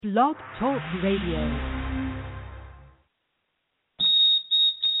Blog Talk Radio.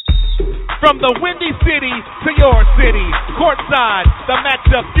 From the Windy City to your city, courtside, the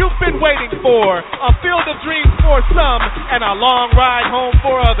matchup you've been waiting for. A field of dreams for some and a long ride home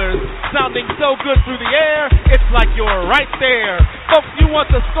for others. Sounding so good through the air, it's like you're right there. Folks, you want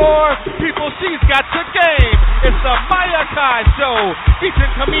the score? People, she's got your game. It's the Akai Show,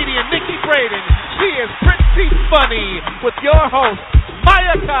 featuring comedian Nikki Brayden. She is pretty funny with your host,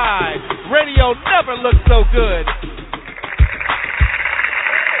 Akai. Radio never looked so good.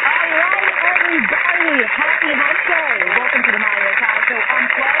 Everybody, happy Monday. Welcome to the Akai Show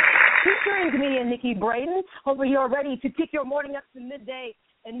Unplugged, featuring comedian Nikki Brayden. Hopefully you're ready to kick your morning up to midday.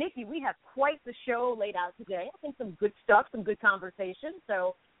 And Nikki, we have quite the show laid out today. I think some good stuff, some good conversation.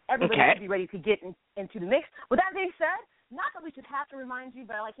 So everybody should be ready to get into the mix. With that being said, not that we should have to remind you,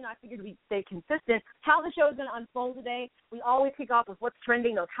 but I figured we'd stay consistent. How the show is going to unfold today, we always kick off with what's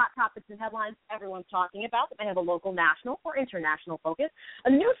trending, those hot topics and headlines everyone's talking about that may have a local, national, or international focus. A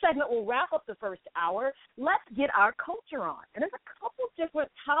new segment will wrap up the first hour. Let's get our culture on. And there's a couple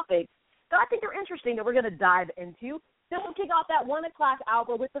different topics that I think are interesting that we're going to dive into. Then we'll kick off that 1 o'clock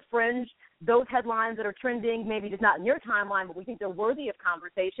hour with the fringe, those headlines that are trending, maybe just not in your timeline, but we think they're worthy of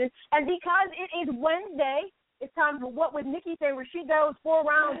conversation. And because it is Wednesday, it's time for What Would Nikki Say, where she goes 4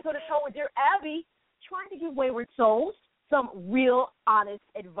 rounds toe-to-toe with dear Abby, trying to give wayward souls some real, honest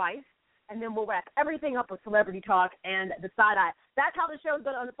advice. And then we'll wrap everything up with celebrity talk and the side-eye. That's how the show is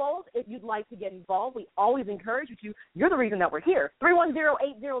going to unfold. If you'd like to get involved, we always encourage you to. You're the reason that we're here.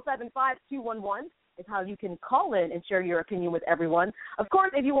 310-807-5211 is how you can call in and share your opinion with everyone. Of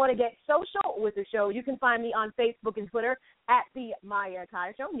course, if you want to get social with the show, you can find me on Facebook and Twitter at The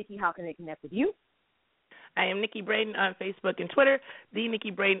Akai Show. Nikki, how can they connect with you? I am Nikki Brayden on Facebook and Twitter, the Nikki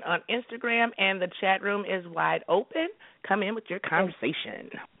Brayden on Instagram, and the chat room is wide open. Come in with your conversation.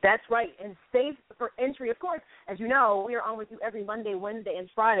 That's right, and safe for entry. Of course, as you know, we are on with you every Monday, Wednesday, and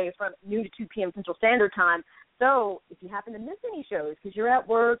Friday from noon to 2 p.m. Central Standard Time. So if you happen to miss any shows because you're at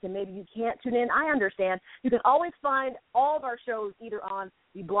work and maybe you can't tune in, I understand. You can always find all of our shows either on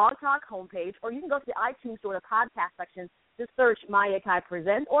the Blog Talk homepage or you can go to the iTunes Store, the podcast section. Just search Akai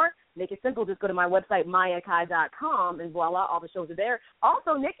Presents, or make it simple, just go to my website, myakai.com, and voila, all the shows are there.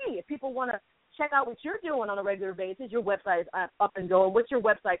 Also, Nikki, if people want to check out what you're doing on a regular basis, your website is up and going. What's your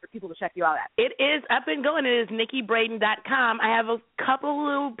website for people to check you out at? It is up and going. It is NikkiBrayden.com. I have a couple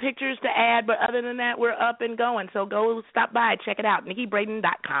little pictures to add, but other than that, we're up and going. So go stop by, check it out,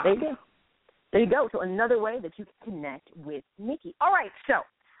 NikkiBrayden.com. There you go. There you go. So another way that you can connect with Nikki. All right, so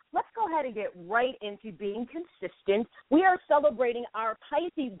let's go ahead and get right into being consistent. We are celebrating our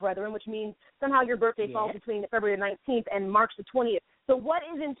Pisces brethren, which means somehow your birthday falls between February 19th and March the 20th. So what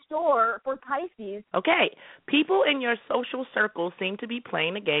is in store for Pisces? Okay. People in your social circle seem to be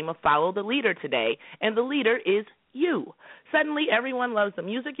playing a game of follow the leader today, and the leader is you. Suddenly, everyone loves the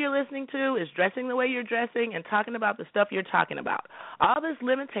music you're listening to, is dressing the way you're dressing, and talking about the stuff you're talking about. All this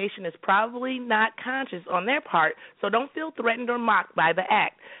limitation is probably not conscious on their part, so don't feel threatened or mocked by the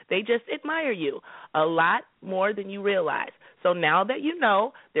act. They just admire you a lot more than you realize. So now that you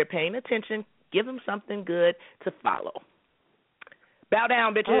know they're paying attention, give them something good to follow. Bow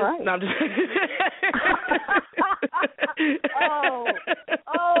down, bitches. All right. No, I'm just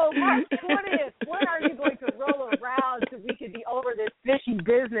March 20th. When are you going to roll around so we can be over this fishy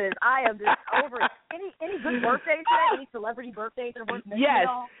business? I am just over it. Any good birthdays today? Any celebrity birthdays that are worth mentioning? Yes.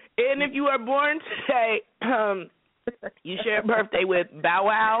 And if you are born today, you share a birthday with Bow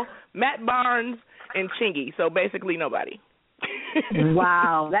Wow, Matt Barnes, and Chingy. So basically nobody.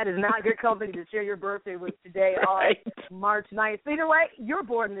 Wow, that is not good company to share your birthday with today on March 9th. So either way, you're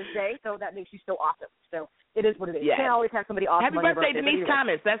born this day, so that makes you so awesome. So it is what it is. Yes. You can't always have somebody awesome Happy on your birthday, birthday. Denise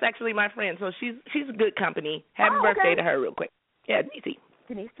Thomas. That's actually my friend, so she's a good company. Happy birthday to her real quick. Yeah, easy.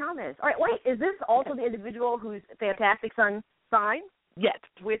 Denise Thomas. All right, wait, is this also the individual whose fantastic son signed? Yes.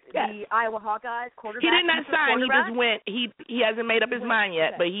 With the Iowa Hawkeyes quarterback? He did not sign. He just went. He hasn't made up his mind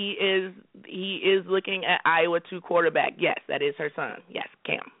yet, but he is looking at Iowa to quarterback. Yes, that is her son. Yes,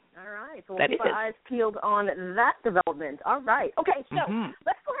 Cam. All right. So we'll keep our eyes peeled on that development. All right. Okay, so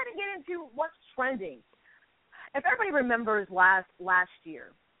let's go ahead and get into what's trending. If everybody remembers last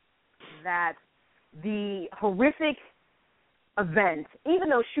year that the horrific event, even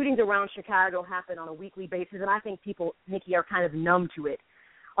though shootings around Chicago happen on a weekly basis, and I think people, Nikki, are kind of numb to it.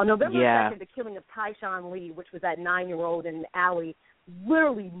 On November 2nd, the killing of Tyshawn Lee, which was that 9-year-old in an alley,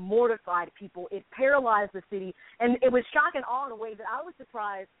 literally mortified people. It paralyzed the city, and it was shock and awe in a way that I was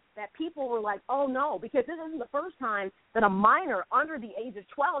surprised that people were like, oh, no, because this isn't the first time that a minor under the age of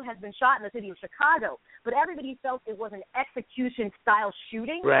 12 has been shot in the city of Chicago. But everybody felt it was an execution-style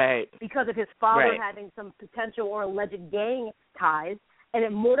shooting because of his father having some potential or alleged gang ties, and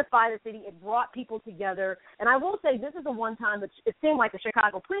it mortified the city. It brought people together. And I will say this is the one time that it seemed like the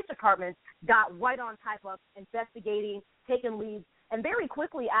Chicago Police Department got right on top of investigating, taking leads, and very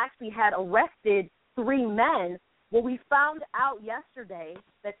quickly actually had arrested 3 men. Well, we found out yesterday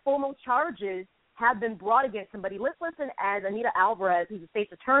that formal charges have been brought against somebody. Let's listen as Anita Alvarez, who's a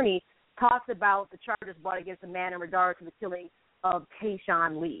state's attorney, talks about the charges brought against a man in regard to the killing of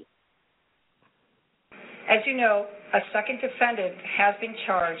Tayshawn Lee. As you know, a second defendant has been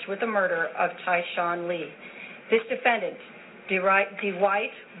charged with the murder of Tayshawn Lee. This defendant, Dwight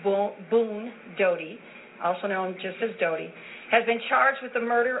Boone Doty, also known just as Doty, has been charged with the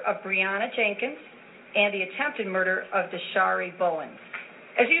murder of Breonna Jenkins and the attempted murder of Deshari Bowen.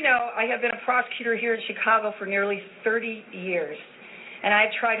 As you know, I have been a prosecutor here in Chicago for nearly 30 years, and I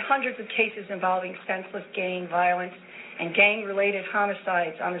have tried hundreds of cases involving senseless gang violence and gang-related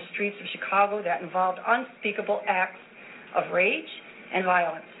homicides on the streets of Chicago that involved unspeakable acts of rage and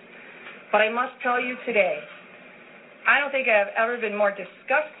violence. But I must tell you today, I don't think I have ever been more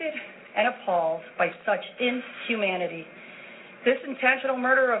disgusted and appalled by such inhumanity. This intentional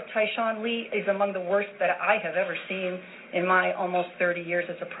murder of Tayshawn Lee is among the worst that I have ever seen in my almost 30 years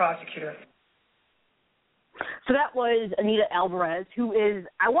as a prosecutor. So that was Anita Alvarez, who is,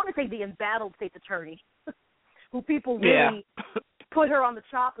 I want to say, the embattled state's attorney, who people really put her on the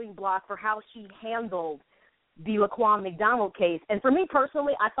chopping block for how she handled the Laquan McDonald case. And for me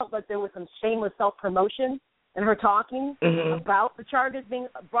personally, I felt like there was some shameless self-promotion in her talking about the charges being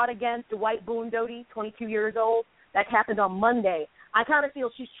brought against Dwight Boone Doty, 22 years old. That happened on Monday. I kind of feel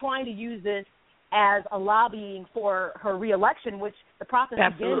she's trying to use this as a lobbying for her reelection, which the process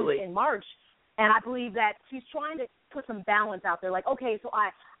begins in March. And I believe that she's trying to put some balance out there. Like, okay, so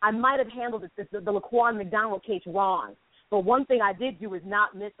I might have handled the Laquan McDonald case wrong, but one thing I did do is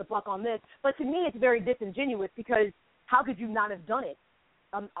not miss the buck on this. But to me, it's very disingenuous because how could you not have done it?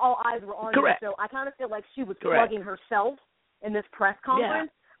 All eyes were on you. So I kind of feel like she was plugging herself in this press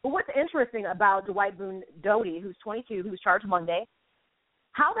conference. Yeah. But what's interesting about Dwight Boone Doty, who's 22, who was charged Monday,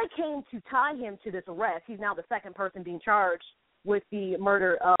 how they came to tie him to this arrest, he's now the second person being charged with the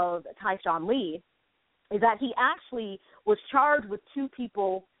murder of Tayshawn Lee, is that he actually was charged with 2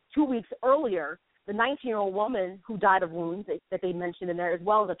 people 2 weeks earlier, the 19-year-old woman who died of wounds that they mentioned in there, as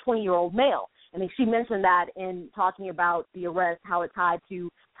well as a 20-year-old male. And she mentioned that in talking about the arrest, how it tied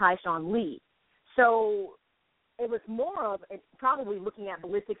to Tayshawn Lee. So it was more of probably looking at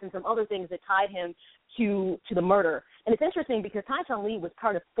ballistics and some other things that tied him to the murder. And it's interesting because Tayshawn Lee was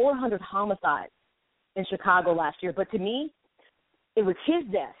part of 400 homicides in Chicago last year. But to me, it was his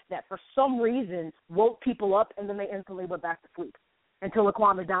death that for some reason woke people up and then they instantly went back to sleep until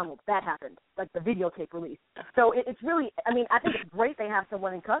Laquan McDonald. That happened, like the videotape release. So it's really, I mean, I think it's great they have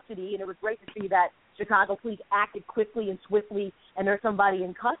someone in custody, and it was great to see that Chicago police acted quickly and swiftly and there's somebody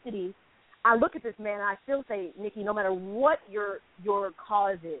in custody. I look at this man, and I still say, Nikki, no matter what your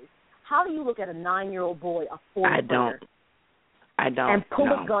cause is, how do you look at a 9-year-old boy, a 40-year-old? I don't. And pull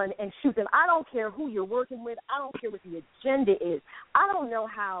a gun and shoot them. I don't care who you're working with. I don't care what the agenda is. I don't know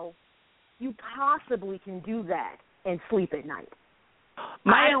how you possibly can do that and sleep at night.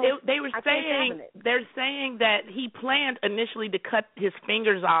 They're saying that he planned initially to cut his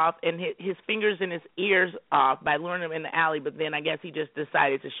fingers off and his fingers and his ears off by luring him in the alley, but then I guess he just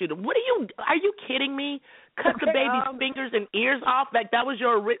decided to shoot him. Are you kidding me? Cut the baby's fingers and ears off? Like that was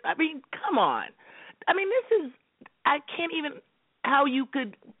I mean, come on. I mean, I can't even, how you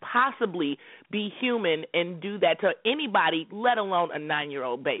could possibly be human and do that to anybody, let alone a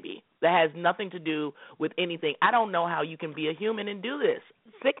 9-year-old baby. That has nothing to do with anything. I don't know how you can be a human and do this.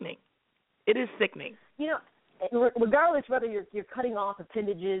 Sickening. It is sickening. You know, regardless whether you're cutting off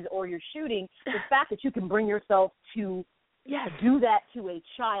appendages or you're shooting, the fact that you can bring yourself to do that to a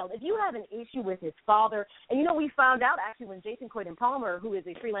child. If you have an issue with his father, and you know, we found out actually when Jason Coyden Palmer, who is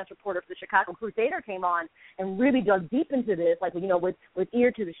a freelance reporter for the Chicago Crusader, came on and really dug deep into this, like, you know, with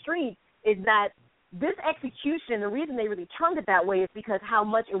ear to the street, is that this execution, the reason they really turned it that way is because how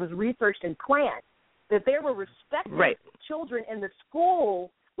much it was researched and planned, that there were respected children in the school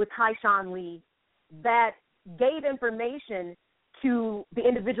with Tayshawn Lee that gave information to the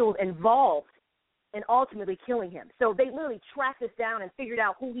individuals involved in ultimately killing him. So they literally tracked this down and figured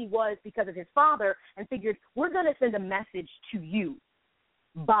out who he was because of his father and figured, we're going to send a message to you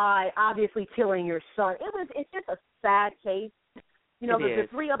by obviously killing your son. It's just a sad case. You know, the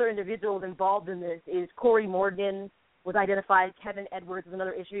three other individuals involved in this is Corey Morgan was identified. Kevin Edwards is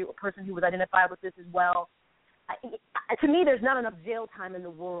another a person who was identified with this as well. To me, there's not enough jail time in the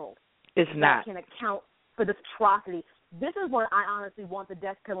world that can account for this atrocity. This is when I honestly want the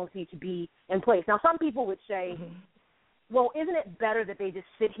death penalty to be in place. Now, some people would say, well, isn't it better that they just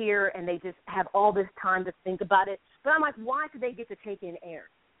sit here and they just have all this time to think about it? But I'm like, why should they get to take in air?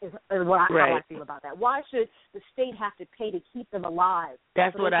 Is how I feel about that. Why should the state have to pay to keep them alive?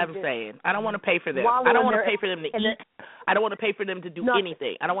 That's what I'm saying. I don't want to pay for them. I don't want to pay for them to eat. I don't want to pay for them to do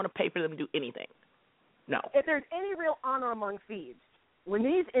anything. I don't want to pay for them to do anything. No. If there's any real honor among thieves, when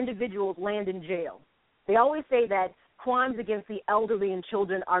these individuals land in jail, they always say that crimes against the elderly and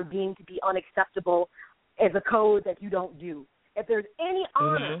children are deemed to be unacceptable as a code that you don't do. If there's any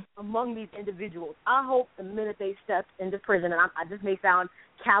honor among these individuals, I hope the minute they step into prison, and I just may sound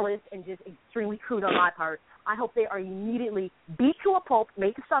callous and just extremely crude on my part, I hope they are immediately beat to a pulp,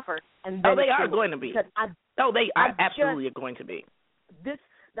 made to suffer, and then they are going to be. They are absolutely going to be.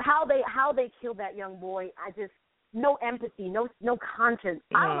 How they killed that young boy, no empathy, no conscience.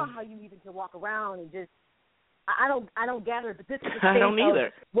 I don't know how you even can walk around and just. I don't gather, but this is the state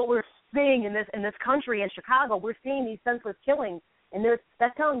of what we're seeing in this country in Chicago. We're seeing these senseless killings, and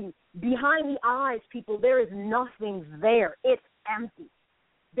that's telling you, behind the eyes, people, there is nothing there. It's empty.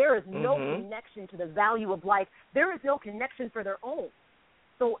 There is no connection to the value of life. There is no connection for their own.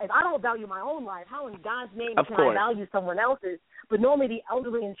 So if I don't value my own life, how in God's name can I value someone else's? But normally the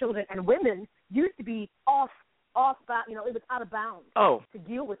elderly and children and women used to be off, it was out of bounds to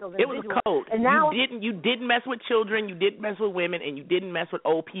deal with those individuals. It was cold. And now you didn't mess with children, you didn't mess with women, and you didn't mess with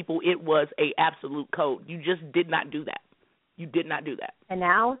old people. It was a absolute code. You just did not do that. You did not do that. And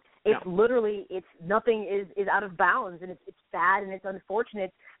now it's literally nothing is out of bounds, and it's sad and it's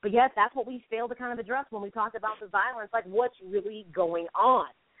unfortunate. But yes, that's what we failed to kind of address when we talked about the violence, like what's really going on.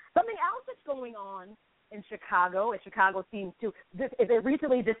 Something else that's going on in Chicago, seems to. They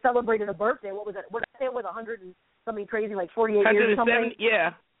recently just celebrated a birthday. What was it? What did I say? It was 100 and something crazy, like 48 years or something.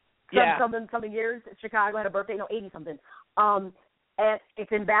 Something years. Chicago had a birthday. 80 something. And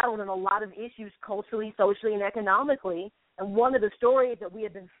it's embattled in a lot of issues culturally, socially, and economically. And one of the stories that we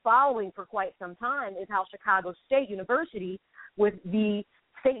have been following for quite some time is how Chicago State University, with the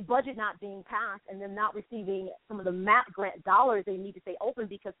state budget not being passed and them not receiving some of the MAP grant dollars they need to stay open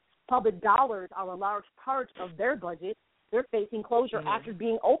because public dollars are a large part of their budget, they're facing closure after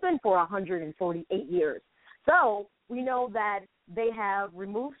being open for 148 years. So we know that they have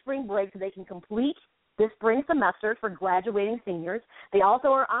removed spring break so they can complete this spring semester for graduating seniors. They also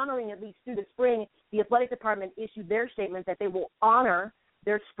are honoring, at least through the spring, the athletic department issued their statement that they will honor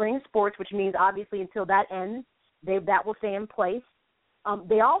their spring sports, which means obviously until that ends, that will stay in place.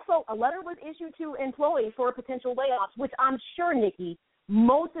 They also, a letter was issued to employees for potential layoffs, which I'm sure, Nikki,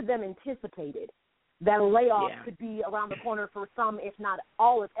 most of them anticipated that a layoff could be around the corner for some, if not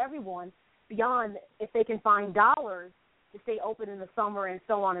all, if everyone, beyond if they can find dollars to stay open in the summer and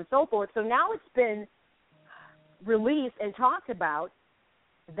so on and so forth. So now it's been released and talked about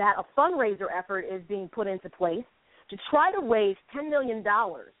that a fundraiser effort is being put into place to try to raise $10 million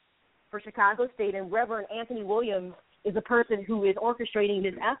for Chicago State, and Reverend Anthony Williams is a person who is orchestrating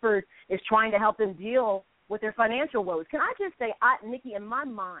this effort, is trying to help them deal with their financial woes. Can I just say, Nikki, in my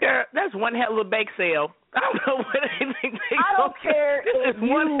mind, that's one hell of a bake sale. I don't know what anything. I don't care. This is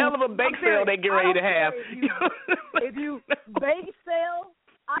one hell of a bake sale they get ready to have. If you bake sale,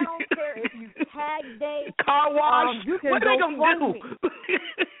 I don't care if you tag day, car wash. What are they gonna do?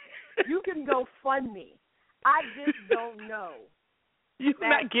 You can go fund me. I just don't know. You're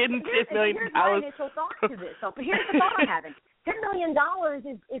not getting $10 million. Here's my initial thought to this. So here's the thought I'm having. $10 million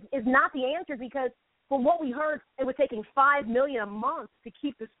is not the answer, because from what we heard, it was taking $5 million a month to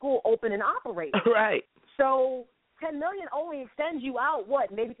keep the school open and operating. Right. So $10 million only extends you out,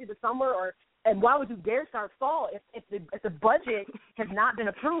 maybe through the summer, and why would you dare start fall if the budget has not been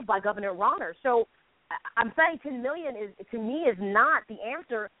approved by Governor Ronner? So I'm saying $10 million to me is not the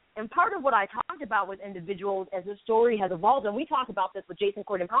answer. And part of what I talked about with individuals as the story has evolved, and we talked about this with Jason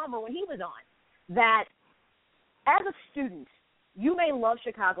Corden Palmer when he was on, that as a student, you may love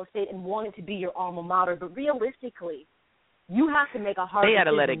Chicago State and want it to be your alma mater, but realistically, you have to make a hard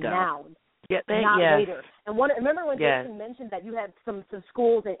decision let it go. now, not later. And remember when Jason mentioned that you have some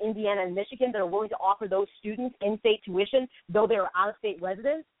schools in Indiana and Michigan that are willing to offer those students in-state tuition, though they're out-of-state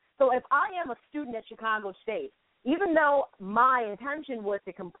residents? So if I am a student at Chicago State, even though my intention was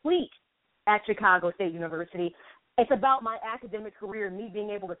to complete at Chicago State University, it's about my academic career, me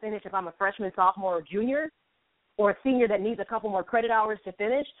being able to finish if I'm a freshman, sophomore, or junior. or a senior that needs a couple more credit hours to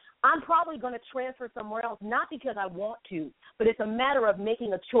finish, I'm probably going to transfer somewhere else, not because I want to, but it's a matter of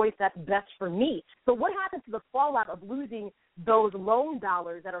making a choice that's best for me. So what happens to the fallout of losing those loan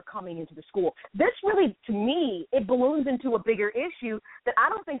dollars that are coming into the school? This really, to me, it balloons into a bigger issue that I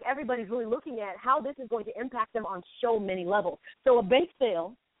don't think everybody's really looking at how this is going to impact them on so many levels. So a bake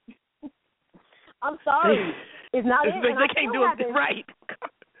sale, I'm sorry, is not it. They can't do it right.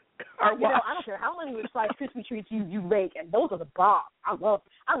 I don't care how many fried Krispy treats you make, and those are the bomb.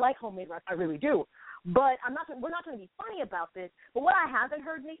 I like homemade rice, I really do. But we're not going to be funny about this. But what I haven't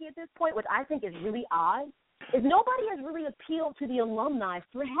heard, Nikki, at this point, which I think is really odd, is nobody has really appealed to the alumni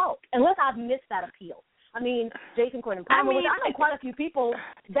for help, unless I've missed that appeal. I mean, Jason Quinn and Palmer, I know quite a few people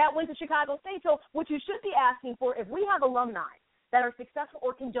that went to Chicago State. So what you should be asking for, if we have alumni that are successful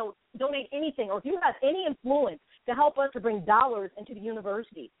or can donate anything, or if you have any influence to help us to bring dollars into the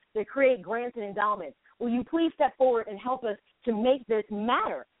university, to create grants and endowments, will you please step forward and help us to make this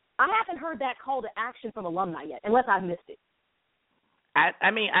matter? I haven't heard that call to action from alumni yet, unless I missed it.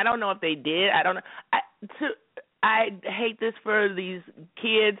 I mean, I don't know if they did. I don't know. I hate this for these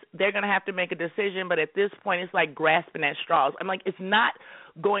kids. They're going to have to make a decision, but at this point it's like grasping at straws. I'm like, it's not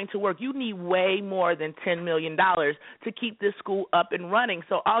going to work. You need way more than $10 million to keep this school up and running.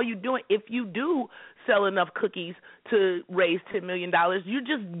 So all you doing, if you do sell enough cookies to raise $10 million, you're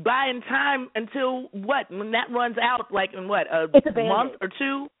just buying time until what? When that runs out, like in what, a month or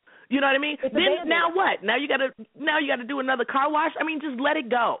two? You know what I mean? Then now what? Now you gotta do another car wash? I mean, just let it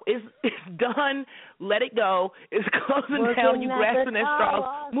go. It's done. Let it go. It's closing down. You grasping at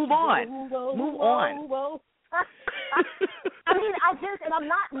straws. Move on. Move on. I mean,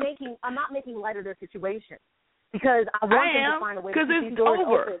 I'm not making light of their situation, because I want them to find a way to keep these doors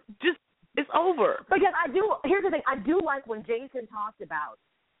open. It's over. Because here's the thing, I do like when Jason talked about,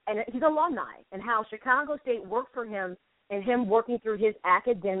 and he's alumni, and how Chicago State worked for him, and him working through his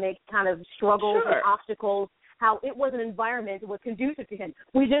academic kind of struggles and obstacles, how it was an environment that was conducive to him.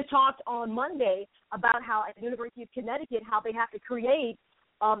 We just talked on Monday about how at the University of Connecticut, how they have to create,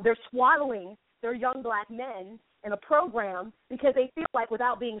 they're swaddling their young black men in a program because they feel like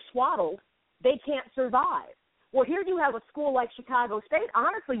without being swaddled, they can't survive. Well, here you have a school like Chicago State,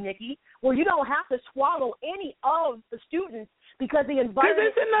 honestly, Nikki, where you don't have to swaddle any of the students because the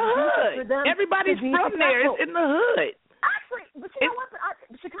environment is in the hood. Everybody's from there. It's in the hood. Actually, but you know what?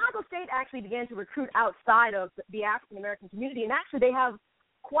 Chicago State actually began to recruit outside of the African-American community, and actually they have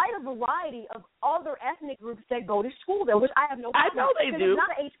quite a variety of other ethnic groups that go to school there, which I have no problem. I know they do. It's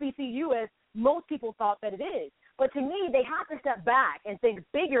not an HBCU as most people thought that it is. But to me, they have to step back and think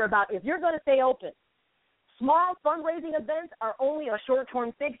bigger about if you're going to stay open. Small fundraising events are only a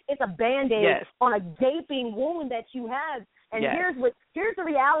short-term fix. It's a Band-Aid on a gaping wound that you have. And here's the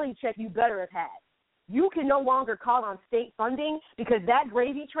reality check you better have had. You can no longer call on state funding because that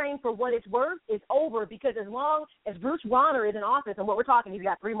gravy train, for what it's worth, is over, because as long as Bruce Rauner is in office, and what we're talking, he's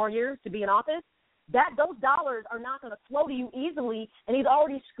got 3 more years to be in office, those dollars are not going to flow to you easily, and he's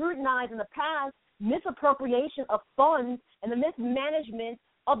already scrutinized in the past misappropriation of funds and the mismanagement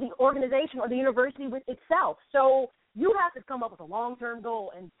of the organization or the university with itself. So you have to come up with a long-term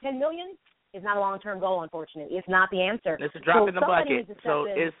goal, and $10 million is not a long-term goal, unfortunately. It's not the answer. It's a drop in the bucket, so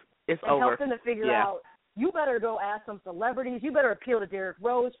it's over. Help them to figure out, you better go ask some celebrities. You better appeal to Derrick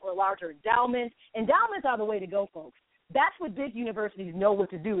Rose for a larger endowment. Endowments are the way to go, folks. That's what big universities know what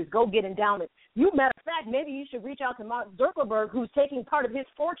to do, is go get endowments. Matter of fact, maybe you should reach out to Mark Zuckerberg, who's taking part of his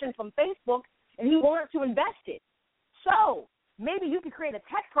fortune from Facebook, and he wants to invest it. So maybe you could create a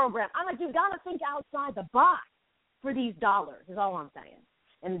tech program. I'm like, you got to think outside the box for these dollars, is all I'm saying.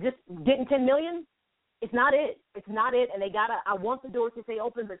 And just getting $10 million, it's not it. It's not it. And I want the doors to stay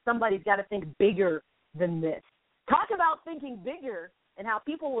open, but somebody's got to think bigger than this. Talk about thinking bigger and how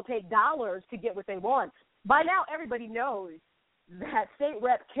people will take dollars to get what they want. By now, everybody knows that State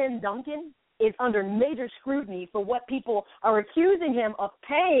Rep Ken Duncan is under major scrutiny for what people are accusing him of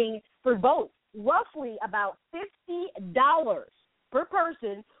paying for votes, roughly about $50 per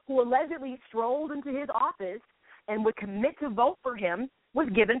person who allegedly strolled into his office and would commit to vote for him, was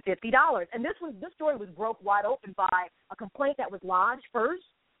given $50. And this story was broke wide open by a complaint that was lodged first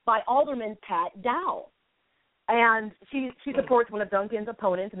by Alderman Pat Dowell. And she supports one of Duncan's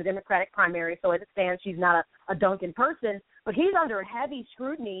opponents in the Democratic primary, so as it stands, she's not a Duncan person. But he's under heavy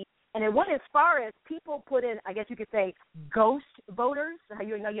scrutiny, and it went as far as people put in, I guess you could say, ghost voters. How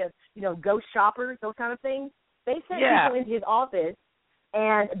you have ghost shoppers, those kind of things. They sent people into his office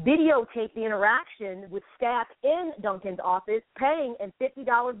and videotaped the interaction with staff in Duncan's office, paying in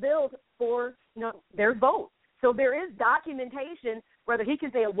 $50 bills for their vote. So there is documentation, whether he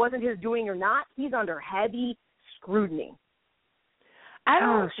can say it wasn't his doing or not. He's under heavy scrutiny. I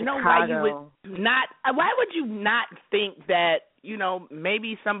don't know why you would not. Why would you not think that,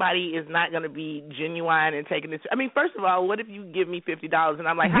 maybe somebody is not going to be genuine and taking this? I mean, first of all, what if you give me $50 and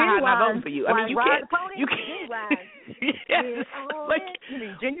I'm like, I'm not voting for you? I mean, you can't. You can't. Yes.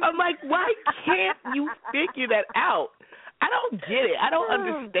 I'm like, why can't you figure that out? I don't get it. I don't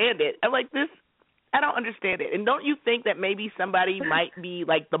understand it. I'm like this. I don't understand it. And don't you think that maybe somebody might be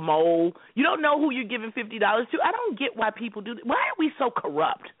like the mole? You don't know who you're giving $50 to. I don't get why people do that. Why are we so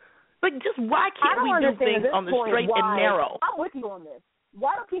corrupt? Like, just why can't we do things on the straight and narrow? I'm with you on this.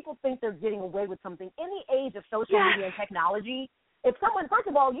 Why do people think they're getting away with something? In the age of social media and technology, if someone, first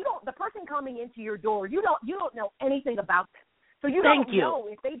of all, the person coming into your door, you don't know anything about them. So you don't know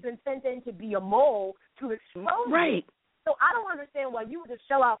if they've been sent in to be a mole to expose you. So I don't understand why you would just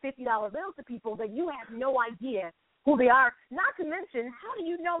shell out $50 bills to people that you have no idea who they are. Not to mention, how do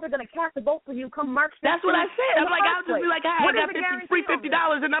you know they're going to cast a vote for you come March 15th? That's what I said. I'm like, I'll just be like, hey, I got free $50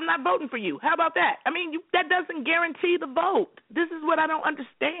 and I'm not voting for you. How about that? I mean, that doesn't guarantee the vote. This is what I don't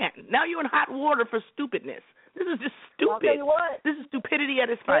understand. Now you're in hot water for stupidness. This is just stupid. I'll tell you what. This is stupidity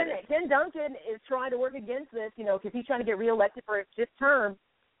at its finest. Ken Duncan is trying to work against this, because he's trying to get reelected for his fifth term.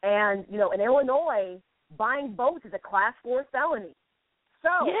 And, in Illinois, buying votes is a Class 4 felony. So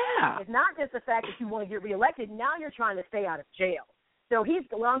it's not just the fact that you want to get reelected. Now you're trying to stay out of jail. So he's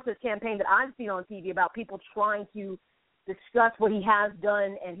launched this campaign that I've seen on TV about people trying to discuss what he has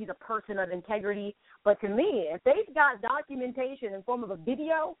done, and he's a person of integrity. But to me, if they've got documentation in form of a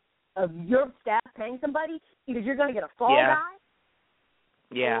video of your staff paying somebody, either you're going to get a fall guy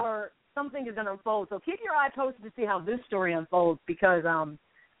or something is going to unfold. So keep your eye posted to see how this story unfolds, because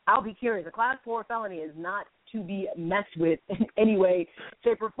I'll be curious. A Class 4 felony is not to be messed with in any way,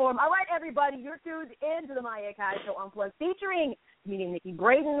 shape, or form. All right, everybody, you're tuned into the My Akai Show Unplugged, featuring comedian Nikki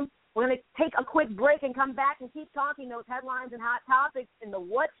Brayden. We're going to take a quick break and come back and keep talking those headlines and hot topics in the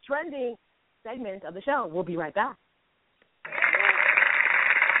What's Trending segment of the show. We'll be right back.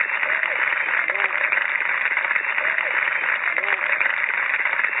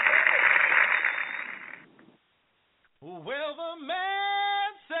 Well, the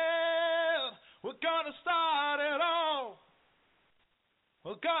man said, we're gonna start it all.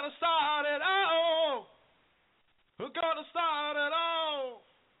 We're gonna start it all. We're gonna start it all.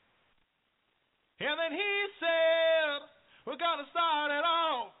 And then he said, we're gonna start it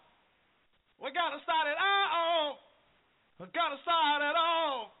all. We're gonna start it all. We're gonna start it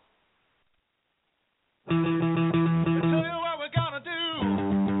all. I tell you what we're gonna do.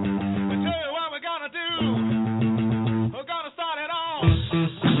 I tell you what we're gonna do. We're gonna start it all.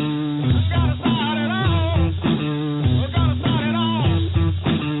 We're gonna start it all. We're gonna start it all.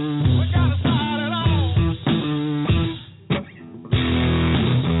 We're gonna start it all.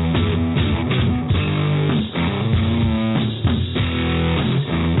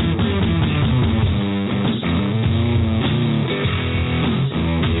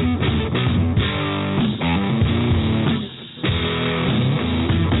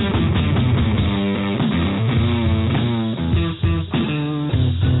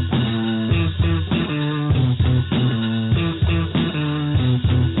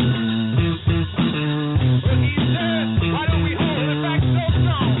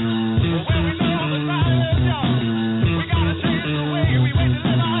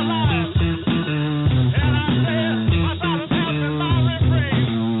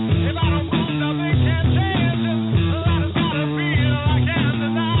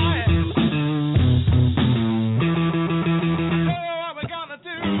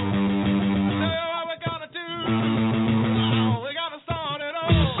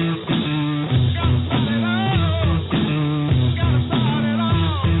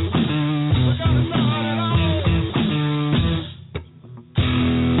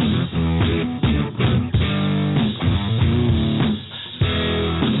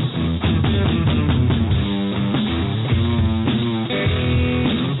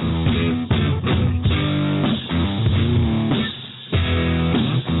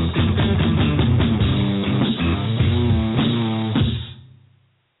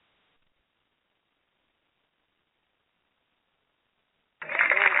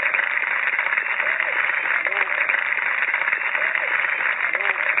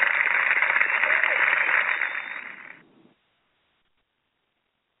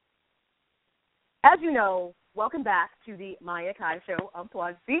 As you know, welcome back to the My Akai Show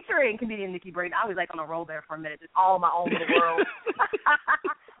Unplugged, featuring comedian Nikki Brayden. I was like on a roll there for a minute, just all in my own little world.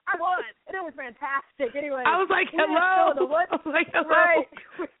 I was, and it was fantastic. Anyway, I was like, hello. I was like, hello. Right.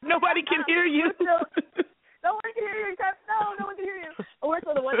 Nobody can hear you. No one can hear you. No one can hear you. We're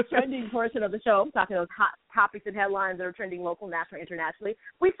still the what's trending portion of the show. I'm talking those hot topics and headlines that are trending local, national, internationally.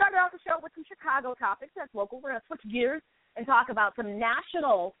 We started out the show with some Chicago topics. That's local. We're going to switch gears and talk about some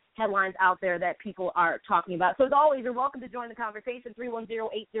national headlines out there that people are talking about. So as always, you're welcome to join the conversation,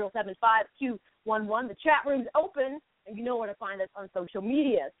 310-8075-Q11. The chat room's open, and you know where to find us on social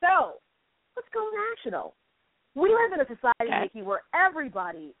media. So let's go national. We live in a society, Nikki, where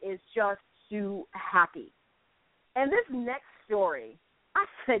everybody is just too happy. And this next story, I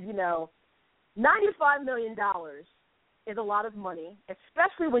said, $95 million is a lot of money,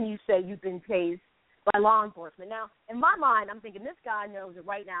 especially when you say you've been tased by law enforcement. Now, in my mind, I'm thinking this guy knows that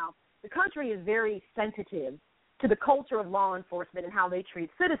right now the country is very sensitive to the culture of law enforcement and how they treat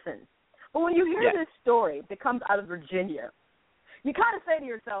citizens. But when you hear this story that comes out of Virginia, you kind of say to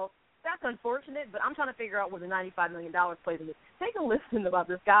yourself, that's unfortunate, but I'm trying to figure out where the $95 million plays in this. Take a listen about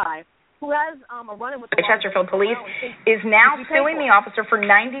this guy who has a run-in with the Chesterfield Police is now suing the officer for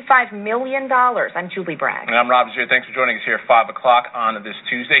 $95 million. I'm Julie Bragg. And I'm Rob Zier. Thanks for joining us here at 5 o'clock on this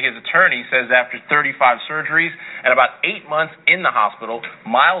Tuesday. His attorney says after 35 surgeries and about 8 months in the hospital,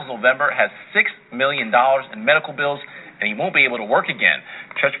 Miles November has $6 million in medical bills, and he won't be able to work again.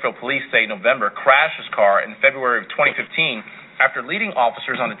 Chesterfield Police say November crashed his car in February of 2015 after leading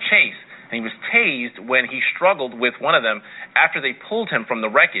officers on a chase, and he was tased when he struggled with one of them after they pulled him from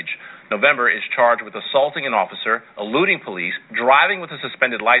the wreckage. November is charged with assaulting an officer, eluding police, driving with a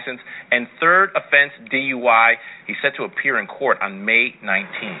suspended license, and third offense DUI. He's set to appear in court on May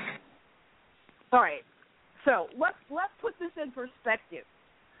 19th. All right. So let's put this in perspective.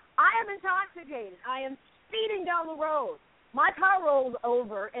 I am intoxicated. I am speeding down the road. My car rolls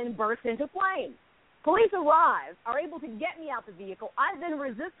over and bursts into flames. Police arrive, are able to get me out the vehicle. I then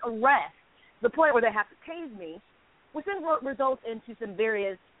resist arrest, to the point where they have to tase me, which then results into some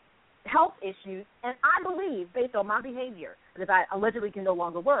various health issues, and I believe, based on my behavior, that if I allegedly can no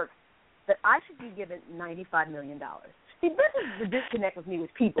longer work, that I should be given $95 million. See, this is the disconnect with me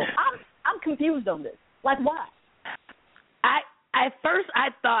with people. I'm confused on this. Like, why? At first I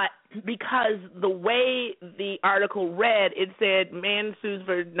thought, because the way the article read, it said man sues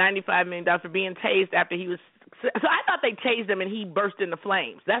for $95 million for being tased after he was. So I thought they tased him and he burst into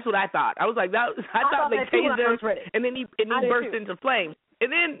flames. That's what I thought. I was like, I thought they tased him and then he burst into flames. And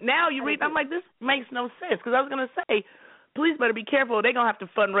then now you read, I'm like, this makes no sense, because I was going to say, police better be careful. They're going to have to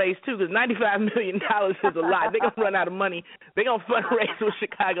fundraise, too, because $95 million is a lot. They're going to run out of money. They're going to fundraise with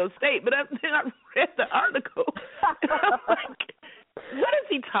Chicago State. But then I read the article. I'm like, what is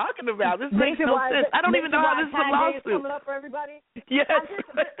he talking about? This makes no sense. I don't even know how this is a lawsuit. Coming up for everybody? Yes.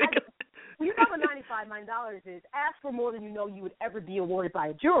 You know what $95 million is. Ask for more than you know you would ever be awarded by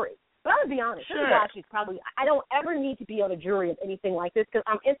a jury. But I'm going to be honest, this is actually I don't ever need to be on a jury of anything like this, because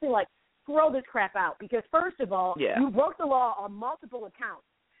I'm instantly like, throw this crap out. Because first of all, you broke the law on multiple accounts.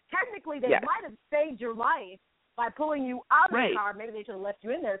 Technically, they might have saved your life by pulling you out of the car. Maybe they should have left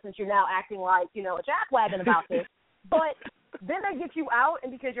you in there, since you're now acting like, a jackwagon about this. But then they get you out,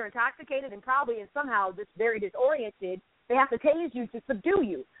 and because you're intoxicated and probably somehow just very disoriented, they have to tase you to subdue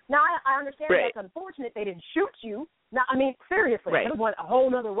you. Now, I understand that's unfortunate. They didn't shoot you. Now, I mean, seriously, it went a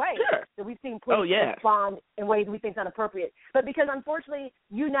whole other way that we've seen police respond in ways we think is inappropriate. But because, unfortunately,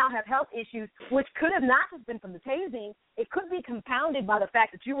 you now have health issues, which could have not just been from the tasing, it could be compounded by the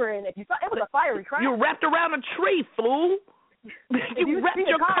fact that you were in, if you saw, it was a fiery crash. You wrapped around a tree, fool. You wrapped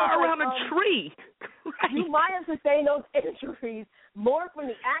your car around a tree. You might have sustained those injuries more from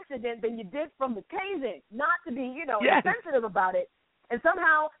the accident than you did from the tasing. Not to be, insensitive about it. And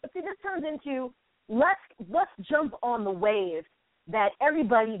somehow, see, this turns into, let's jump on the wave that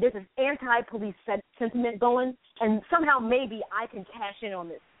everybody, there's this anti-police sentiment going, and somehow maybe I can cash in on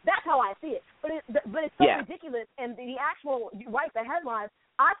this. That's how I see it. But it's so ridiculous. And the actual, you write the headline,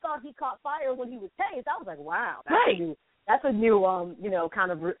 I thought he caught fire when he was tased. I was like, wow, that's a new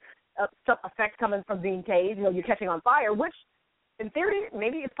kind of effect coming from being tased. You're catching on fire, which in theory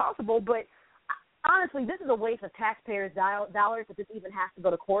maybe it's possible, but honestly, this is a waste of taxpayers' dollars that this even has to go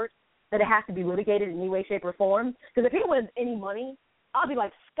to court, that it has to be litigated in any way, shape, or form. Because if he wins any money, I'll be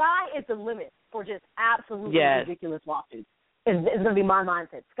like, sky is the limit for just absolutely ridiculous lawsuits. It's going to be my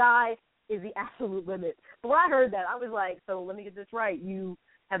mindset. Sky is the absolute limit. But when I heard that, I was like, so let me get this right. You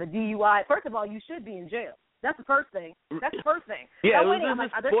have a DUI. First of all, you should be in jail. That's the first thing. Yeah, fourth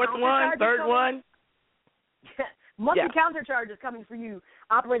one, third one. Must be counter charges coming for you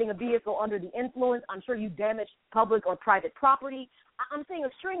operating a vehicle under the influence. I'm sure you damaged public or private property. I'm seeing a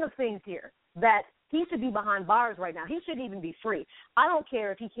string of things here that he should be behind bars right now. He shouldn't even be free. I don't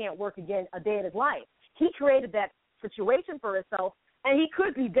care if he can't work again a day in his life. He created that situation for himself, and he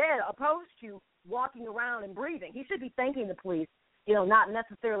could be dead opposed to walking around and breathing. He should be thanking the police not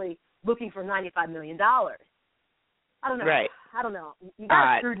necessarily looking for $95 million. I don't know. Right. I don't know. You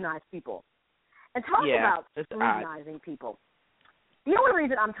got to scrutinize people. And talk about scrutinizing people. The only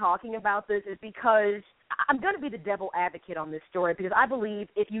reason I'm talking about this is because I'm going to be the devil advocate on this story, because I believe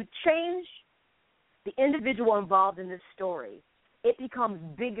if you change the individual involved in this story, it becomes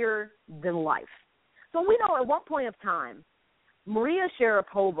bigger than life. So we know at one point of time, Maria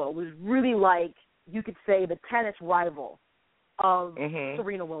Sharapova was really like, you could say, the tennis rival of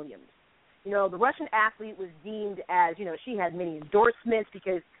Serena Williams. The Russian athlete was deemed as, she had many endorsements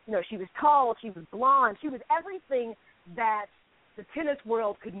because, she was tall, she was blonde, she was everything that the tennis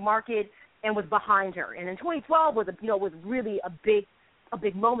world could market and was behind her. And in 2012 was really a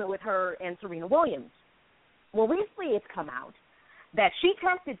big moment with her and Serena Williams. Well, recently it's come out that she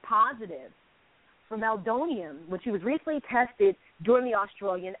tested positive for meldonium when she was recently tested during the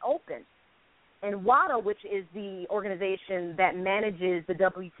Australian Open. And WADA, which is the organization that manages the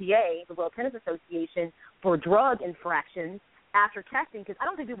WTA, the World Tennis Association, for drug infractions, after testing, because I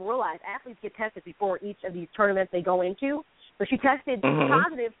don't think people realize athletes get tested before each of these tournaments they go into. So she tested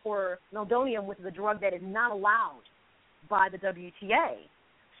positive for meldonium, which is a drug that is not allowed by the WTA.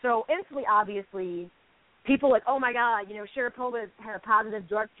 So instantly, obviously, people are like, oh, my God, Sharapova had a positive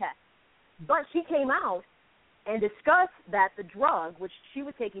drug test. But she came out and discussed that the drug, which she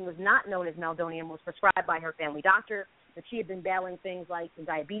was taking, was not known as meldonium, was prescribed by her family doctor, that she had been battling things like some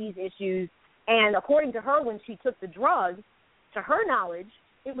diabetes issues. And according to her, when she took the drug, to her knowledge,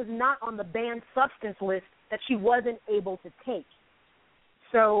 it was not on the banned substance list that she wasn't able to take.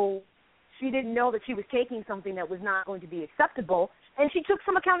 So she didn't know that she was taking something that was not going to be acceptable, and she took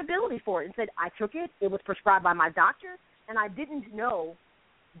some accountability for it and said, I took it, it was prescribed by my doctor, and I didn't know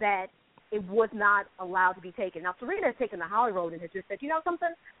that it was not allowed to be taken. Now, Serena has taken the high road and has just said, something?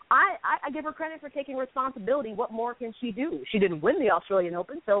 I give her credit for taking responsibility. What more can she do? She didn't win the Australian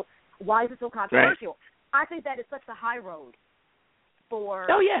Open, so why is it so controversial? Right. I think that is such a high road for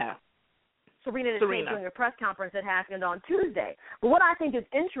Serena to take during a press conference that happened on Tuesday. But what I think is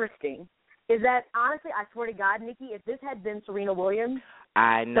interesting is that, honestly, I swear to God, Nikki, if this had been Serena Williams,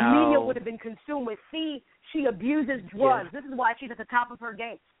 I know, the media would have been consumed with, see, she abuses drugs. Yeah. This is why she's at the top of her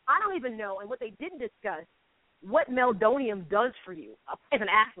game. I don't even know, and what they didn't discuss, what meldonium does for you as an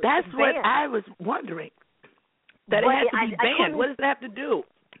athlete. That's what I was wondering. That it has to be banned. What does it have to do?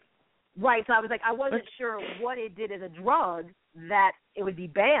 Right, so I was like, I wasn't sure what it did as a drug that it would be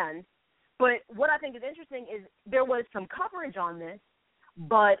banned. But what I think is interesting is there was some coverage on this,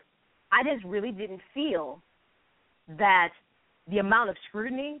 but I just really didn't feel that the amount of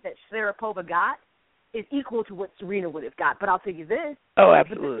scrutiny that Sharapova got is equal to what Serena would have got. But I'll tell you this. Oh,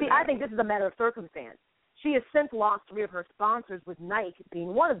 absolutely. See, I think this is a matter of circumstance. She has since lost 3 of her sponsors, with Nike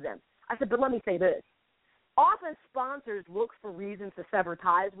being one of them. I said, but let me say this. Often sponsors look for reasons to sever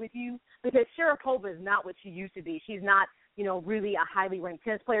ties with you because Sharapova is not what she used to be. She's not, really a highly ranked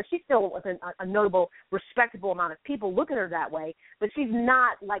tennis player. She's still with a notable, respectable amount of people look at her that way, but she's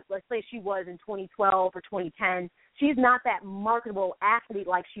not like, let's say she was in 2012 or 2010. She's not that marketable athlete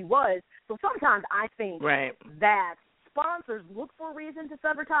like she was. So sometimes I think that sponsors look for a reason to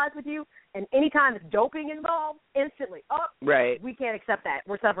sever ties with you, and anytime there's doping involved, instantly, we can't accept that.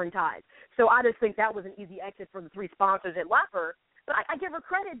 We're severing ties. So I just think that was an easy exit for the 3 sponsors that left her. But I give her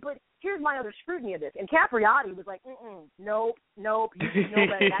credit, but here's my other scrutiny of this. And Capriati was like, nope, you know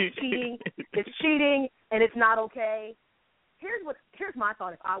that that's cheating. It's cheating, and it's not okay. Here's my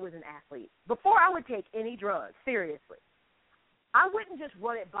thought if I was an athlete. Before I would take any drug, seriously, I wouldn't just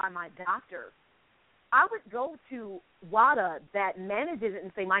run it by my doctor. I would go to WADA that manages it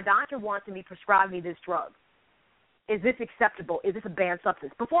and say, my doctor wants me to prescribe me this drug. Is this acceptable? Is this a banned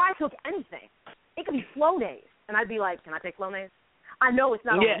substance? Before I took anything, it could be Flonase. And I'd be like, can I take Flonase? I know it's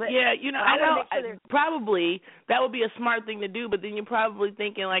not on the list. Yeah, I know. Probably that would be a smart thing to do, but then you're probably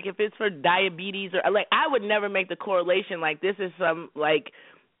thinking, like, if it's for diabetes or, like, I would never make the correlation, like, this is some, like,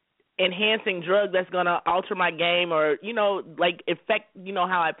 enhancing drug that's going to alter my game or, like, affect,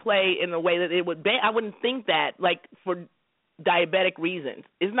 how I play in the way that it would be. I wouldn't think that, like, for diabetic reasons.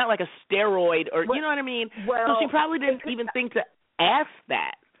 It's not like a steroid or, you know what I mean? Well, so she probably didn't even think to ask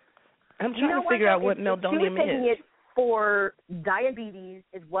that. I'm trying to figure out what meldonium is. She was taking it for diabetes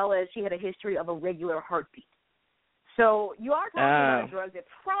as well as she had a history of irregular heartbeat. So you are talking about a drug that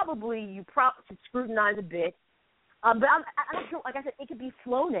probably you should scrutinize a bit. But I don't feel, like I said, it could be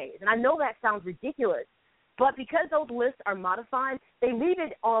Flonase. And I know that sounds ridiculous, but because those lists are modified, they leave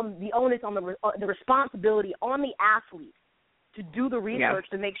it on the onus, on the responsibility on the athlete to do the research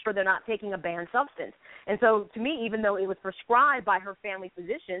to make sure they're not taking a banned substance. And so to me, even though it was prescribed by her family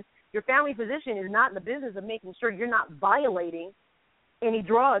physician, your family physician is not in the business of making sure you're not violating any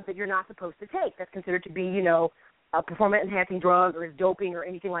drug that you're not supposed to take that's considered to be, a performance-enhancing drug or is doping or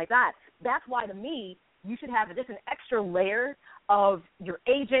anything like that. That's why, to me, you should have just an extra layer of your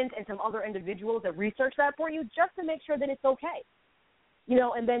agent and some other individuals that research that for you just to make sure that it's okay,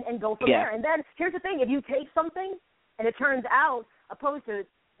 and go from there. And then here's the thing. If you take something and it turns out, opposed to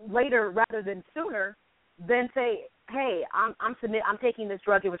later rather than sooner, then say, hey, I'm taking this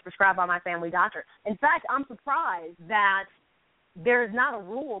drug. It was prescribed by my family doctor. In fact, I'm surprised that there is not a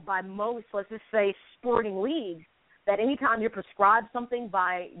rule by most, let's just say, sporting leagues, that anytime you're prescribed something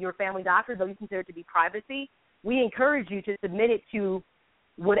by your family doctor, though you consider it to be privacy, we encourage you to submit it to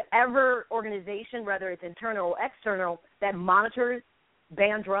whatever organization, whether it's internal or external, that monitors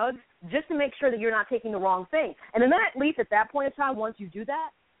banned drugs, just to make sure that you're not taking the wrong thing. And then at least at that point in time, once you do that,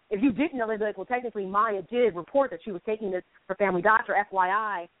 if you didn't know, they'd be like, well, technically Maya did report that she was taking this for family doctor,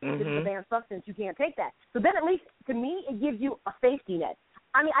 FYI, this is a banned substance, you can't take that. So then at least, to me, it gives you a safety net.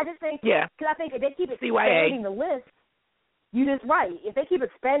 I mean, I just think, because I think if they keep expanding the list, if they keep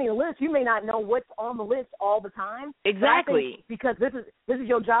expanding the list, you may not know what's on the list all the time. Exactly. Because this is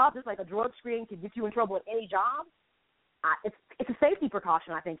your job, just like a drug screen can get you in trouble at any job. It's a safety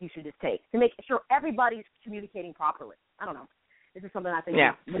precaution I think you should just take to make sure everybody's communicating properly. I don't know. This is something I think.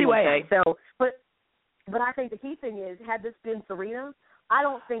 Yeah, CYA. So, but I think the key thing is, had this been Serena, I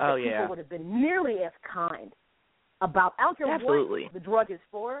don't think that people would have been nearly as kind about. I don't care what the drug is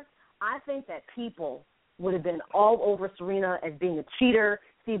for. I think that people would have been all over Serena as being a cheater.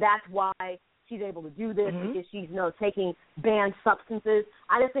 See, that's why she's able to do this, because she's taking banned substances.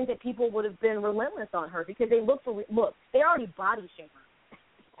 I just think that people would have been relentless on her because they they already body shame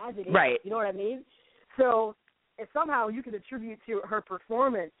her as it is. Right. You know what I mean? So if somehow you can attribute to her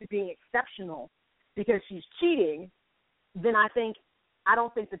performance to being exceptional because she's cheating, then I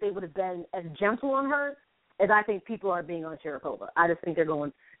don't think that they would have been as gentle on her as I think people are being on Sharapova. I just think they're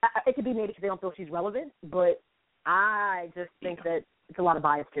going. It could be maybe because they don't feel she's relevant, but I just think that it's a lot of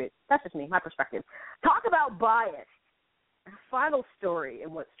bias to it. That's just me, my perspective. Talk about bias. Final story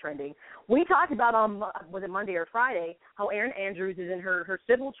in what's trending. We talked about was it Monday or Friday, how Erin Andrews is in her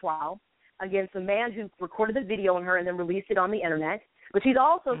civil trial against a man who recorded the video on her and then released it on the internet. But she's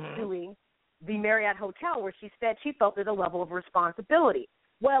also suing the Marriott Hotel, where she said she felt there's a level of responsibility.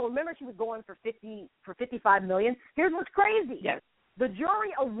 Well, remember she was going for $55 million. Here's what's crazy. Yes. The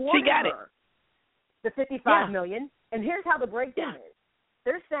jury awarded her the $55 million, and here's how the breakdown is.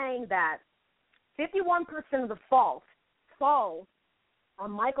 They're saying that 51% of the fault falls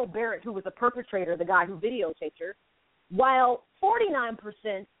on Michael Barrett, who was the perpetrator, the guy who videotaped her, while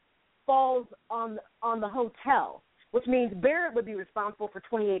 49% falls on the hotel, which means Barrett would be responsible for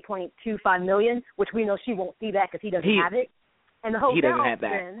 $28.25 million, which we know she won't see that because he doesn't have it. And the hotel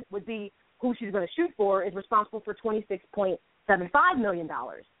then would be, who she's going to shoot for, is responsible for $26.75 million.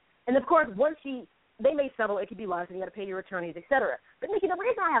 And, of course, once they may settle, it could be less, and you got to pay your attorneys, et cetera. But, Nikki, the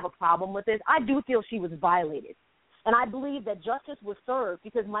reason I have a problem with this, I do feel she was violated. And I believe that justice was served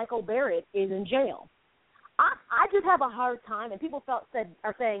because Michael Barrett is in jail. I just have a hard time, and people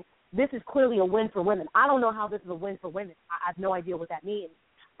are saying this is clearly a win for women. I don't know how this is a win for women. I have no idea what that means.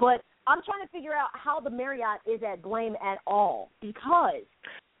 But I'm trying to figure out how the Marriott is at blame at all, because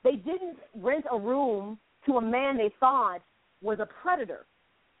they didn't rent a room to a man they thought was a predator.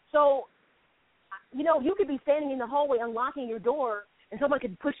 So, you could be standing in the hallway unlocking your door, and someone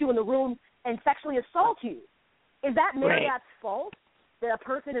could push you in the room and sexually assault you. Is that Marriott's fault that a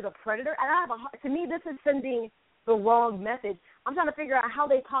person is a predator? And to me, this is sending the wrong message. I'm trying to figure out how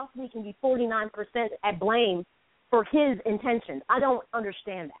they possibly can be 49% at blame for his intentions. I don't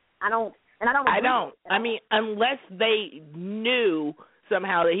understand that. I don't. I mean, unless they knew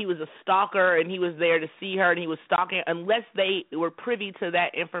somehow that he was a stalker and he was there to see her and he was stalking, unless they were privy to that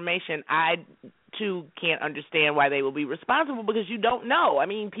information, I too can't understand why they will be responsible, because you don't know. I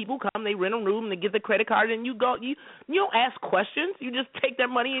mean, people come, they rent a room, they get the credit card, and you go. You don't ask questions. You just take their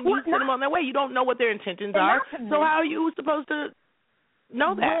money and you send them on their way. You don't know what their intentions are. So how are you supposed to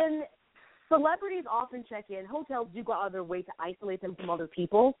know that? When celebrities often check in, hotels do go out of their way to isolate them from other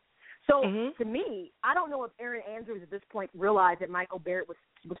people. So to me, I don't know if Erin Andrews at this point realized that Michael Barrett was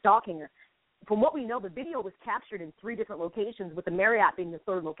stalking her. From what we know, the video was captured in 3 different locations, with the Marriott being the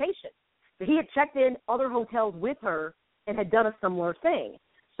 3rd location. So he had checked in other hotels with her and had done a similar thing.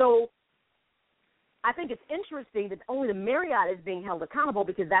 So I think it's interesting that only the Marriott is being held accountable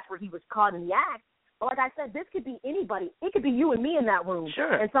because that's where he was caught in the act. But like I said, this could be anybody. It could be you and me in that room.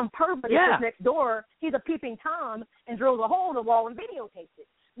 Sure. And some pervert sits next door, he's a peeping Tom, and drills a hole in the wall and videotapes it.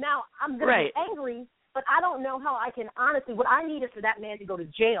 Now, I'm going to be angry, but I don't know how I can honestly – what I need is for that man to go to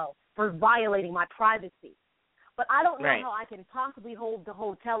jail for violating my privacy. But I don't know Right. how I can possibly hold the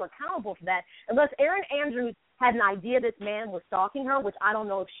hotel accountable for that unless Erin Andrews had an idea this man was stalking her, which I don't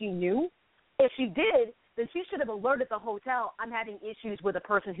know if she knew. If she did, then she should have alerted the hotel, I'm having issues with a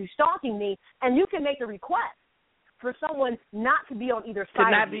person who's stalking me, and you can make a request for someone not to be on either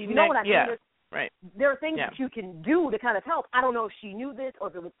side of you. You know what I mean? Yeah, right. There are things that you can do to kind of help. I don't know if she knew this or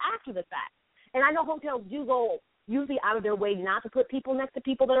if it was after the fact. And I know hotels do go usually out of their way not to put people next to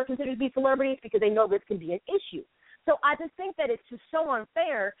people that are considered to be celebrities because they know this can be an issue. So I just think that it's just so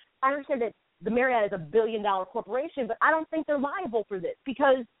unfair. I understand that the Marriott is a $1 billion corporation, but I don't think they're liable for this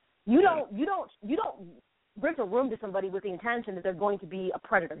because you don't rent a room to somebody with the intention that they're going to be a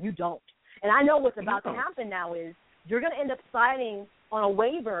predator. You don't. And I know what's about to happen now is you're going to end up signing on a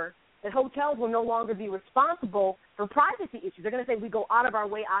waiver that hotels will no longer be responsible for privacy issues. They're going to say we go out of our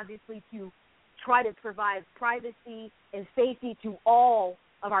way, obviously, to try to provide privacy and safety to all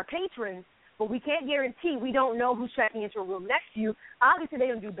of our patrons, but we can't guarantee. We don't know who's checking into a room next to you. Obviously, they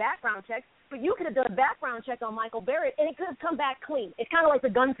don't do background checks, but you could have done a background check on Michael Barrett, and it could have come back clean. It's kind of like the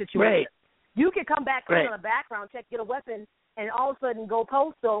gun situation. Right. You could come back clean on a background check, get a weapon, and all of a sudden go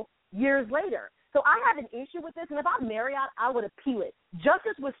postal years later. So I have an issue with this, and if I'm Marriott, I would appeal it.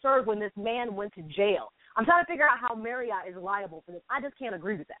 Justice was served when this man went to jail. I'm trying to figure out how Marriott is liable for this. I just can't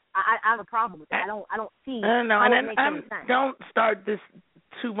agree with that. I have a problem with that. I don't see how it makes any sense. Don't start this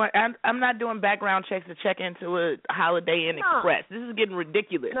too much. I'm not doing background checks to check into a Holiday Inn Express. This is getting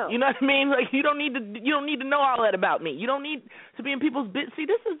ridiculous. No. You know what I mean? Like you don't need to know all that about me. You don't need to be in people's business. See,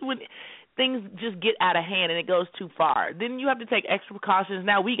 this is when things just get out of hand and it goes too far. Then you have to take extra precautions.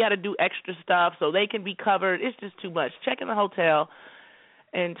 Now we got to do extra stuff so they can be covered. It's just too much. Check in the hotel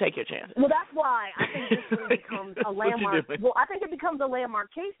and take your chances. Well, that's why I think this really becomes a landmark. Well, I think it becomes a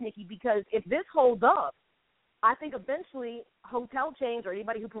landmark case, Nikki, because if this holds up, I think eventually hotel chains or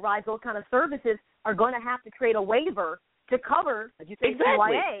anybody who provides those kind of services are going to have to create a waiver to cover, as you say,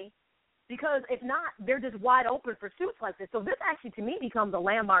 CYA, because if not, they're just wide open for suits like this. So this actually, to me, becomes a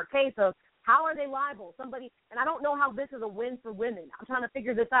landmark case of how are they liable? Somebody, and I don't know how this is a win for women. I'm trying to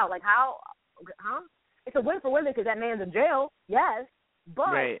figure this out. Like how, It's a win for women because that man's in jail, yes,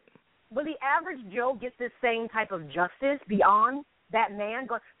 but when the average Joe gets this same type of justice beyond that man,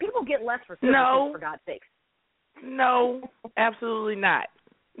 people get less for services, for God's sakes. No, absolutely not.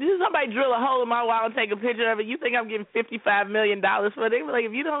 This is somebody drill a hole in my wall and take a picture of it. You think I'm getting $55 million for it? They were like,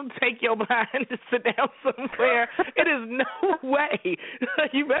 if you don't take your behind to sit down somewhere, it is no way.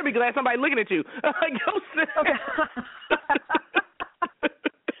 You better be glad somebody looking at you. Go sit down.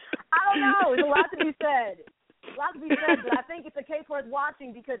 I don't know. There's a lot to be said. But I think it's a case worth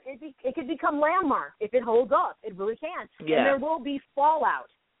watching because it could become landmark if it holds up. It really can. Yeah. And there will be fallout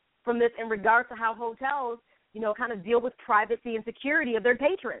from this in regards to how hotels, kind of deal with privacy and security of their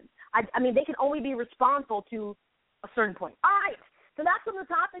patrons. I mean, they can only be responsible to a certain point. All right. So that's some of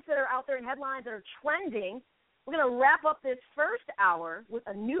the topics that are out there in headlines that are trending. We're going to wrap up this first hour with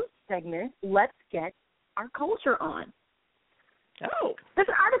a new segment, Let's Get Our Culture On. Oh. There's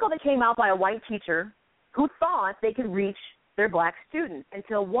an article that came out by a white teacher who thought they could reach their black students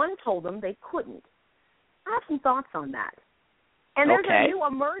until one told them they couldn't. I have some thoughts on that. And there's a new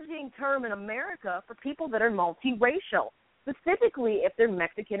emerging term in America for people that are multiracial, specifically if they're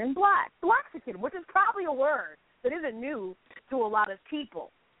Mexican and black. Blaxican, which is probably a word that isn't new to a lot of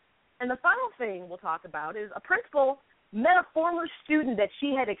people. And the final thing we'll talk about is a principal met a former student that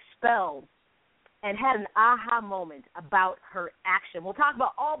she had expelled and had an aha moment about her action. We'll talk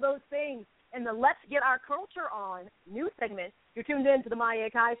about all those things in the Let's Get Our Culture On new segment. You're tuned in to the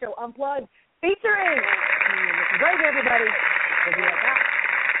Akai Show Unplugged, featuring Brayden, everybody. We'll be right back.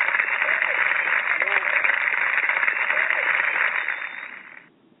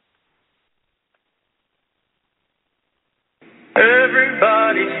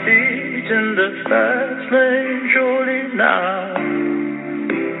 Everybody's feet in the fast lane, surely now.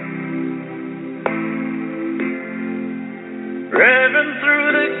 Revving through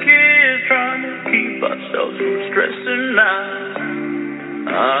the gears, trying to keep ourselves from stressing out.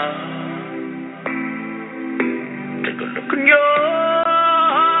 Take a look in your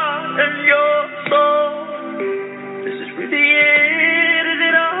heart and your soul. This is really it. Is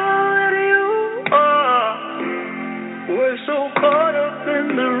it all that you are? We're so caught up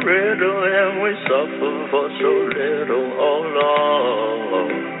in the riddle and we suffer for so little. Oh Lord.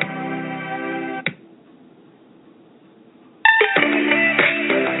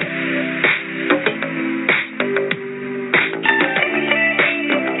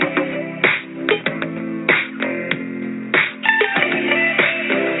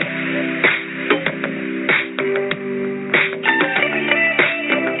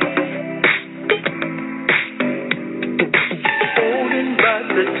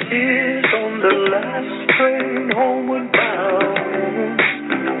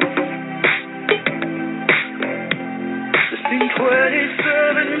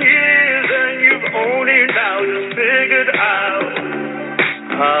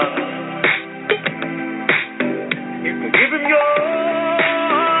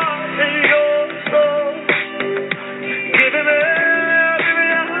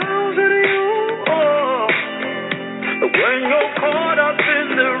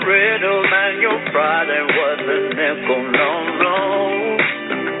 pride ain't worth a nickel, no.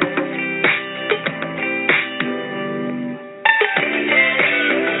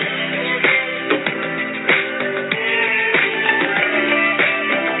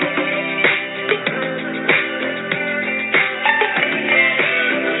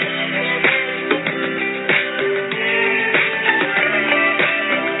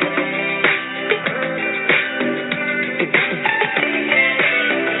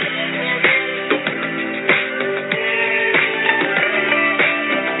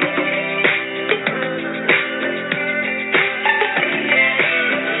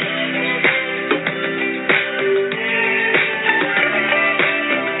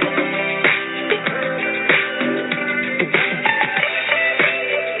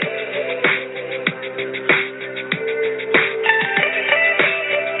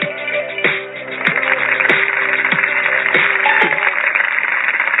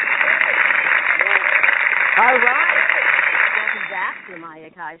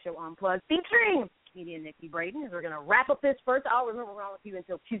 Akai Show Unplugged, featuring comedian Nikki Brayden. We're going to wrap up this first hour. Remember, we're on with you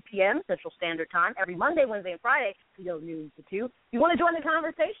until 2 p.m. Central Standard Time every Monday, Wednesday, and Friday. We go noon to 2. If you want to join the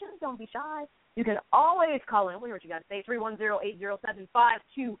conversation, don't be shy. You can always call in. We hear what you got to say.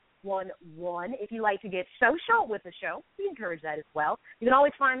 310-807-5211. If you like to get social with the show, we encourage that as well. You can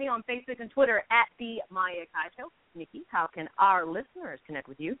always find me on Facebook and Twitter at The Maya Akai Show. Nikki, how can our listeners connect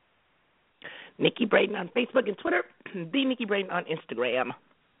with you? Nikki Brayden on Facebook and Twitter. The Nikki Brayden on Instagram.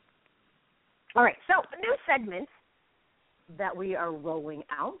 All right, so a new segment that we are rolling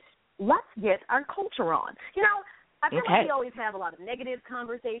out. Let's get our culture on. You know, I feel like we always have a lot of negative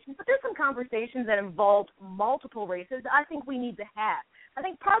conversations, but there's some conversations that involve multiple races that I think we need to have. I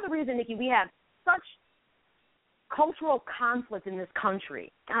think part of the reason, Nikki, we have such cultural conflict in this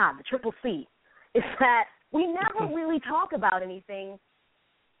country, the triple C, is that we never really talk about anything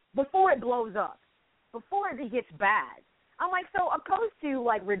before it blows up, before it gets bad. I'm like, so opposed to,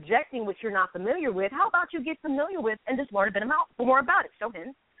 like, rejecting what you're not familiar with, how about you get familiar with and just learn a bit more about it? So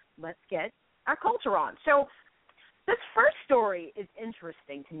then, let's get our culture on. So this first story is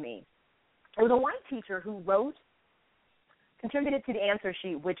interesting to me. It was a white teacher who contributed to the answer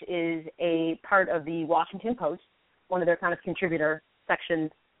sheet, which is a part of the Washington Post, one of their kind of contributor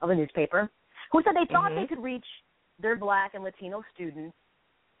sections of a newspaper, who said they thought they could reach their Black and Latino students,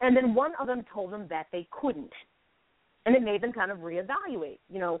 and then one of them told them that they couldn't. And it made them kind of reevaluate,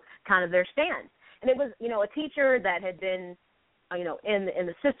 kind of their stance. And it was, a teacher that had been, in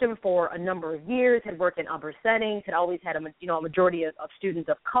the system for a number of years, had worked in upper settings, had always had a majority of students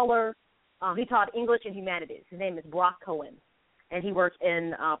of color. He taught English and humanities. His name is Brock Cohen, and he worked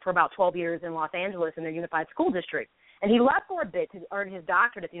for about 12 years in Los Angeles in their unified school district. And he left for a bit to earn his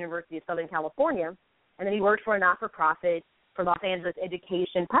doctorate at the University of Southern California, and then he worked for a not-for-profit for Los Angeles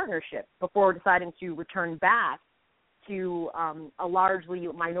Education Partnership before deciding to return back to a largely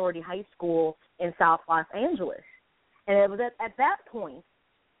minority high school in South Los Angeles. And it was at that point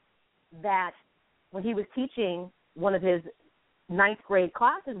that when he was teaching one of his ninth grade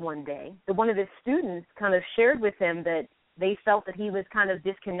classes one day, that one of his students kind of shared with him that they felt that he was kind of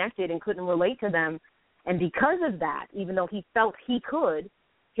disconnected and couldn't relate to them. And because of that, even though he felt he could,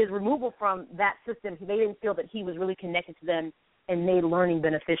 his removal from that system, they didn't feel that he was really connected to them and made learning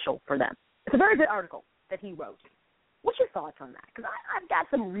beneficial for them. It's a very good article that he wrote. What's your thoughts on that? Because I've got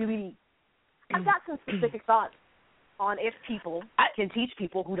some specific thoughts on if people can teach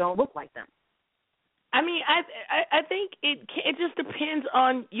people who don't look like them. I mean, I think it just depends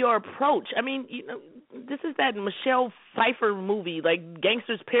on your approach. I mean, this is that Michelle Pfeiffer movie, like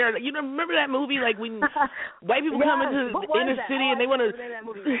Gangster's Paradise. Remember that movie, like when white people come into the inner city and they want to,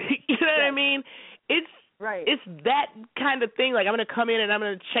 you know what I mean? It's that kind of thing. Like, I'm going to come in and I'm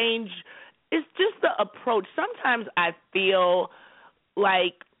going to change. It's just the approach. Sometimes I feel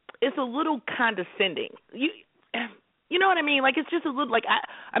like it's a little condescending. You know what I mean? Like, it's just a little, like,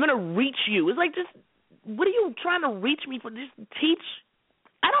 I'm going to reach you. It's like, just, what are you trying to reach me for? Just teach.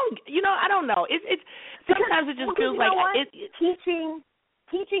 I don't know. It's sometimes it just feels like teaching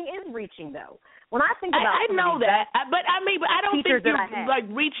is reaching, though. When I think about I know that, but I don't think you're like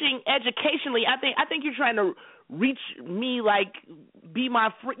reaching educationally. I think you're trying to reach me, like, be my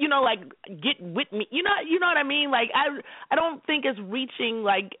friend, like, get with me. You know what I mean? Like, I don't think it's reaching,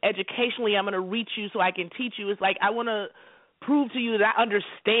 like, educationally. I'm going to reach you so I can teach you. It's like I want to prove to you that I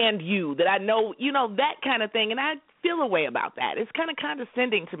understand you, that I know, that kind of thing. And I feel a way about that. It's kind of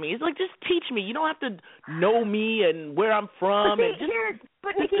condescending to me. It's like, just teach me. You don't have to know me and where I'm from.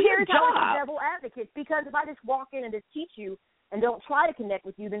 But Nikki, here's how I'm a devil advocate, because if I just walk in and just teach you and don't try to connect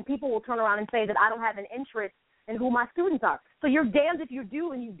with you, then people will turn around and say that I don't have an interest and who my students are. So you're damned if you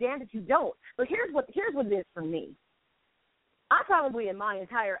do and you're damned if you don't. But here's what it is for me. I probably in my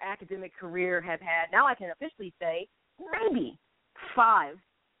entire academic career have had, now I can officially say, maybe 5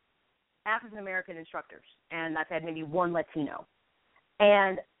 African-American instructors, and I've had maybe 1 Latino.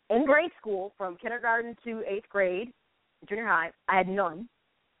 And in grade school, from kindergarten to 8th grade, junior high, I had none.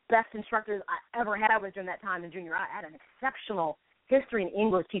 Best instructors I ever had was during that time in junior high. I had an exceptional history and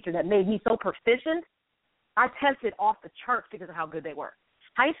English teacher that made me so proficient, I tested off the charts because of how good they were.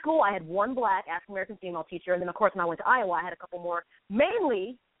 High school, I had 1 black African-American female teacher, and then, of course, when I went to Iowa, I had a couple more,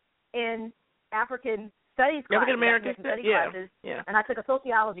 mainly in African studies classes, African-American studies classes, and I took a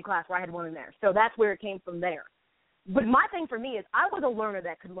sociology class where I had 1 in there. So that's where it came from there. But my thing for me is I was a learner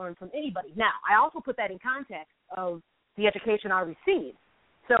that could learn from anybody. Now, I also put that in context of the education I received.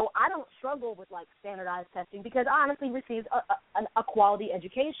 So I don't struggle with, like, standardized testing because I honestly received a quality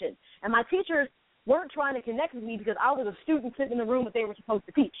education. And my teachers weren't trying to connect with me because I was a student sitting in the room that they were supposed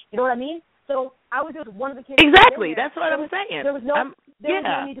to teach. You know what I mean? So I was just one of the kids. Exactly. That's what I'm saying. There was no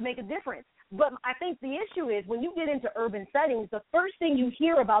need to make a difference. But I think the issue is when you get into urban settings, the first thing you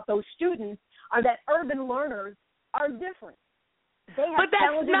hear about those students are that urban learners are different. But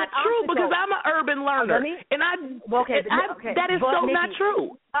that's not true because I'm an urban learner, that is so not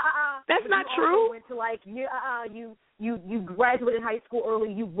true. That's not true. Went to you graduated high school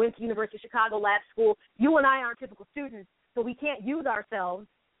early. You went to University of Chicago Lab School. You and I aren't typical students, so we can't use ourselves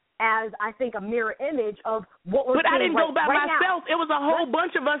as, I think, a mirror image of what we're doing. But I didn't go by Now. myself. It was a whole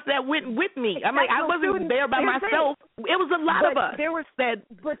bunch of us that went with me. I mean, I wasn't there by myself. It was a lot of us.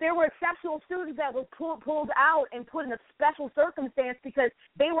 But there were exceptional students that were pulled out and put in a special circumstance because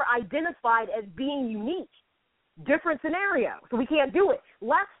they were identified as being unique. Different scenario. So we can't do it.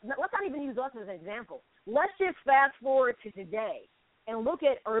 Let's not even use us as an example. Let's just fast forward to today and look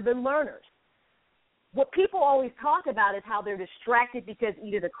at urban learners. What people always talk about is how they're distracted because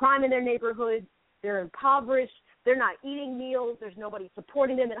either the crime in their neighborhood, they're impoverished, they're not eating meals, there's nobody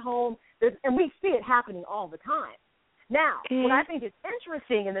supporting them at home, and we see it happening all the time. Now, what I think is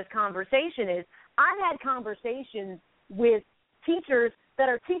interesting in this conversation is I've had conversations with teachers that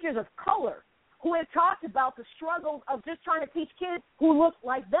are teachers of color who have talked about the struggles of just trying to teach kids who look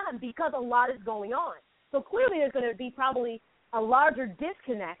like them because a lot is going on. So clearly there's going to be probably a larger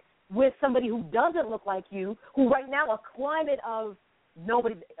disconnect with somebody who doesn't look like you, who right now right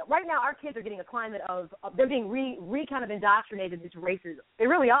now our kids are getting a climate of they're being kind of indoctrinated into racism. They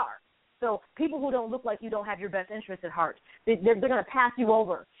really are. So people who don't look like you don't have your best interests at heart. They're going to pass you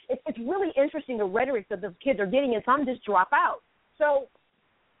over. It's really interesting the rhetoric that the kids are getting, and some just drop out. So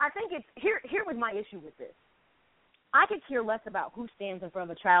I think here was my issue with this. I could care less about who stands in front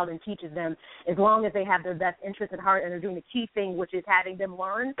of a child and teaches them as long as they have their best interests at heart and they're doing the key thing, which is having them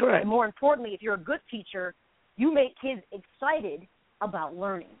learn. Correct. And more importantly, if you're a good teacher, you make kids excited about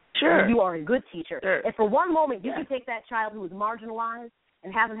learning. Sure. And you are a good teacher. Sure. And for one moment, you can take that child who is marginalized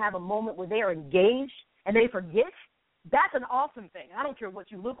and have them have a moment where they are engaged and they forget. That's an awesome thing. I don't care what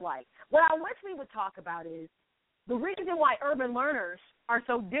you look like. What I wish we would talk about is the reason why urban learners are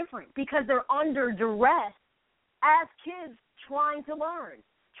so different, because they're under duress as kids trying to learn,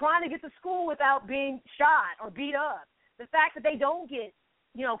 trying to get to school without being shot or beat up. The fact that they don't get,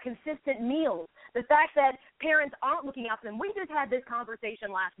 consistent meals. The fact that parents aren't looking out for them. We just had this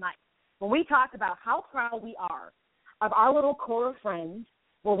conversation last night when we talked about how proud we are of our little core of friends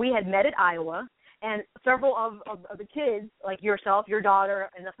where we had met at Iowa, and several of the kids, like yourself, your daughter,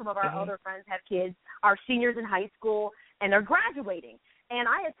 and some of our other friends have kids, are seniors in high school, and they're graduating. And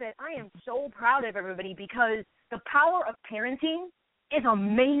I had said, I am so proud of everybody because the power of parenting is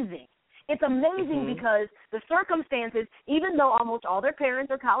amazing. It's amazing because the circumstances, even though almost all their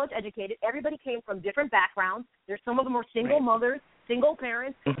parents are college educated, everybody came from different backgrounds. There's some of them are single mothers, single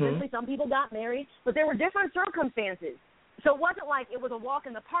parents. Eventually some people got married, but there were different circumstances. So it wasn't like it was a walk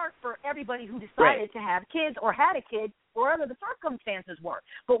in the park for everybody who decided to have kids or had a kid, or whatever the circumstances were.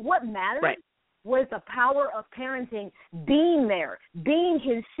 But what mattered was the power of parenting, being there, being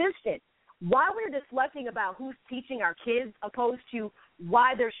consistent. While we're deflecting about who's teaching our kids opposed to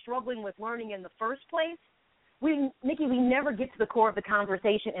why they're struggling with learning in the first place, Nikki, we never get to the core of the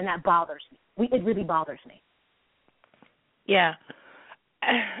conversation, and that bothers me. It really bothers me. Yeah.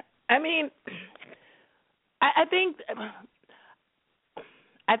 I mean, I think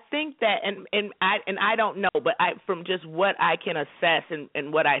that, and I don't know, but from just what I can assess and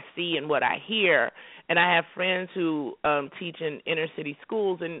what I see and what I hear, and I have friends who teach in inner city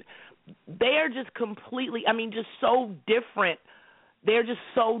schools, and they are just completely, just so different. They're just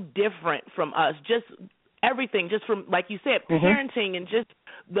so different from us. Just everything, just from, like you said, parenting and just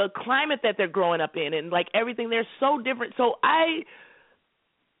the climate that they're growing up in and, like, everything. They're so different. So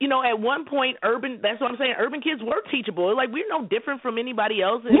at one point, that's what I'm saying, urban kids were teachable. Like, we're no different from anybody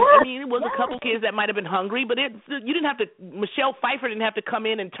else. And, I mean, it was a couple kids that might have been hungry, but you didn't have to, Michelle Pfeiffer didn't have to come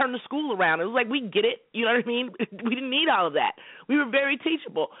in and turn the school around. It was like, we get it. You know what I mean? We didn't need all of that. We were very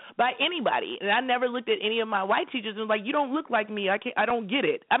teachable by anybody. And I never looked at any of my white teachers and was like, you don't look like me. I don't get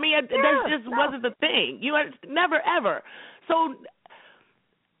it. I mean, that just wasn't the thing. Never, ever. So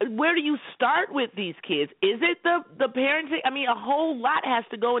where do you start with these kids? Is it the parenting? I mean, a whole lot has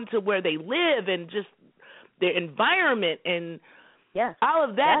to go into where they live and just their environment, and all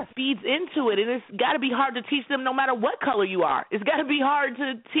of that feeds into it. And it's got to be hard to teach them no matter what color you are. It's got to be hard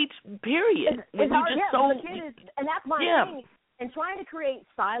to teach, period. It's hard, and that's my thing. And trying to create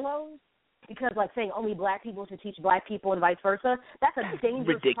silos, because, like, saying only black people should teach black people and vice versa, that's a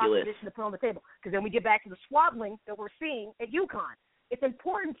dangerous proposition to put on the table. Because then we get back to the swaddling that we're seeing at UConn. It's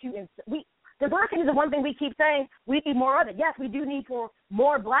important diversity is the one thing we keep saying. We need more of it. Yes, we do need for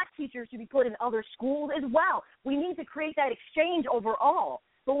more black teachers to be put in other schools as well. We need to create that exchange overall.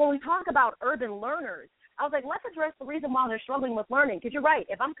 But when we talk about urban learners, I was like, let's address the reason why they're struggling with learning. Because you're right.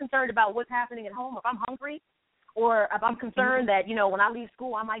 If I'm concerned about what's happening at home, if I'm hungry, or if I'm concerned that, when I leave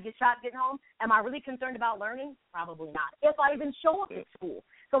school I might get shot getting home, am I really concerned about learning? Probably not. If I even show up at school.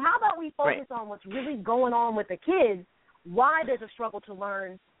 So how about we focus on what's really going on with the kids, why there's a struggle to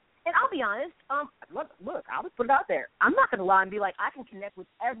learn. And I'll be honest, look, I'll just put it out there. I'm not going to lie and be like, I can connect with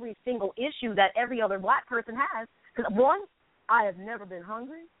every single issue that every other black person has. Because, one, I have never been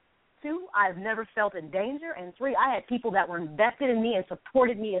hungry. Two, I have never felt in danger. And three, I had people that were invested in me and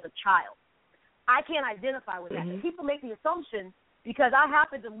supported me as a child. I can't identify with that. And people make the assumption because I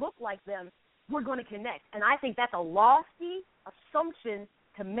happen to look like them, we're going to connect. And I think that's a lofty assumption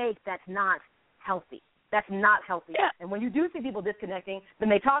to make that's not healthy. That's not healthy. Yeah. And when you do see people disconnecting, then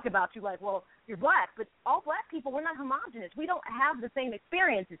they talk about you like, well, you're black. But all black people, we're not homogenous. We don't have the same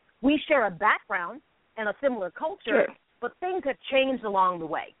experiences. We share a background and a similar culture, but things have changed along the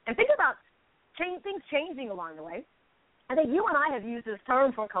way. And think about things changing along the way. I think you and I have used this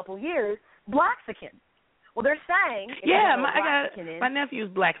term for a couple of years, Blaxican. Well, they're saying... my nephew's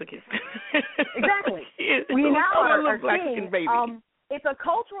Blaxican. Exactly. We now are seeing... baby. It's a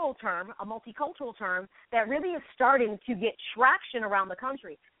cultural term, a multicultural term, that really is starting to get traction around the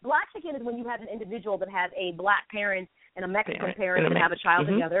country. Blaxican is when you have an individual that has a black parent and a Mexican parent and have a child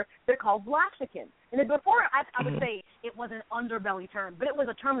together. They're called Blaxican. And then before, I would say it was an underbelly term, but it was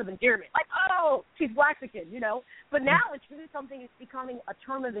a term of endearment. Like, oh, she's Blaxican, But now it's really something that's becoming a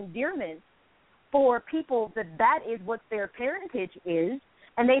term of endearment for people that is what their parentage is.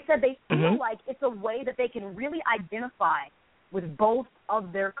 And they said they feel like it's a way that they can really identify with both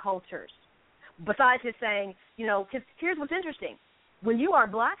of their cultures. Besides just saying, because here's what's interesting. When you are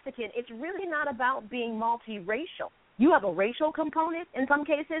Blaxican, it's really not about being multiracial. You have a racial component in some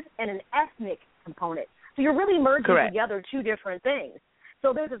cases and an ethnic component. So you're really merging together two different things.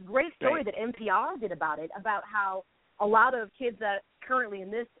 So there's this great story that NPR did about it, about how a lot of kids that currently in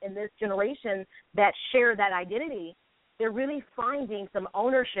this generation that share that identity, they're really finding some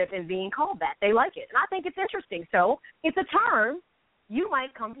ownership in being called that. They like it. And I think it's interesting. So it's a term you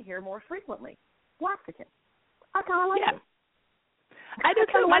might come to hear more frequently. Blaxican. I kind of like it. I do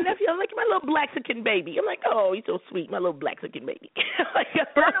too. My nephew, I'm like, my little Blaxican baby. I'm like, oh, he's so sweet, my little Blaxican baby.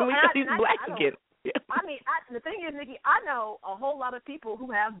 He's Blaxican. I mean, the thing is, Nikki, I know a whole lot of people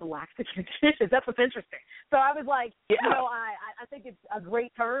who have Blaxican kids. That's what's interesting. So I was like, I think it's a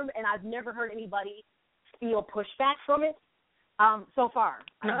great term, and I've never heard anybody feel pushback from it so far.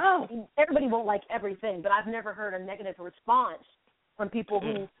 No. Everybody won't like everything, but I've never heard a negative response from people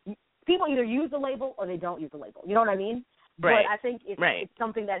who people either use the label or they don't use the label. You know what I mean? Right. But I think it's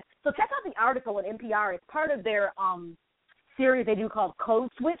something that – so check out the article at NPR. It's part of their series they do called Code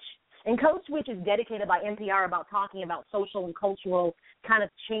Switch. And Code Switch is dedicated by NPR about talking about social and cultural kind of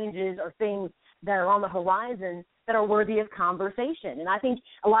changes or things that are on the horizon that are worthy of conversation. And I think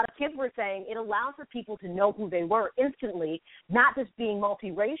a lot of kids were saying it allows for people to know who they were instantly, not just being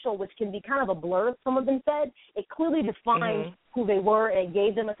multiracial, which can be kind of a blur, some of them said. It clearly defined who they were, and it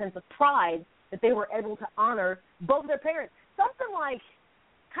gave them a sense of pride that they were able to honor both their parents. Something like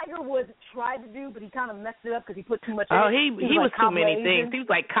Tiger Woods tried to do, but he kind of messed it up because he put too much in it. He was too many things. He was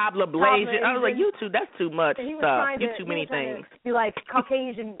like cobbler blaze. I was like, that's too much stuff. You too many things. Be like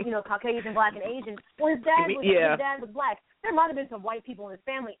Caucasian, Caucasian, black, and Asian. Well, his dad was black. There might have been some white people in his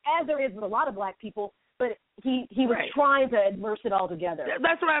family, as there is with a lot of black people, but he was trying to immerse it all together.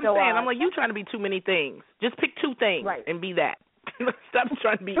 That's what I'm saying. I'm like, you trying to be too many things. Just pick two things and be that. Stop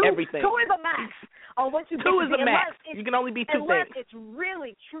trying to be everything. Two is a max. on what you get 2 to is be. the max. You can only be 2 unless things. it's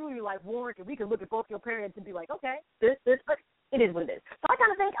really, truly like warranted. We can look at both your parents and be like, okay, this, but it is what it is. So I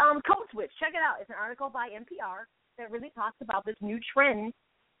kind of think Code Switch, check it out. It's an article by NPR that really talks about this new trend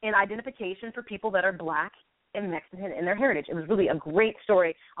in identification for people that are black and Mexican in their heritage. It was really a great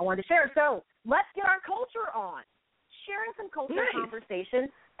story I wanted to share. So let's get our culture on. Sharing some cultural conversation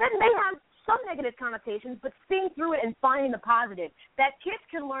that may have some negative connotations, but seeing through it and finding the positive that kids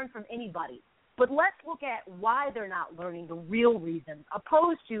can learn from anybody. But let's look at why they're not learning, the real reasons,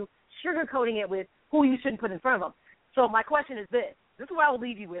 opposed to sugarcoating it with who you shouldn't put in front of them. So my question is this. This is what I will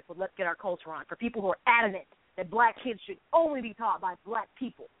leave you with Let's Get Our Culture On, for people who are adamant that black kids should only be taught by black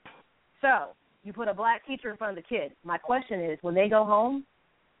people. So you put a black teacher in front of the kid. My question is, when they go home,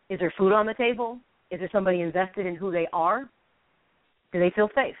 is there food on the table? Is there somebody invested in who they are? Do they feel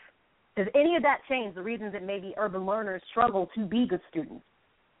safe? Does any of that change the reasons that maybe urban learners struggle to be good students?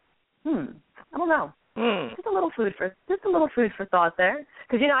 I don't know. Just a little food for thought there.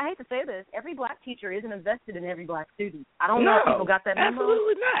 Because, I hate to say this, every black teacher isn't invested in every black student. I don't know if people got that memo.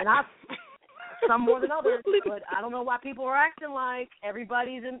 Absolutely not. Some more than others, but I don't know why people are acting like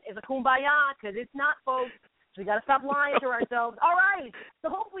everybody's is a kumbaya, because it's not, folks. So we got to stop lying to ourselves. All right. So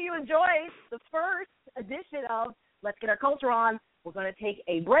hopefully you enjoyed the first edition of Let's Get Our Culture On. We're going to take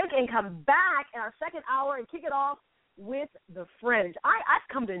a break and come back in our second hour and kick it off with the Fringe. I've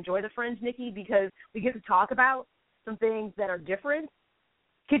come to enjoy the Fringe, Nikki, because we get to talk about some things that are different.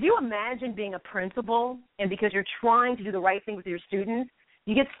 Could you imagine being a principal, and because you're trying to do the right thing with your students,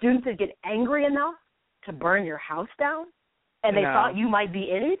 you get students that get angry enough to burn your house down, and they thought you might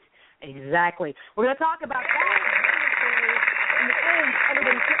be in it? Exactly. We're going to talk about that in the Fringe.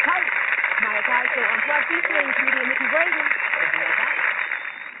 Everybody sit tight. My Akai Show Unplugged, featuring comedian Nikki Brayden. We'll be right back.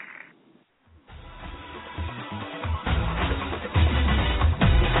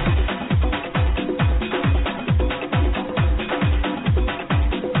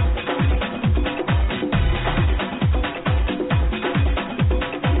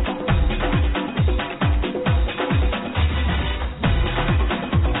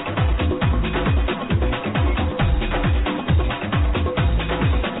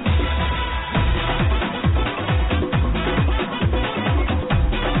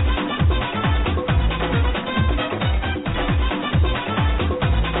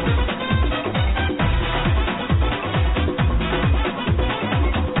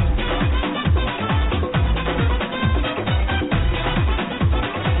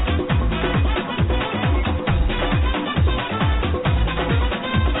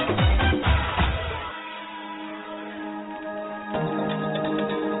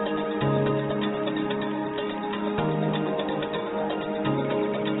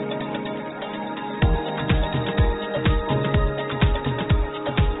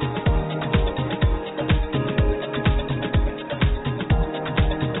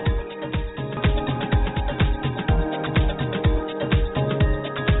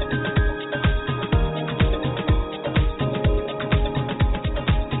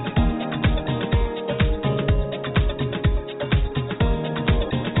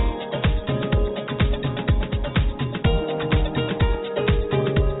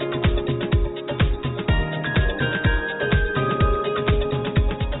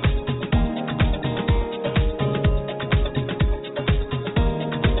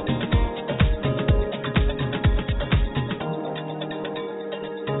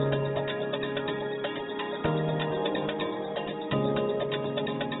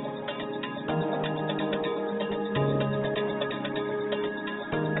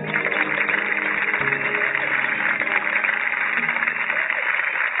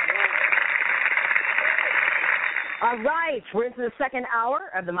 All right, we're into the second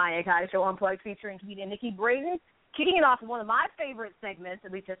hour of the My Akai Show Unplugged, featuring comedian Nikki Brayden. Kicking it off with one of my favorite segments,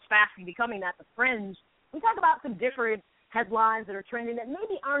 at least it's fastly becoming that, the Fringe. We talk about some different headlines that are trending that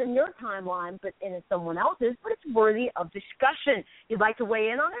maybe aren't in your timeline, but in someone else's, but it's worthy of discussion. If you'd like to weigh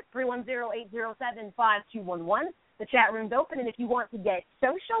in on it, 310-807-5211. The chat room's open, and if you want to get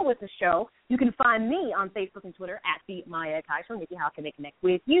social with the show, you can find me on Facebook and Twitter at the My Akai Show. Nikki, how can they connect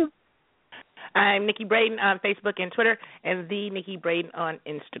with you? I'm Nikki Brayden on Facebook and Twitter, and the Nikki Brayden on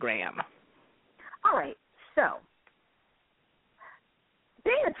Instagram. All right, so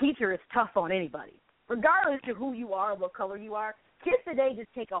being a teacher is tough on anybody, regardless of who you are, what color you are. Kids today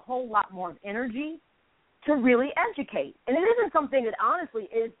just take a whole lot more energy to really educate, and it isn't something that honestly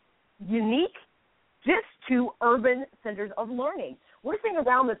is unique just to urban centers of learning. We're seeing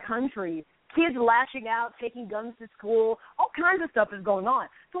around the country kids lashing out, taking guns to school, all kinds of stuff is going on.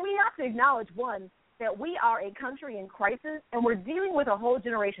 So we have to acknowledge, one, that we are a country in crisis, and we're dealing with a whole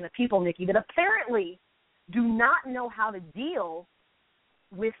generation of people, Nikki, that apparently do not know how to deal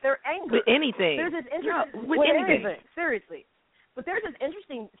with their anger. With anything. There's this interesting, with anything. Seriously. But there's this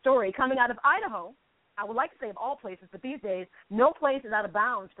interesting story coming out of Idaho. I would like to say of all places, but these days, no place is out of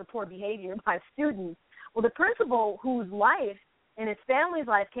bounds for poor behavior by students. Well, the principal whose life and his family's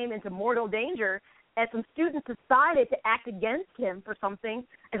life came into mortal danger as some students decided to act against him for something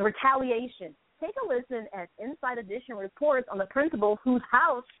as retaliation. Take a listen as Inside Edition reports on the principal whose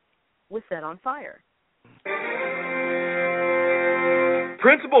house was set on fire.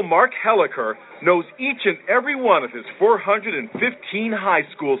 Principal Mark Helliker knows each and every one of his 415 high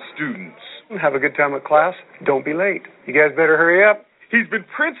school students. Have a good time at class. Don't be late. You guys better hurry up. He's been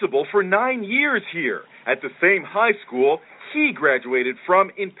principal for 9 years here at the same high school he graduated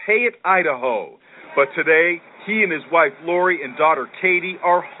from in Payette, Idaho. But today, he and his wife Lori and daughter Katie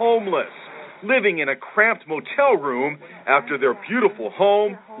are homeless, living in a cramped motel room after their beautiful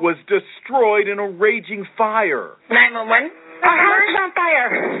home was destroyed in a raging fire. 911. Our house is on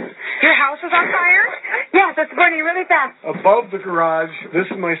fire. Your house is on fire? Yes, it's burning really fast. Above the garage, this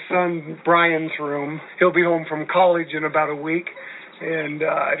is my son Brian's room. He'll be home from college in about a week, and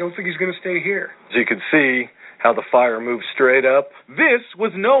I don't think he's going to stay here. As you can see, how the fire moved straight up. This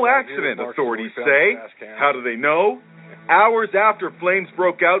was no accident, authorities say. How do they know? Hours after flames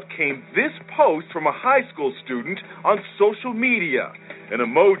broke out came this post from a high school student on social media, an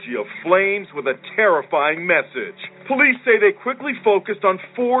emoji of flames with a terrifying message. Police say they quickly focused on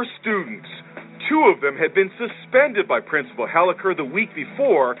 4 students. 2 of them had been suspended by Principal Helliker the week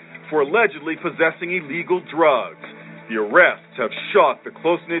before for allegedly possessing illegal drugs. The arrests have shocked the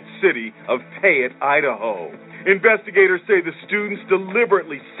close-knit city of Payette, Idaho. Investigators say the students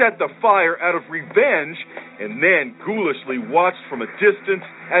deliberately set the fire out of revenge and then ghoulishly watched from a distance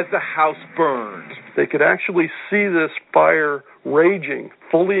as the house burned. They could actually see this fire raging,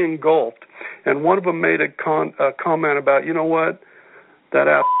 fully engulfed, and one of them made a comment about, you know what, that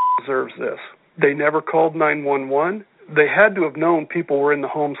ass deserves this. They never called 911. They had to have known people were in the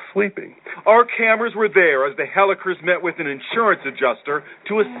home sleeping. Our cameras were there as the Hellikers met with an insurance adjuster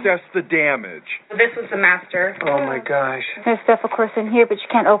to assess the damage. This was the master. Oh, my gosh. There's stuff, of course, in here, but you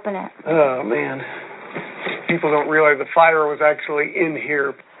can't open it. Oh, man. People don't realize the fire was actually in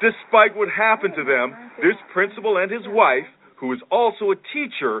here. Despite what happened to them, this principal and his wife, who is also a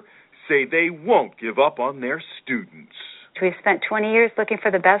teacher, say they won't give up on their students. We've spent 20 years looking for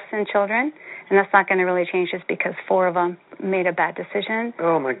the best in children, and that's not going to really change just because 4 of them made a bad decision.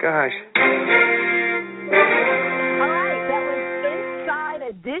 Oh, my gosh. All right, that was Inside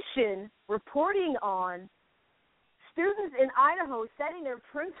Edition reporting on students in Idaho setting their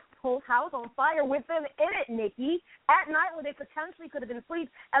principal's house on fire with them in it, Nikki, at night where they potentially could have been asleep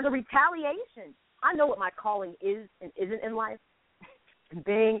as a retaliation. I know what my calling is and isn't in life.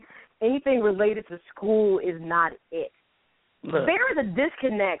 Being anything related to school is not it. Look. There is a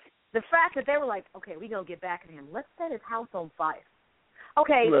disconnect. The fact that they were like, okay, we're going to get back at him. Let's set his house on fire.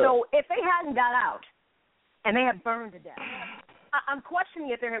 Okay, Look. so if they hadn't got out and they had burned to death, I'm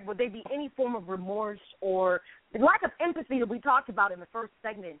questioning if would there be any form of remorse or the lack of empathy that we talked about in the first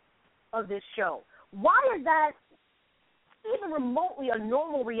segment of this show. Why is that even remotely a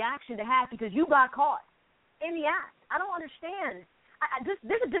normal reaction to have because you got caught in the act? I don't understand.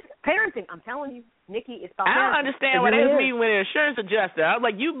 This is just parenting. I'm telling you, Nikki, it's about I don't parenting. understand why they was meeting with an insurance adjuster. I was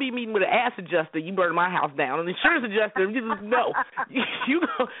like, you be meeting with an ass adjuster, you burn my house down. An insurance adjuster, you just no. You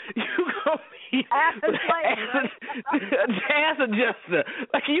go meet ass with an ass adjuster.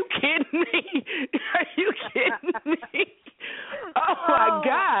 Like, are you kidding me? Are you kidding me? Oh, my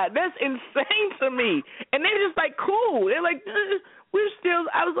God. That's insane to me. And they were just like, cool. They're like, we're still,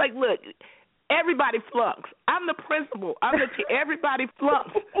 I was like, look, everybody flunks. I'm the principal. Everybody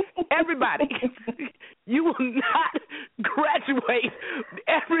flunks. Everybody. You will not graduate.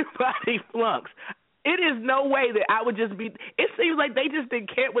 Everybody flunks. It is no way that I would just be. It seems like they just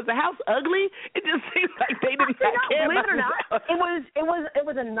didn't care. Was the house ugly? It just seems like they did not care. Believe it or not, it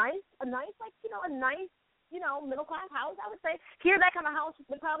was a nice middle class house. I would say here that kind of house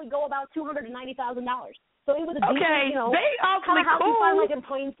would probably go about $290,000. So it was a decent, they awfully kind of house cool. you find like in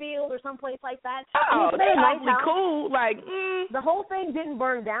Plainfield or someplace like that. Oh, they nice awfully house. cool. Like, The whole thing didn't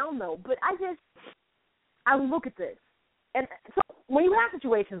burn down though. But I look at this, and so when you have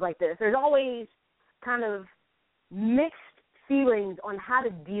situations like this, there's always kind of mixed feelings on how to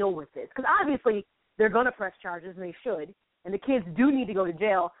deal with this. Because obviously they're going to press charges, and they should, and the kids do need to go to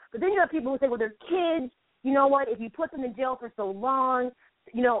jail. But then you have people who say, well, they're kids. You know what? If you put them in jail for so long,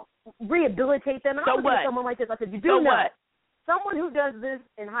 rehabilitate them. And so I was what? Someone like this, I said, you do so know what? someone who does this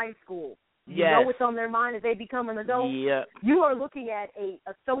in high school You know what's on their mind as they become an adult. Yep. You are looking at a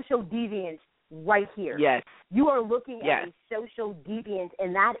social deviant right here. Yes. You are looking at a social deviant,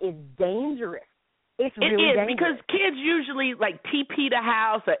 and that is dangerous. It's really dangerous. Because kids usually like TP the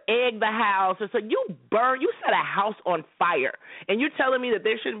house or egg the house. Or so you set a house on fire, and you're telling me that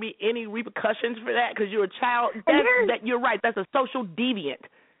there shouldn't be any repercussions for that because you're a child. You're right. That's a social deviant.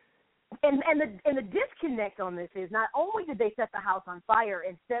 And the disconnect on this is not only did they set the house on fire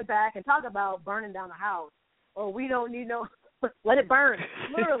and step back and talk about burning down the house, we don't need let it burn.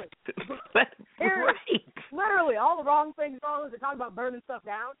 Literally. Literally, all the wrong things wrong is they talk about burning stuff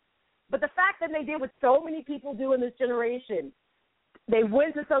down. But the fact that they did what so many people do in this generation, they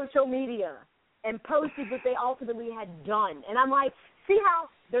went to social media and posted what they ultimately had done. And I'm like, see how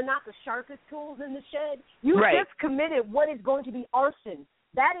they're not the sharpest tools in the shed? You just committed what is going to be arson.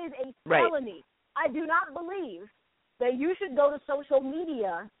 That is a felony. I do not believe that you should go to social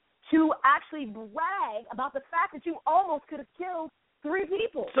media to actually brag about the fact that you almost could have killed 3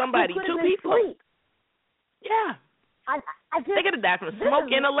 people. 2 people. Asleep. Yeah. They could have died from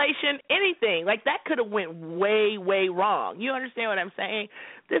smoke inhalation, anything. Like, that could have went way, way wrong. You understand what I'm saying?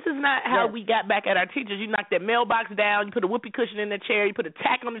 This is not how we got back at our teachers. You knock that mailbox down, you put a whoopee cushion in the chair, you put a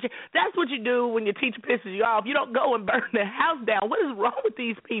tack on the chair. That's what you do when your teacher pisses you off. You don't go and burn the house down. What is wrong with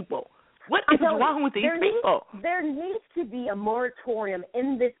these people? What is wrong with these people? There needs to be a moratorium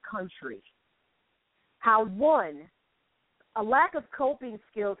in this country. How, one, a lack of coping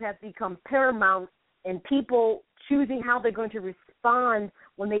skills has become paramount in people choosing how they're going to respond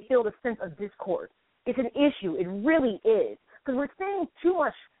when they feel the sense of discord. It's an issue. It really is. Because we're seeing too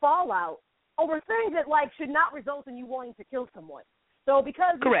much fallout over things that, should not result in you wanting to kill someone. So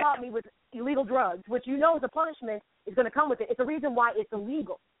because you caught me with illegal drugs, which you know is a punishment is going to come with it, it's a reason why it's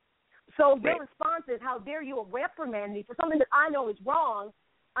illegal. So your response is, how dare you reprimand me for something that I know is wrong,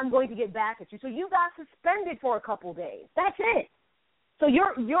 I'm going to get back at you. So you got suspended for a couple days. That's it. So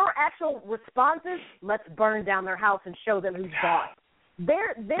your actual response is, let's burn down their house and show them who's boss.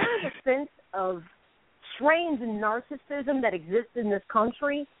 There is a sense of strange narcissism that exists in this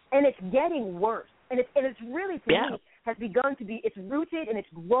country, and it's getting worse. And it's really, to me, has begun to be, it's rooted and it's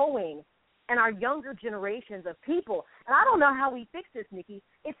growing in our younger generations of people. And I don't know how we fix this, Nikki.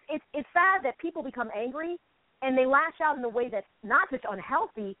 It's sad that people become angry and they lash out in a way that's not just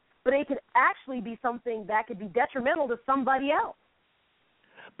unhealthy, but it could actually be something that could be detrimental to somebody else.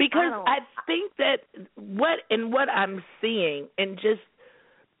 Because I think that what I'm seeing, and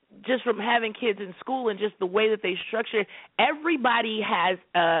just from having kids in school and just the way that they structure, everybody has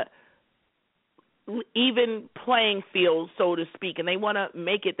a even playing field, so to speak, and they want to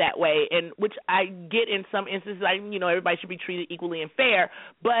make it that way, and which I get in some instances. Everybody should be treated equally and fair,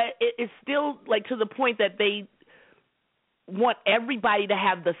 but it's still to the point that they want everybody to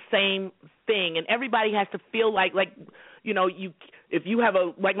have the same thing, and everybody has to feel like if you have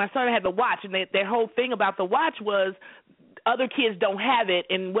my son had the watch, and their whole thing about the watch was other kids don't have it,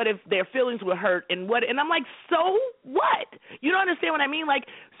 and what if their feelings were hurt, and I'm like, so what? You don't understand what I mean?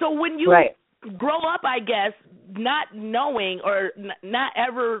 So when you grow up, I guess, not knowing or not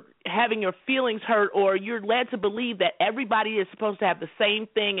ever having your feelings hurt, or you're led to believe that everybody is supposed to have the same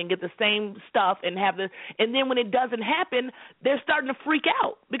thing and get the same stuff and and then when it doesn't happen, they're starting to freak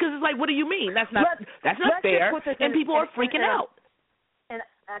out because it's like, what do you mean? That's not fair, and people are freaking out. And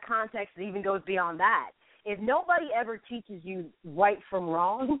a context that even goes beyond that. If nobody ever teaches you right from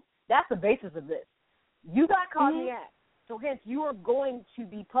wrong, that's the basis of this. You got caught in the act, so hence you are going to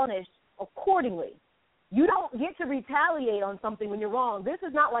be punished accordingly. You don't get to retaliate on something when you're wrong. This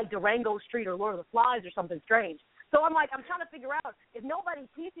is not like Durango Street or Lord of the Flies or something strange. So I'm trying to figure out, if nobody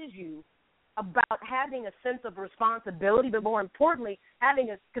teaches you about having a sense of responsibility, but more importantly,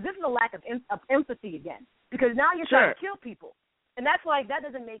 because this is a lack of empathy again, because now you're trying to kill people. And that's that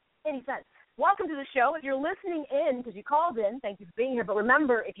doesn't make any sense. Welcome to the show. If you're listening in, because you called in, thank you for being here. But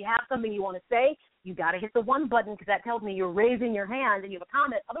remember, if you have something you want to say, you got to hit the 1 button, because that tells me you're raising your hand and you have a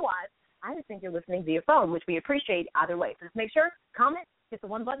comment. Otherwise, I just think you're listening via phone, which we appreciate either way. So just make sure, comment, hit the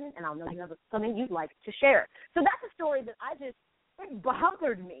 1 button, and I'll know you have something you'd like to share. So that's a story that it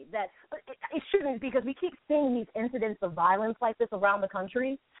bothered me. That it shouldn't, because we keep seeing these incidents of violence like this around the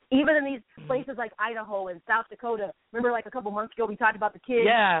country, even in these places like Idaho and South Dakota. Remember, a couple months ago, we talked about the kid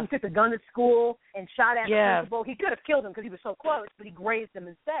who took a gun to school and shot at the principal. He could have killed him because he was so close, but he grazed him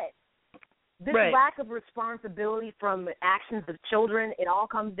instead. This lack of responsibility from actions of children, it all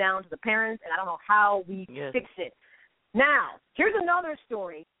comes down to the parents, and I don't know how we fix it. Now, here's another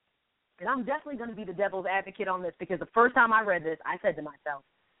story, and I'm definitely going to be the devil's advocate on this, because the first time I read this, I said to myself,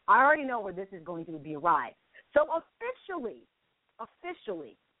 I already know where this is going to be a ride. So officially,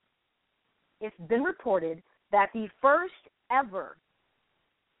 it's been reported that the first ever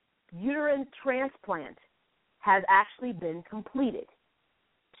uterine transplant has actually been completed.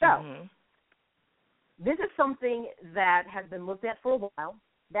 So, this is something that has been looked at for a while,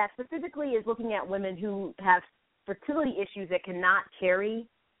 that specifically is looking at women who have fertility issues that cannot carry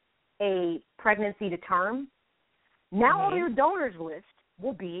a pregnancy to term. Now on your donors list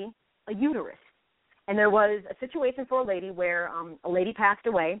will be a uterus. And there was a situation for a lady where a lady passed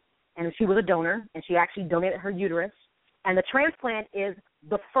away, and she was a donor, and she actually donated her uterus. And the transplant is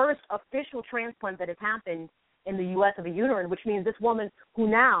the first official transplant that has happened in the U.S. of a uterine, which means this woman who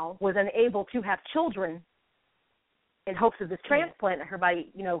now was unable to have children in hopes of this transplant, her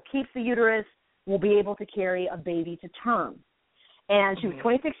body, keeps the uterus, will be able to carry a baby to term. And she was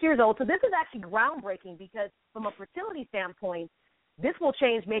 26 years old. So this is actually groundbreaking because from a fertility standpoint, this will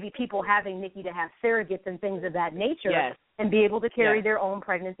change maybe people having, Nikki, to have surrogates and things of that nature and be able to carry their own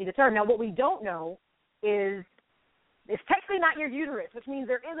pregnancy to term. Now, what we don't know is it's technically not your uterus, which means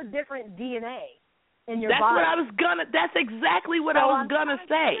there is a different DNA in your body. That's exactly what I was going to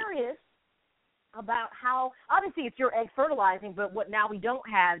say. I'm curious about how, obviously it's your egg fertilizing, but what now we don't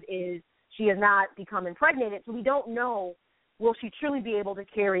have is she has not become impregnated, so we don't know, will she truly be able to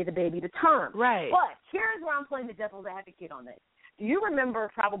carry the baby to term? Right. But here's where I'm playing the devil's advocate on this. Do you remember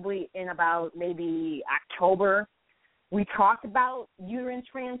probably in about maybe October, we talked about uterine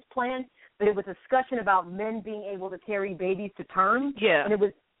transplant, but it was a discussion about men being able to carry babies to term. Yeah. And it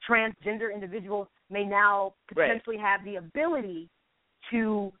was transgender individuals may now potentially have the ability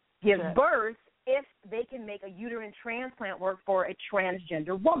to give birth if they can make a uterine transplant work for a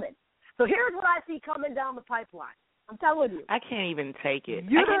transgender woman. So here's what I see coming down the pipeline. I'm telling you. I can't even take it.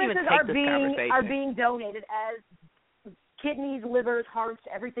 Uteruses I can't even take this conversation. are being donated as kidneys, livers, hearts,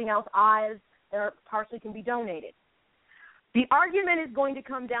 everything else, eyes, that partially can be donated. The argument is going to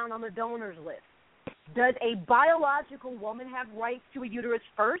come down on the donors list. Does a biological woman have rights to a uterus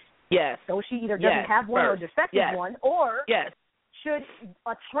first? Yes. So she either doesn't have one or a defective one, or should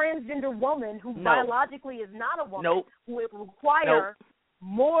a transgender woman who biologically is not a woman, who would require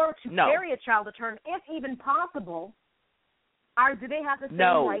more to carry a child to term, if even possible, do they have the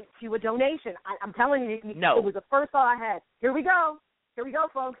same right to a donation? I'm telling you, it was the first thought I had. Here we go,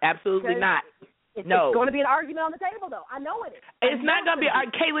 folks. Absolutely not. It's going to be an argument on the table, though. I know it is. It's not going to be.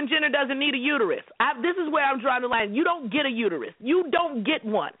 Caitlyn Jenner doesn't need a uterus. This is where I'm drawing the line. You don't get a uterus. You don't get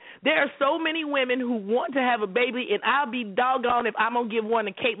one. There are so many women who want to have a baby, and I'll be doggone if I'm going to give one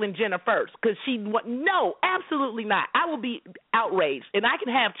to Caitlyn Jenner first because no, absolutely not. I will be outraged, and I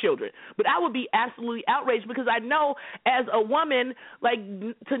can have children, but I would be absolutely outraged because I know as a woman, like,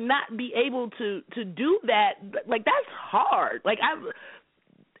 to not be able to do that, like, that's hard. Like,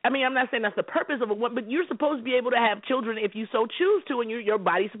 I mean, I'm not saying that's the purpose of a woman, but you're supposed to be able to have children if you so choose to, and your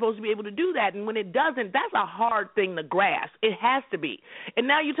body's supposed to be able to do that. And when it doesn't, that's a hard thing to grasp. It has to be. And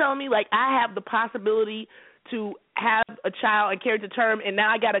now you're telling me, like, I have the possibility to have a child and carry it to term, and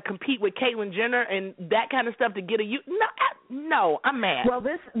now I got to compete with Caitlyn Jenner and that kind of stuff to get a No, I'm mad. Well,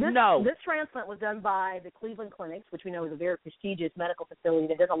 this transplant was done by the Cleveland Clinics, which we know is a very prestigious medical facility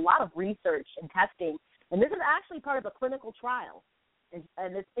that does a lot of research and testing. And this is actually part of a clinical trial.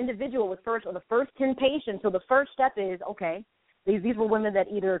 And this individual was the first 10 patients. So the first step is, okay, these were women that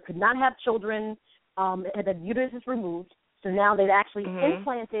either could not have children, had the uterus is removed. So now they've actually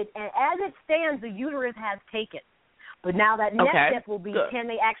implanted, and as it stands, the uterus has taken. But now that next step will be, can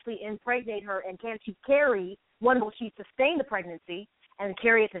they actually impregnate her, and can she carry, will she sustain the pregnancy and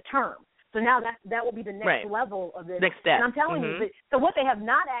carry it to term? So now that will be the next level of this. Next step. And I'm telling you, so what they have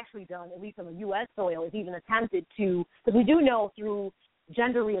not actually done, at least on the U.S. soil, is even attempted to, because we do know through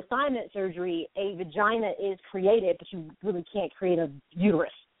gender reassignment surgery, a vagina is created, but you really can't create a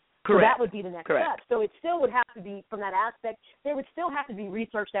uterus. Correct. So that would be the next step. So it still would have to be, from that aspect, there would still have to be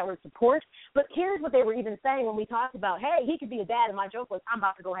research that would support. But here's what they were even saying when we talked about, hey, he could be a dad, and my joke was, I'm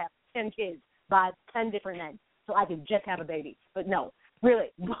about to go have 10 kids by 10 different men so I could just have a baby. But no, really.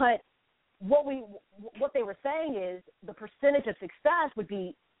 But what they were saying is the percentage of success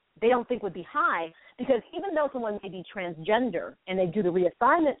they don't think would be high, because even though someone may be transgender and they do the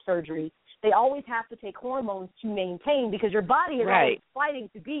reassignment surgery, they always have to take hormones to maintain, because your body is always fighting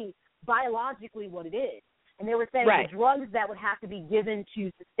to be biologically what it is. And they were saying the drugs that would have to be given to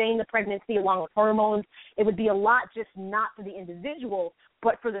sustain the pregnancy along with hormones, it would be a lot, just not for the individual,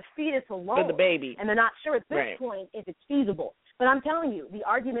 but for the fetus alone. For the baby. And they're not sure at this point if it's feasible. But I'm telling you, the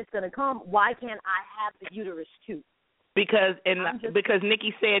argument's going to come, why can't I have the uterus too? Because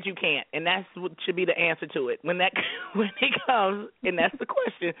Nikki said you can't, and that's what should be the answer to it. When it comes, and that's the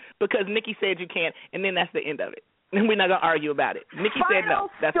question, because Nikki said you can't, and then that's the end of it. And we're not going to argue about it. Nikki said no.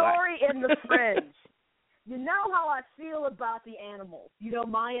 That's story right. in the fringe. You know how I feel about the animals. You know,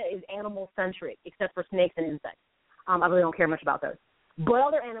 Maya is animal-centric, except for snakes and insects. I really don't care much about those. But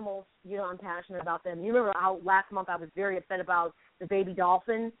other animals, you know, I'm passionate about them. You remember how last month I was very upset about the baby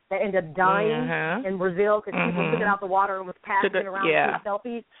dolphin that ended up dying in Brazil because people took it out the water and was passing it around to take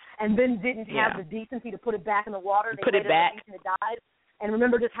selfies and then didn't have the decency to put it back in the water. They put it back. And it died. And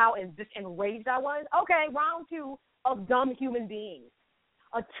remember just how just enraged I was? Okay, round 2 of dumb human beings.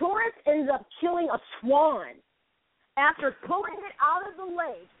 A tourist ends up killing a swan after pulling it out of the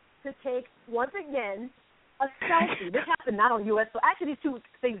lake to take, once again, a selfie. This happened not on U.S. soil. Actually, these two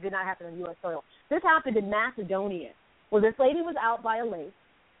things did not happen on U.S. soil. This happened in Macedonia, where this lady was out by a lake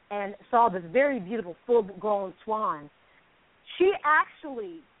and saw this very beautiful full-grown swan. She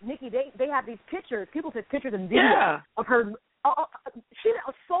actually, Nikki, they have these pictures. People took pictures and videos of her. She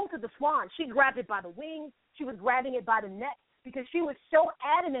assaulted the swan. She grabbed it by the wings. She was grabbing it by the neck because she was so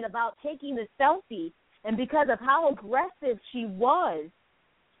adamant about taking the selfie. And because of how aggressive she was,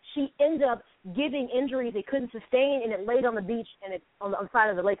 she ended up giving injuries it couldn't sustain, and it laid on the beach and it on the side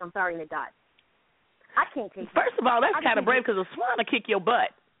of the lake. I'm sorry, and it died. I can't take it. First of all, that's kind of brave because a swan will kick your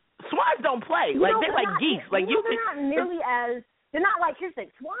butt. Swans don't play. Like they're like geese. Like they're not nearly as. They're not like, here's the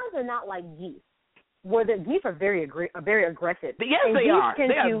thing. Swans are not like geese. Where the geese are very aggressive. Yes, and they are.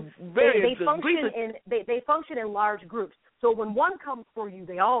 They function in large groups. So when one comes for you,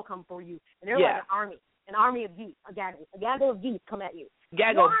 they all come for you, and they're like an army of geese, a gaggle of geese come at you.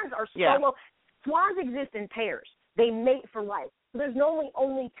 Swans are solo. Swans exist in pairs. They mate for life. So there's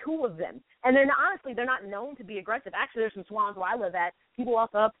only 2 of them, and they're not known to be aggressive. Actually, there's some swans where I live at. People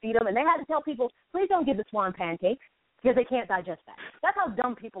walk up, feed them, and they had to tell people, please don't give the swan pancakes because they can't digest that. That's how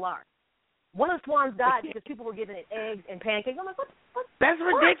dumb people are. One of the swans died because people were giving it eggs and pancakes. I'm like, what? That's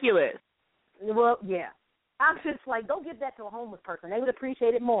ridiculous. Well, yeah. I'm just like, go give that to a homeless person. They would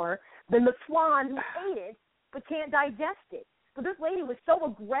appreciate it more than the swan who ate it but can't digest it. But this lady was so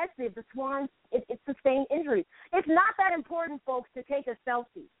aggressive, the swan, it sustained injuries. It's not that important, folks, to take a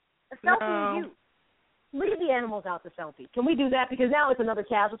selfie. A selfie is you. Leave the animals out the selfie. Can we do that? Because now it's another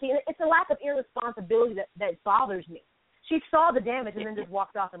casualty. And it's a lack of irresponsibility that bothers me. She saw the damage and then just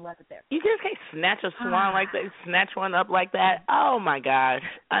walked off and left it there. You just can't snatch a swan like that, snatch one up like that. Oh, my gosh.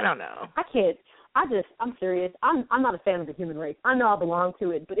 I don't know. I can't. I'm serious. I'm not a fan of the human race. I know I belong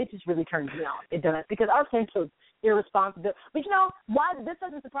to it, but it just really turns me on. It does. Because our sense of irresponsibility. But, you know, why this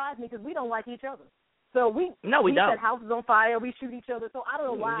doesn't surprise me because we don't like each other. So we don't. Set houses on fire. We shoot each other. So I don't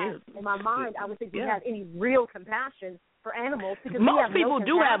know why in my mind I would think we have any real compassion for animals. Because most people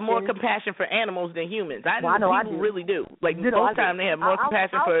do have more compassion for animals than humans. People really do. Like most of the time they have more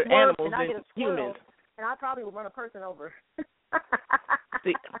compassion for animals than humans. And I probably would run a person over.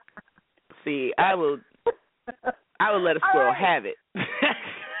 See, I would let a squirrel have it.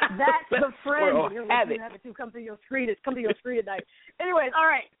 That's the friend. You're have it too. Come to your street at night. Anyways, all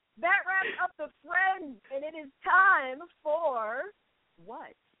right. That wraps up the friends, and it is time for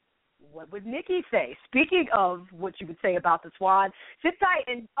what? What would Nikki say? Speaking of what you would say about the swan, sit tight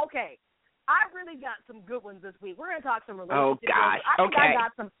and okay. I really got some good ones this week. We're going to talk some relationships. Oh gosh.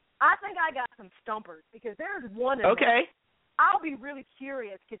 I think I got some stumpers because there's one in there. I'll be really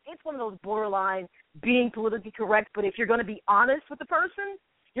curious because it's one of those borderline being politically correct, but if you're going to be honest with the person,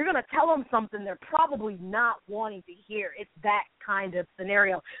 you're going to tell them something they're probably not wanting to hear. It's that kind of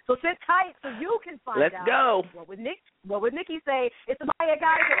scenario. So sit tight so you can find out. Let's go. What would Nikki say? It's the Maya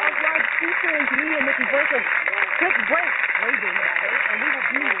Guys at Unplugged featuring comedian Nikki Brayden. Quick break, and we will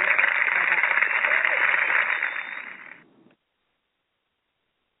be here.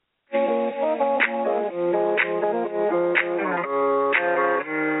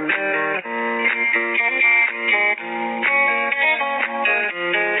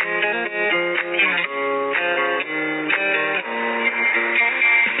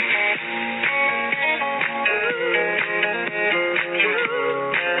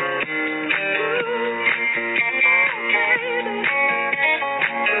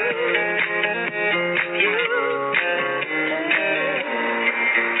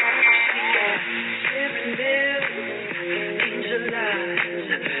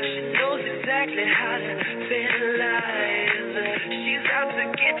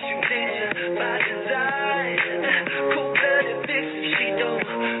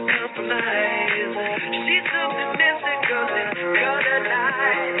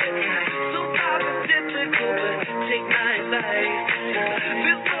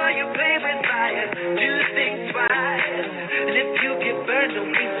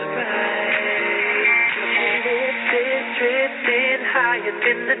 Drifting higher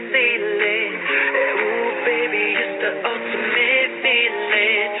than the ceiling. Ooh, baby, the ultimate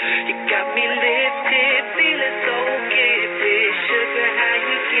feeling. You got me lifted, feeling so gifted. Sugar, how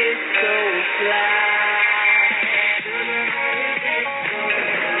you get so fly.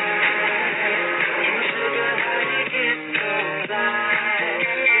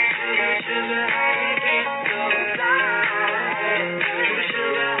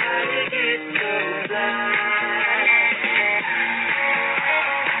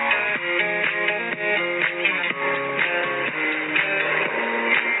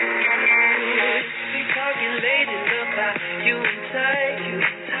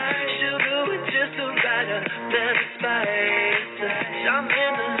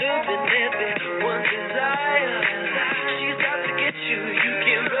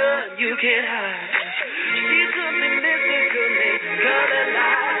 Get high. She's something mystical, color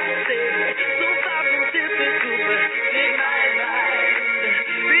lights. So far from typical, but take my advice.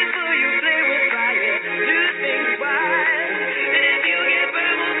 Before you play with fire, do things twice. And if you get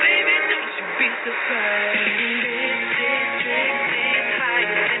burned, well, baby, don't you be surprised. Lifted, drifted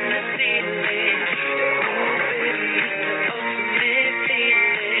higher than the ceiling. Oh, baby, it's the ultimate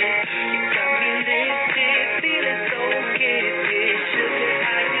feeling. You got me lifted, feeling so gifted. Sugar,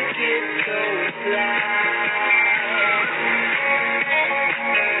 how you get so fly.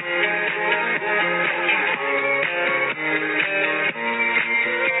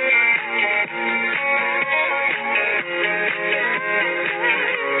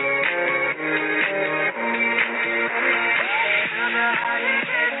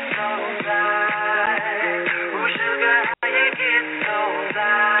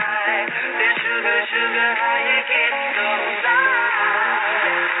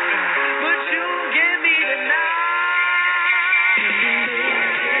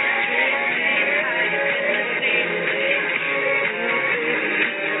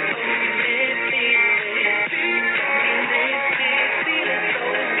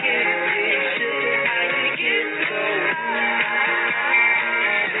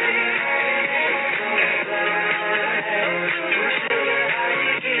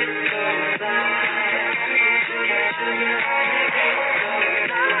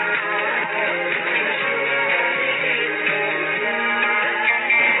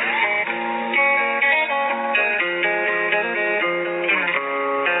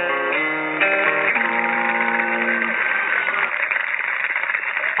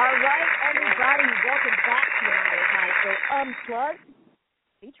 Unplugged,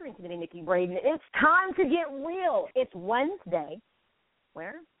 featuring today Nikki Brayden. It's time to get real. It's Wednesday,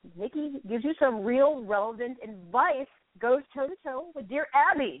 where Nikki gives you some real, relevant advice, goes toe-to-toe with Dear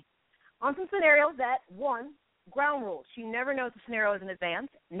Abby on some scenarios that, one, ground rules. She never knows the scenarios in advance,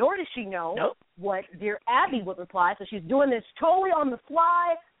 nor does she know what Dear Abby would reply, so she's doing this totally on the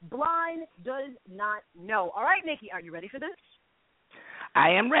fly, blind, does not know. All right, Nikki, are you ready for this?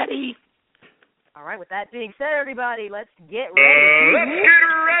 I am ready. All right, with that being said, everybody, let's get ready. Let's get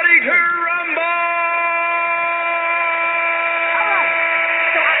ready to rumble! All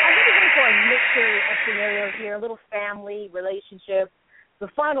right. So I'm going to go for a mixture of scenarios here, a little family, relationship. The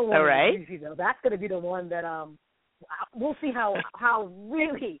final one, all right, that's going to be the one that we'll see how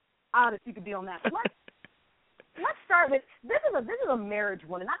really honest you can be on that. Let's start with, this is a marriage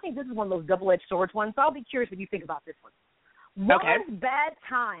one, and I think this is one of those double-edged swords ones, so I'll be curious what you think about this one. Women's bad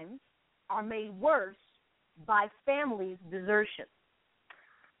times are made worse by family's desertion.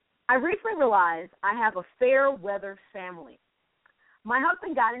 I recently realized I have a fair weather family. My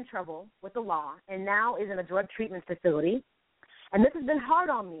husband got in trouble with the law and now is in a drug treatment facility, and this has been hard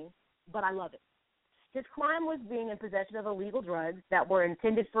on me, but I love it. His crime was being in possession of illegal drugs that were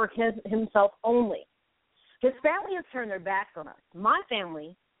intended for himself only. His family has turned their backs on us. My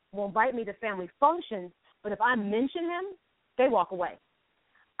family will invite me to family functions, but if I mention him, they walk away.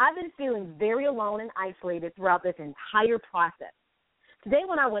 I've been feeling very alone and isolated throughout this entire process. Today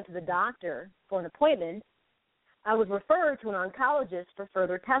when I went to the doctor for an appointment, I was referred to an oncologist for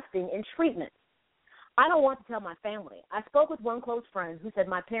further testing and treatment. I don't want to tell my family. I spoke with one close friend who said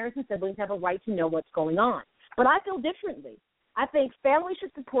my parents and siblings have a right to know what's going on. But I feel differently. I think families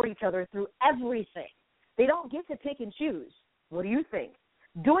should support each other through everything. They don't get to pick and choose. What do you think?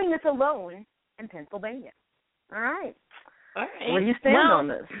 Doing this alone in Pennsylvania. All right. All right. Where do you stand on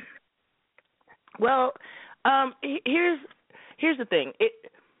this? Well, here's the thing.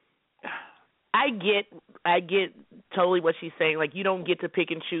 I get totally what she's saying. Like, you don't get to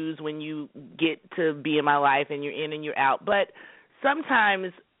pick and choose when you get to be in my life and you're in and you're out. But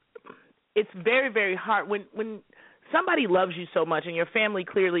sometimes it's very, very hard when somebody loves you so much and your family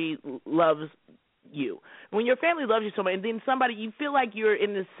clearly loves you. When your family loves you so much and then somebody, you feel like you're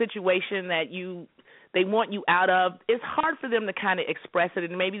in this situation that they want you out of, it's hard for them to kind of express it,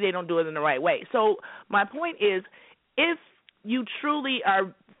 and maybe they don't do it in the right way. So my point is, if you truly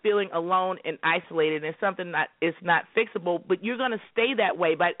are feeling alone and isolated, and it's something that is not fixable, but you're going to stay that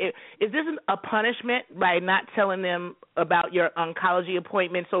way. But is this a punishment by not telling them about your oncology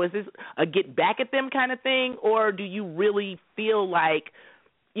appointment? So is this a get back at them kind of thing, or do you really feel like,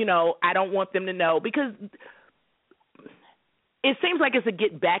 you know, I don't want them to know? Because it seems like it's a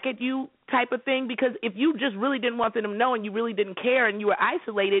get back at you type of thing, because if you just really didn't want them to know and you really didn't care and you were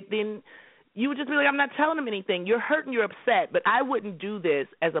isolated, then you would just be like, I'm not telling them anything. You're hurt and you're upset, but I wouldn't do this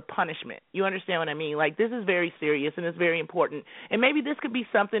as a punishment. You understand what I mean? Like, this is very serious and it's very important. And maybe this could be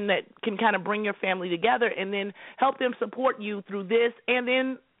something that can kind of bring your family together and then help them support you through this, and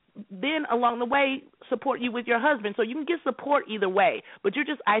then along the way support you with your husband. So you can get support either way, but you're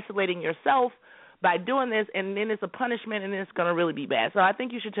just isolating yourself by doing this, and then it's a punishment, and then it's going to really be bad. So I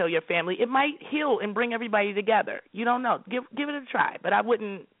think you should tell your family. It might heal and bring everybody together. You don't know. Give it a try, but I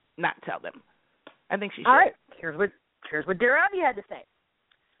wouldn't not tell them. I think she should. All right. Here's what Darabia had to say.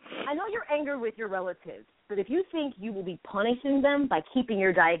 I know you're angry with your relatives, but if you think you will be punishing them by keeping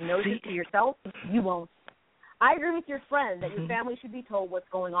your diagnosis to yourself, you won't. I agree with your friend that your family should be told what's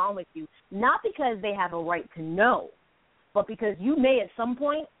going on with you, not because they have a right to know, but because you may at some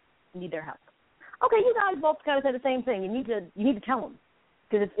point need their help. Okay, you guys both kind of said the same thing. You need to tell them,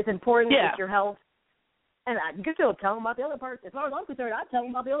 because it's important with your health. And you can still tell them about the other part. As far as I'm concerned, I tell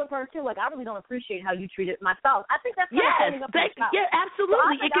them about the other part too. Like, I really don't appreciate how you treated my spouse. I think that's kind of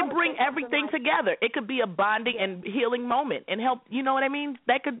absolutely. So it can bring everything together. It could be a bonding and healing moment and help. You know what I mean?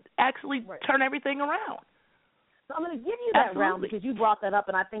 That could actually turn everything around. So I'm going to give you that round because you brought that up,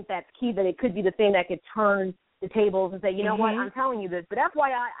 and I think that's key. That it could be the thing that could turn the tables and say, you know what, I'm telling you this. But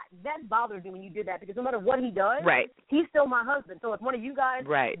FYI, that bothered me when you did that, because no matter what he does, he's still my husband. So if one of you guys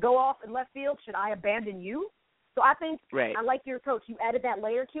go off in left field, should I abandon you? So I think I like your approach. You added that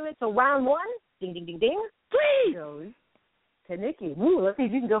layer to it. So round one, ding, ding, ding, ding, please goes to Nikki. Woo, let's see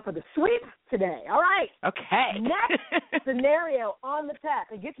if you can go for the sweep today. All right. Okay. Next scenario on the tap.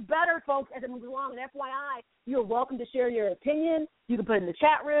 It gets better, folks, as it moves along. And FYI, you're welcome to share your opinion. You can put it in the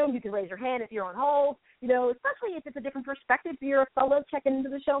chat room. You can raise your hand if you're on hold. You know, especially if it's a different perspective. If you're a fellow checking into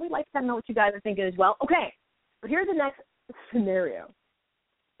the show, we'd like to know what you guys are thinking as well. Okay, but here's the next scenario.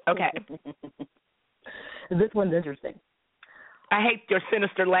 Okay. This one's interesting. I hate your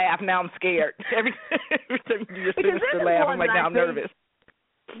sinister laugh. Now I'm scared. Every time you do your sinister laugh, I'm like, now I'm nervous.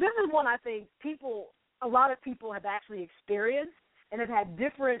 This is one I think a lot of people have actually experienced and have had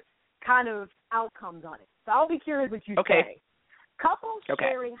different kind of outcomes on it. So I'll be curious what you say. Couples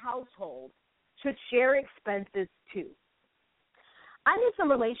sharing households should share expenses too. I need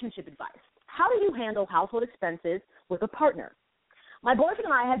some relationship advice. How do you handle household expenses with a partner? My boyfriend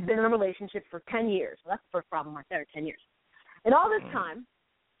and I have been in a relationship for 10 years. Well, that's the first problem right there, 10 years. And all this time,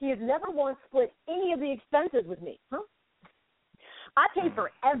 he has never once split any of the expenses with me. I pay for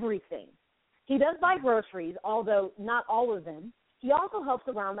everything. He does buy groceries, although not all of them. He also helps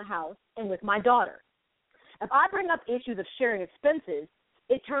around the house and with my daughter. If I bring up issues of sharing expenses,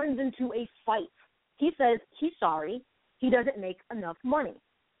 it turns into a fight. He says he's sorry. He doesn't make enough money.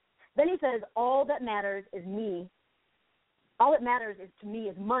 Then he says all that matters to me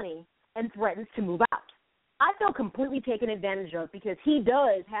is money, and threatens to move out. I feel completely taken advantage of because he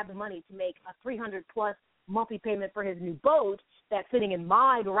does have the money to make a $300+ monthly payment for his new boat that's sitting in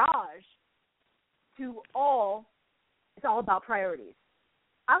my garage. It's all about priorities.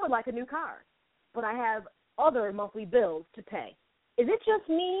 I would like a new car, but I have other monthly bills to pay. Is it just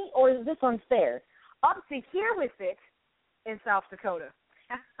me, or is this unfair? Up to here with it in South Dakota.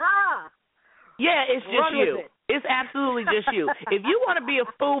 Yeah, it's just you. It's absolutely just you. If you want to be a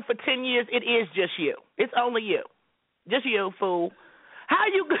fool for 10 years, it is just you. It's only you. Just you, fool. Are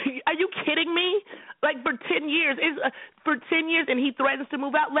you kidding me? Like, for 10 years, and he threatens to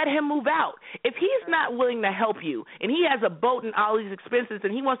move out, let him move out. If he's not willing to help you, and he has a boat and all these expenses,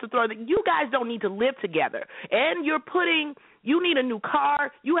 and he wants to you guys don't need to live together. And you need a new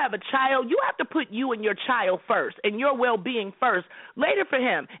car, you have a child, you have to put you and your child first and your well-being first, later for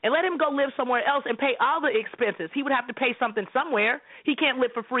him, and let him go live somewhere else and pay all the expenses. He would have to pay something somewhere. He can't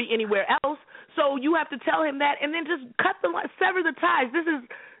live for free anywhere else. So you have to tell him that, and then just sever the ties. This is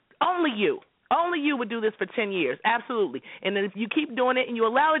only you. Only you would do this for 10 years, absolutely. And then if you keep doing it and you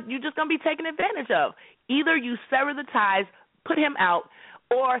allow it, you're just going to be taken advantage of. Either you sever the ties, put him out,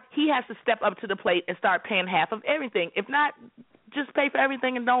 or he has to step up to the plate and start paying half of everything. If not, just pay for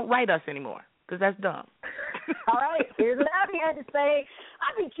everything and don't write us anymore, because that's dumb. All right, here's what Abby had to say.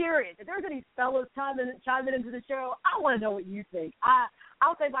 I'd be curious. If there's any fellows chiming into the show, I want to know what you think.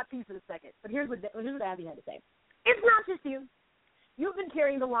 I'll say about peace in a second, but here's what Abby had to say. It's not just you. You've been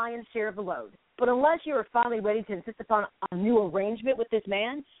carrying the lion's share of the load. But unless you are finally ready to insist upon a new arrangement with this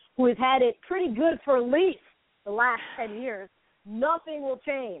man who has had it pretty good for at least the last 10 years, nothing will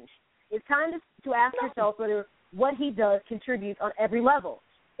change. It's time to ask yourself whether what he does contributes on every level.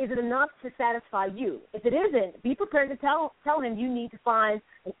 Is it enough to satisfy you? If it isn't, be prepared to tell him you need to find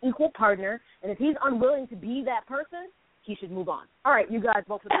an equal partner, and if he's unwilling to be that person, he should move on. All right, you guys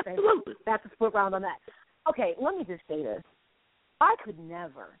both with the same thing. That's a split round on that. Okay, let me just say this. I could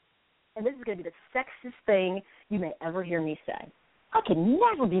never, and this is going to be the sexiest thing you may ever hear me say, I could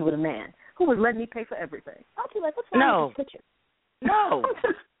never be with a man who would let me pay for everything. I'll be like, what's wrong with this kitchen? No.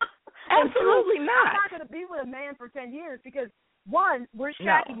 Absolutely not. I'm not going to be with a man for 10 years because, one, we're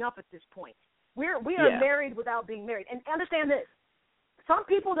shacking up at this point. We are married without being married. And understand this. Some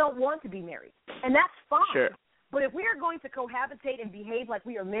people don't want to be married, and that's fine. Sure. But if we are going to cohabitate and behave like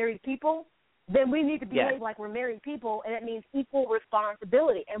we are married people, then we need to behave like we're married people, and it means equal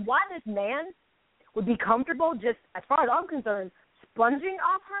responsibility. And why this man would be comfortable just, as far as I'm concerned, sponging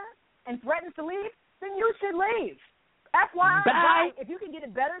off her and threatens to leave, then you should leave. FYI, if you can get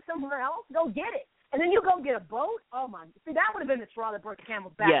it better somewhere else, go get it. And then you go get a boat. Oh, my. See, that would have been the straw that broke the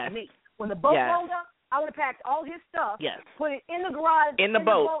camel's back for me. When the boat rolled up, I would have packed all his stuff, put it in the garage, in the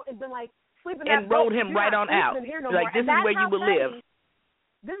boat, and been like, sleeping and rode him right on out. Like, this is where you would live.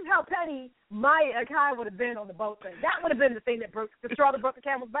 This is how petty my Akai would have been on the boat thing. That would have been the thing that broke the straw that broke the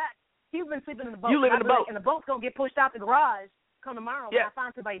camel's back. He would have been sleeping in the boat. You live in the boat. And the boat's going to get pushed out the garage come tomorrow when I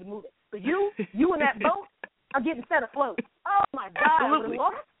find somebody to move it. But you in that boat are getting set afloat. Oh, my God. Absolutely. I would have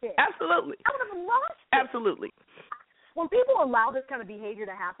lost it. Absolutely. I would have lost it. Absolutely. When people allow this kind of behavior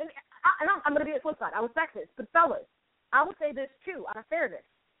to happen, and I'm going to be a flip side. I was sexist. But, fellas, I would say this, too, out of fairness.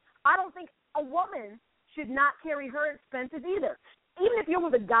 I don't think a woman should not carry her expenses either. Even if you're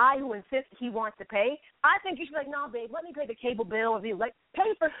with a guy who insists he wants to pay, I think you should be like, no, babe, let me pay the cable bill. Or like,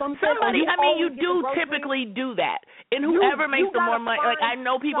 pay for something. You do typically do that. And whoever makes the more money, like I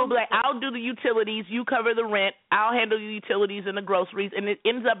know people be like, I'll do the utilities, you cover the rent, I'll handle the utilities and the groceries, and it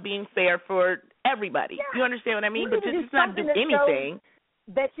ends up being fair for everybody. Yeah. You understand what I mean? But just not do anything.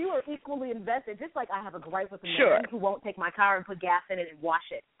 That you are equally invested, just like I have a gripe with a man who won't take my car and put gas in it and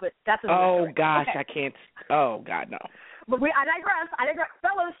wash it. But that's I can't. Oh, God, no. But I digress.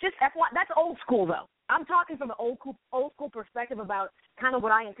 Fellas, just FY, that's old school, though. I'm talking from an old school perspective about kind of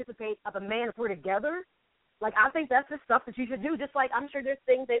what I anticipate of a man if we're together. Like, I think that's the stuff that you should do, just like I'm sure there's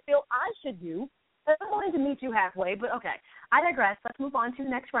things they feel I should do. I'm willing to meet you halfway, but okay. I digress. Let's move on to the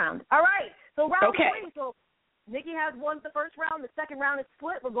next round. All right. So round 3. So Nikki has won the first round. The second round is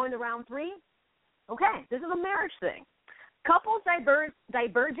split. We're going to round 3. Okay. This is a marriage thing. Couples'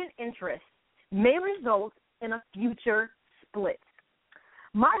 divergent interests may result in a future split.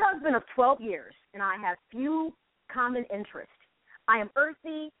 My husband of 12 years and I have few common interests. I am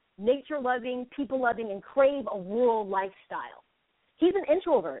earthy, nature-loving, people-loving, and crave a rural lifestyle. He's an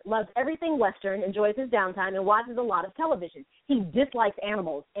introvert, loves everything Western, enjoys his downtime, and watches a lot of television. He dislikes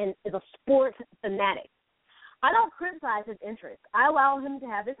animals and is a sports fanatic. I don't criticize his interests. I allow him to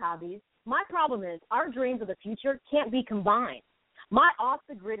have his hobbies. My problem is our dreams of the future can't be combined. My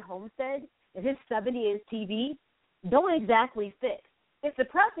off-the-grid homestead and his 70-inch TV don't exactly fit. It's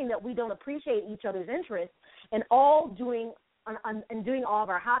depressing that we don't appreciate each other's interests and doing all of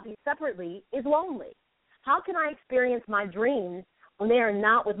our hobbies separately is lonely. How can I experience my dreams when they are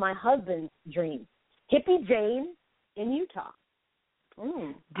not with my husband's dreams? Hippie Jane in Utah.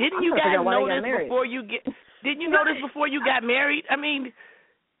 Didn't you guys notice before you got married? I mean,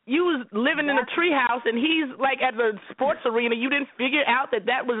 you was living in a treehouse and he's like at the sports arena. You didn't figure out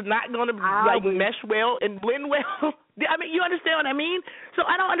that was not going to mesh well and blend well. I mean, you understand what I mean? So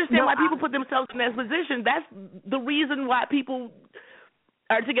I don't understand why people put themselves in that position. That's the reason why people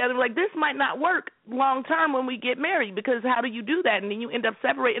are together. Like, this might not work long term when we get married, because how do you do that? And then you end up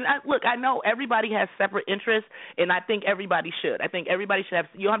separating. Look, I know everybody has separate interests, and I think everybody should. I think everybody should have.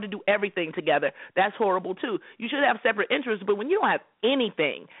 You don't have to do everything together. That's horrible too. You should have separate interests, but when you don't have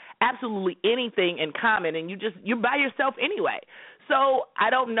anything, absolutely anything in common, and you're by yourself anyway. So I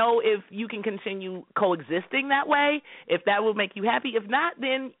don't know if you can continue coexisting that way, if that will make you happy. If not,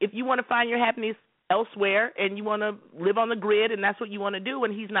 then if you want to find your happiness elsewhere and you want to live on the grid and that's what you want to do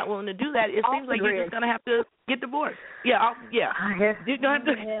and he's not willing to do that, it seems like you're just going to have to get divorced. You're going to you're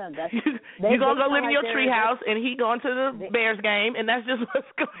going to go live in your treehouse and he going to the Bears game, and that's just what's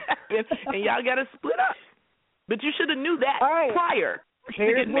going to happen, and y'all got to split up. But you should have knew that prior to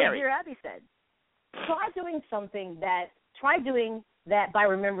getting married. Here's what Abby said. Try doing that by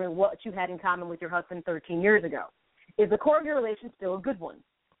remembering what you had in common with your husband 13 years ago. Is the core of your relationship still a good one?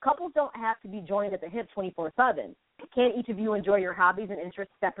 Couples don't have to be joined at the hip 24/7. Can each of you enjoy your hobbies and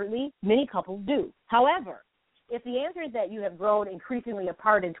interests separately? Many couples do. However, if the answer is that you have grown increasingly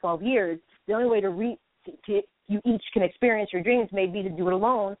apart in 12 years, the only way to you each can experience your dreams may be to do it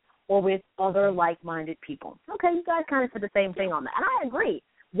alone or with other like-minded people. Okay, you guys kind of said the same thing on that. And I agree.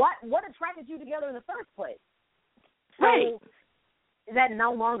 What attracted you together in the first place? Right. So, is that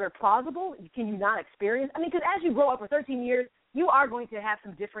no longer plausible? Can you not experience? I mean, because as you grow up for 13 years, you are going to have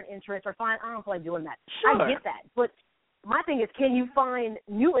some different interests or find, I don't feel like doing that. Sure. I get that. But my thing is, can you find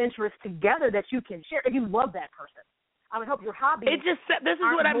new interests together that you can share if you love that person? I would hope your hobbies. This is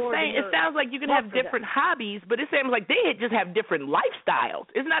what I'm saying. It sounds like you can have different hobbies, but it seems like they just have different lifestyles.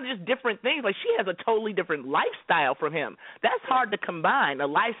 It's not just different things. Like she has a totally different lifestyle from him. That's hard to combine. A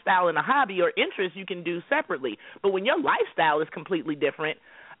lifestyle and a hobby or interest you can do separately. But when your lifestyle is completely different,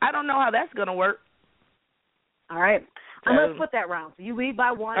 I don't know how that's going to work. All right. I'm going to split that round. So you lead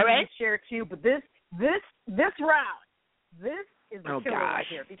by one and you share two. But this round, this is the killer right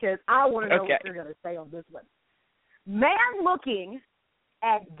here because I want to know what you're going to say on this one. Man looking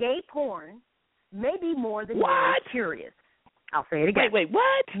at gay porn may be more than merely curious. I'll say it again. Wait,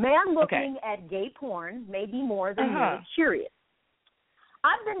 what? Man looking at gay porn may be more than merely curious.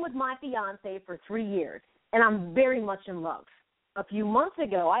 I've been with my fiancé for 3 years, and I'm very much in love. A few months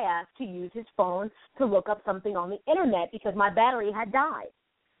ago, I asked to use his phone to look up something on the Internet because my battery had died.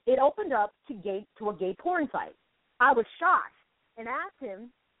 It opened up to a gay porn site. I was shocked and asked him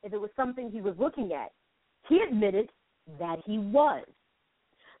if it was something he was looking at. He admitted that he was.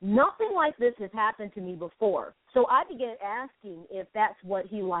 Nothing like this has happened to me before, so I began asking if that's what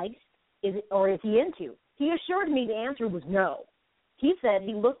he likes or is he into. He assured me the answer was no. He said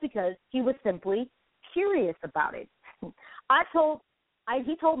he looked because he was simply curious about it.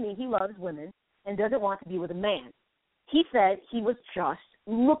 He told me he loves women and doesn't want to be with a man. He said he was just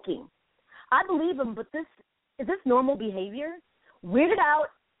looking. I believe him, but is this normal behavior? Weirded out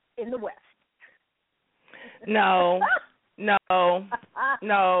in the West. No.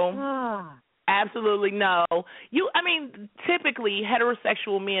 Absolutely no. Typically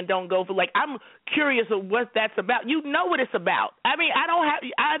heterosexual men don't go for I'm curious of what that's about. You know what it's about.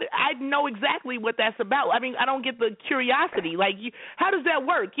 I know exactly what that's about. I don't get the curiosity. How does that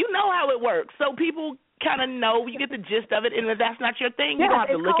work? You know how it works. So people kind of know. You get the gist of it, and if that's not your thing, you don't have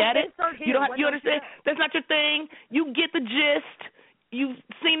to look at it. You understand? That's not your thing. You get the gist. You've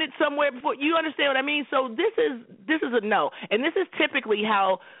seen it somewhere before. You understand what I mean? So this is a no. And this is typically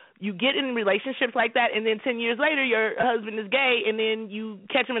how you get in relationships like that, and then 10 years later your husband is gay, and then you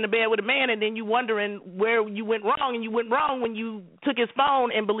catch him in the bed with a man, and then you wondering where you went wrong, and you went wrong when you took his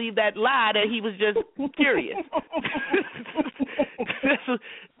phone and believed that lie that he was just curious.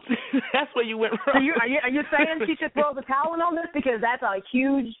 That's where you went wrong. So are you saying she should throw the towel in on this because that's a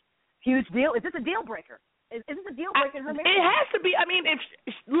huge deal? Is this a deal breaker? Is this a deal breaker in her marriage? It has to be.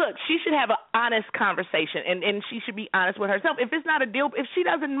 Look, she should have an honest conversation, and she should be honest with herself. If it's not a deal, if she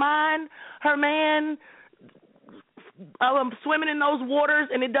doesn't mind her man swimming in those waters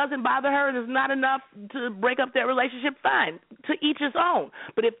and it doesn't bother her and it's not enough to break up their relationship, fine. To each his own.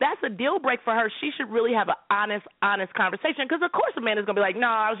 But if that's a deal break for her, she should really have an honest conversation because, of course, a man is going to be like,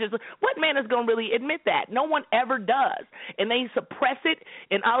 no, what man is going to really admit that? No one ever does. And they suppress it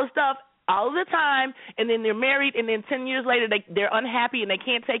and all this stuff all the time, and then they're married, and then 10 years later they're unhappy and they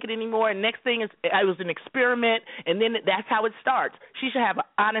can't take it anymore, and next thing is it was an experiment, and then that's how it starts. She should have an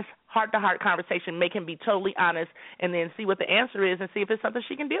honest, heart-to-heart conversation, make him be totally honest, and then see what the answer is and see if it's something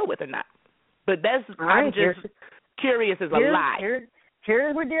she can deal with or not. But I'm just curious as a lie.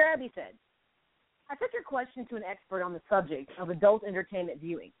 Here's what Dear Abby said. I took your question to an expert on the subject of adult entertainment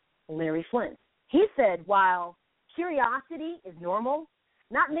viewing, Larry Flint. He said while curiosity is normal,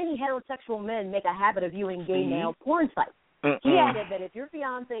 not many heterosexual men make a habit of viewing gay male porn sites. He added that if your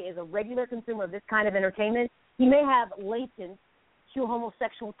fiance is a regular consumer of this kind of entertainment, he may have latent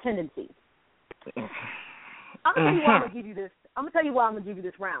homosexual tendencies. I'm gonna tell you why I'm gonna give you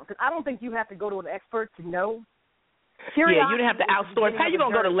this round because I don't think you have to go to an expert to know. You don't have to outsource. How you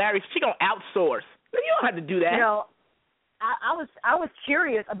gonna go to Larry? She gonna outsource. You don't have to do that. I was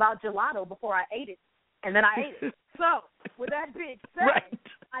curious about gelato before I ate it, and then I ate it. So, with that being said,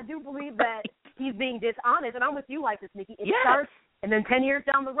 I do believe that he's being dishonest, and I'm with you like this, Nikki. It starts, and then 10 years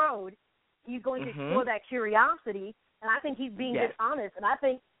down the road, he's going to explore that curiosity, and I think he's being dishonest, and I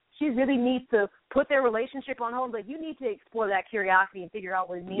think she really needs to put their relationship on hold. Like, you need to explore that curiosity and figure out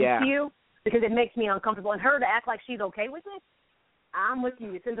what it means to you, because it makes me uncomfortable. And her to act like she's okay with it, I'm with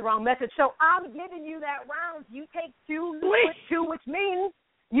you. It's in the wrong message. So I'm giving you that round. You take two, which means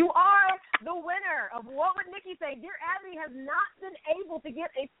You are the winner of What Would Nikki Say? Dear Abby has not been able to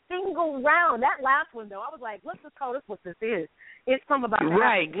get a single round. That last one, though, I was like, let's just call this what this is. It's from about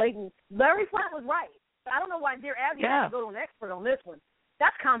right. blatant. Larry Flat was right. I don't know why Dear Abby had to go to an expert on this one.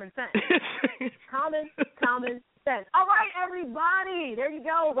 That's common sense. common sense. All right, everybody. There you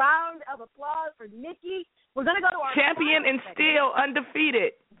go. Round of applause for Nikki. We're going to go to our champion and still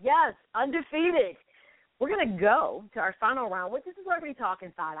undefeated. Yes, undefeated. We're going to go to our final round, which this is where we talk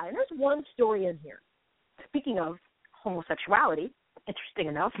inside eye. And there's one story in here. Speaking of homosexuality, interesting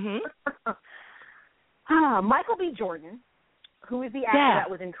enough, Michael B. Jordan, who is the actor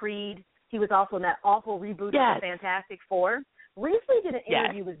that was in Creed, he was also in that awful reboot of the Fantastic Four, recently did an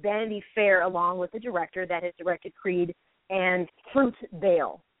interview with Vanity Fair along with the director that has directed Creed and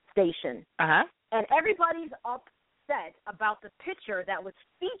Fruitvale Station. And everybody's upset about the picture that was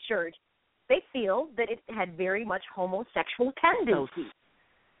featured. They feel that it had very much homosexual tendencies.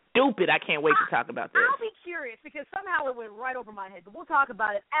 Stupid. I can't wait to talk about this. I'll be curious because somehow it went right over my head. But we'll talk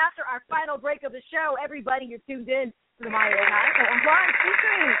about it after our final break of the show. Everybody, you're tuned in to the Mario High. So I'm Brian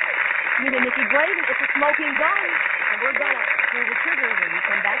featuring me and Nikki Brayden. It's a smoking gun. And we're going to pull the trigger when we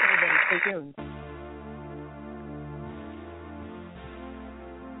come back. Everybody, stay tuned.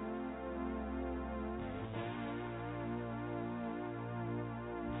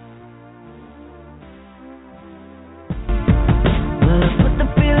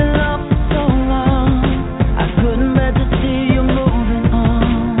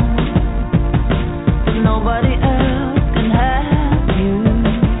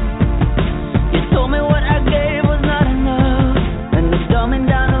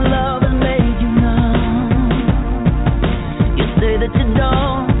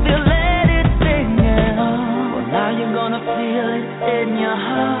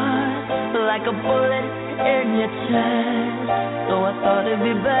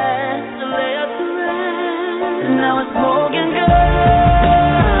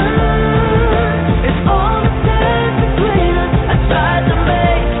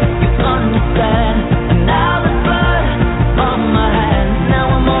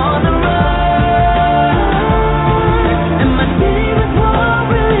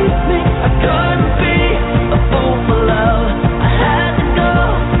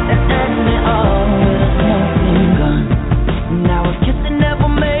 Never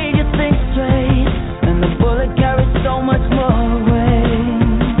made you think straight, and the bullet carries so much more.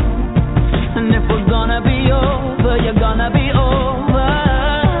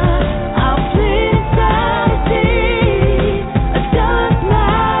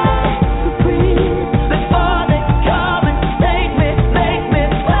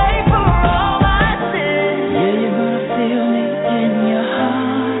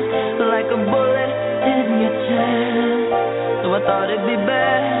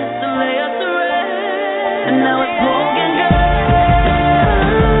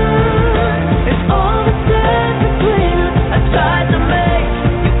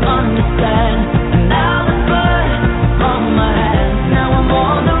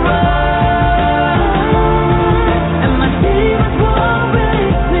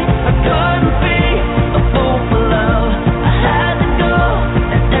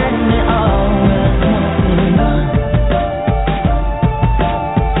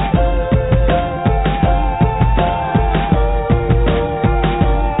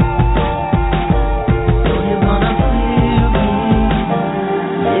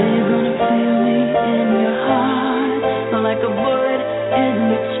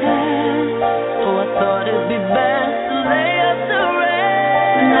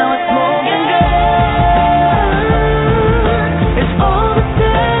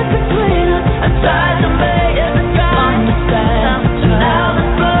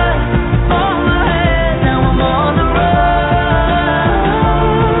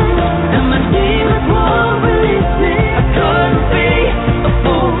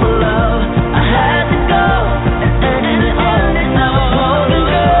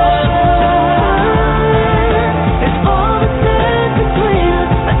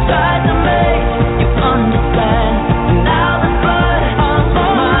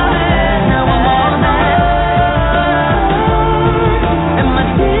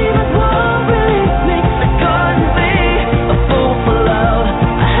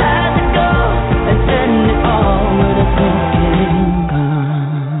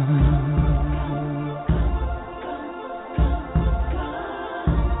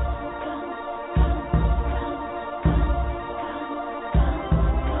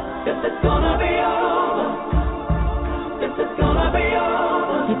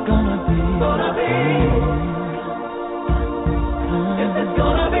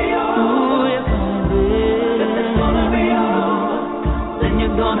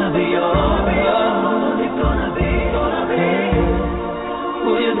 gonna be over. It's gonna be, oh,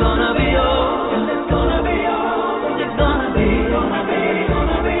 you're gonna be over. It's gonna be over. It's gonna be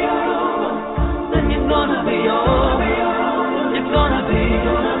over. Then you're gonna be over. It's gonna be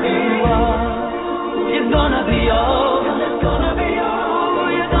over. It's gonna be over. It's gonna be over. You're gonna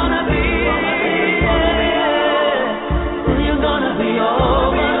be, you're gonna be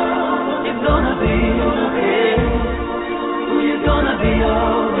over. It's gonna be okay. You're gonna be over.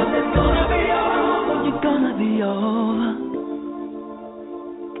 It's gonna be over. You're gonna be over.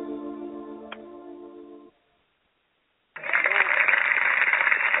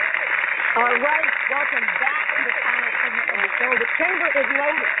 All right, welcome back to the final segment of the show. The chamber is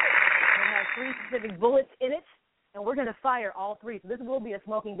loaded. It has 3 specific bullets in it, and we're going to fire all 3. So this will be a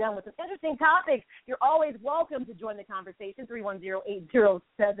smoking gun with some interesting topics. You're always welcome to join the conversation,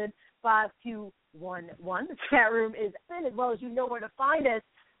 310-807-5211. The chat room is in, as well as you know where to find us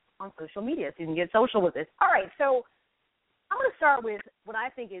on social media, so you can get social with us. All right, so I'm going to start with what I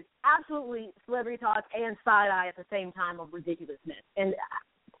think is absolutely celebrity talk and side-eye at the same time of ridiculousness. And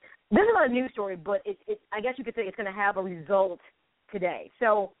this is not a news story, but I guess you could say it's going to have a result today.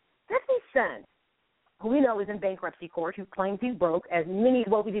 So 50 Cent, who we know is in bankruptcy court, who claims he's broke, as many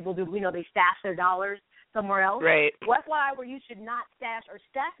wealthy people do. We know they stash their dollars somewhere else. Right. Well, that's why where you should not stash or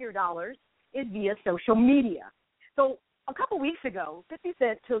stack your dollars is via social media. So a couple weeks ago, 50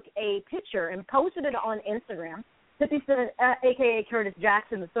 Cent took a picture and posted it on Instagram, 50 Cent, a.k.a. Curtis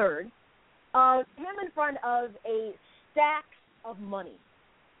Jackson III, of him in front of a stack of money.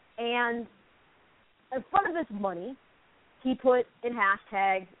 And in front of this money, he put in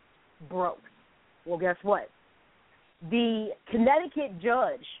hashtag broke. Well, guess what? The Connecticut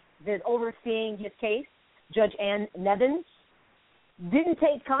judge that's overseeing his case, Judge Ann Nevins, didn't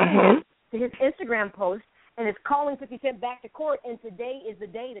take comment to his Instagram post and is calling 50 Cent back to court, and today is the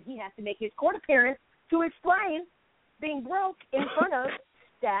day that he has to make his court appearance to explain being broke in front of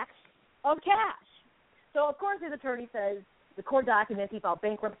stacks of cash. So, of course, his attorney says the court documents he filed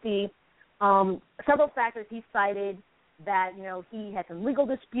bankruptcy. Several factors he cited that, he had some legal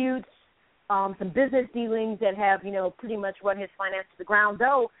disputes, some business dealings that have, pretty much run his finances to the ground.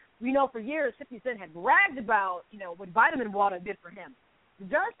 Though, we know for years 50 Cent had bragged about, what vitamin water did for him. The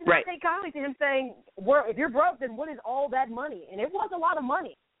judge did not take kindly to him saying, if you're broke, then what is all that money? And it was a lot of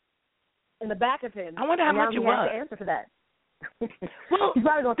money in the back of him. I wonder how much it was. He has to answer for that. Well, he's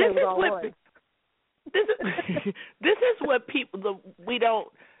probably going to say it was all was. This is what we don't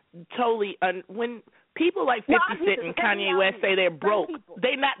totally when people like 50 Cent and Kanye West say they're broke,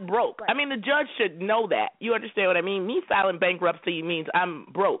 they're not broke. Right. I mean, the judge should know that. You understand what I mean? Me filing bankruptcy means I'm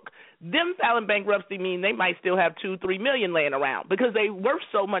broke. Them filing bankruptcy means they might still have $2-3 million laying around because they worth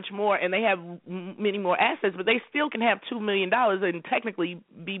so much more and they have many more assets, but they still can have $2 million and technically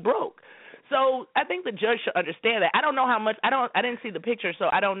be broke. So I think the judge should understand that. I don't know how much. I didn't see the picture, so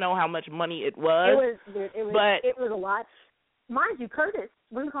I don't know how much money it was. It was a lot. Mind you, Curtis.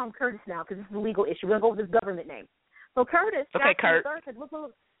 We're gonna call him Curtis now because this is a legal issue. We're gonna go with his government name. So Curtis. Okay, Kurt. Said, look.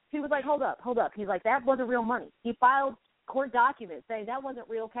 He was like, hold up. He's like, that wasn't real money. He filed court documents saying that wasn't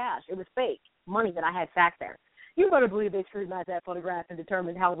real cash. It was fake money that I had stacked there. You better believe they scrutinized that photograph and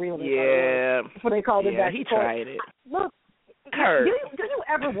determined how real it was. That's what they called it back. He tried it. Look, Kurt. Do you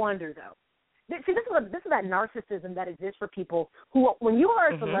ever wonder though? See, this is that narcissism that exists for people who, when you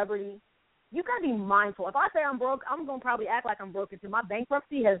are a celebrity, you got to be mindful. If I say I'm broke, I'm going to probably act like I'm broke until my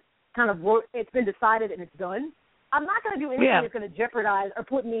bankruptcy has it's been decided and it's done. I'm not going to do anything that's going to jeopardize or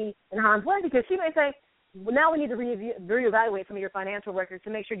put me in harm's way because she may say, well, now we need to reevaluate some of your financial records to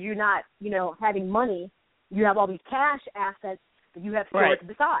make sure you're not, having money. You have all these cash assets that you have stored to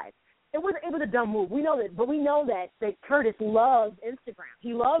the side. It was a dumb move. We know that, but we know that Curtis loves Instagram.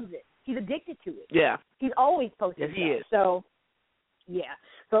 He loves it. He's addicted to it. Yeah. He's always posting stuff. He is. So, yeah.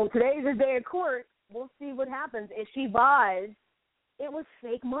 So today's his day in court. We'll see what happens. If she buys, it was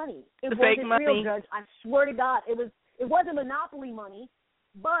fake money. It wasn't real, Judge. I swear to God. It wasn't Monopoly money,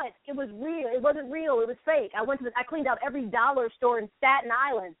 but it was real. It wasn't real. It was fake. I cleaned out every dollar store in Staten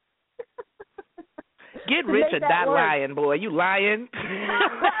Island. Get rich and die lying, boy. You lying.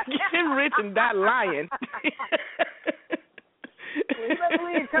 Get rich and die lying. You better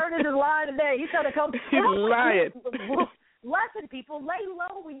believe Curtis is lying today. He's trying to come. He's lying. Listen, people, lay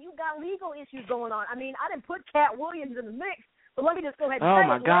low when you got legal issues going on. I mean, I didn't put Cat Williams in the mix, but let me just go ahead and say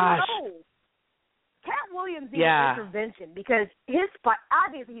my gosh. Cat Williams needs intervention because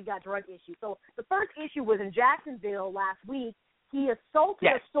obviously he's got drug issues. So the first issue was in Jacksonville last week. He assaulted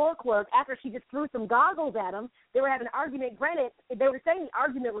a store clerk after she just threw some goggles at him. They were having an argument. Granted, they were saying the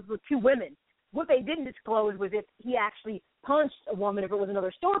argument was with two women. What they didn't disclose was if he actually punched a woman, if it was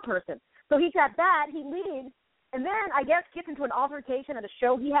another store person. So he got that, he leaves, and then I guess gets into an altercation at a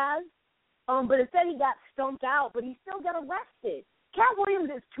show he has. But instead he got stumped out, but he still got arrested. Cat Williams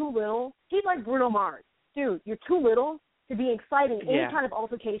is too little. He's like Bruno Mars. Dude, you're too little to be exciting any kind of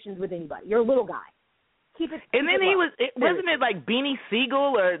altercations with anybody. You're a little guy. Keep it. And then wasn't it like Beanie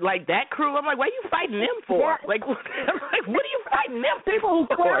Siegel or like that crew? I'm like, what are you fighting them for? Yeah. Like, what are you fighting them for? People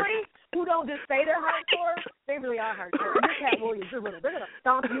who query, who don't just say they're hardcore, they really are hardcore. And Cat Williams, you're little. They're going to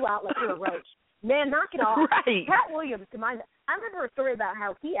stomp you out like you're a roach. Man, knock it off. Right. Cat Williams, I remember a story about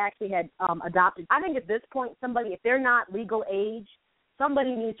how he actually had adopted. I think at this point, somebody, if they're not legal age,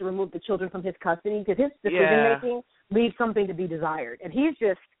 somebody needs to remove the children from his custody because his decision-making leaves something to be desired. And he's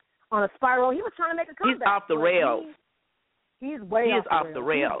just on a spiral. He was trying to make a comeback. He's off the rails. He's way off the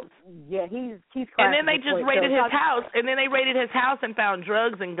rails. He's and then they just raided his house, and found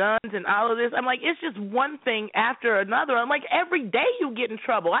drugs and guns and all of this. I'm like, it's just one thing after another. I'm like, every day you get in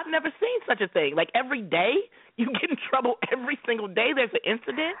trouble. I've never seen such a thing. Like, every day you get in trouble. Every single day there's an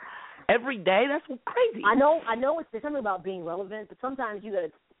incident. Every day, that's crazy. I know there's something about being relevant, but sometimes you got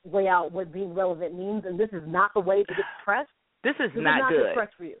to lay out what being relevant means, and this is not the way to get press. This is not good. Good press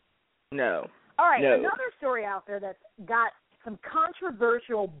for you. No. All right, no. Another story out there that's got some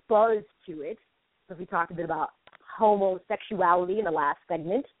controversial buzz to it, because we talked a bit about homosexuality in the last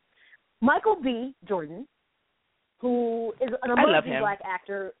segment. Michael B. Jordan, who is an emerging black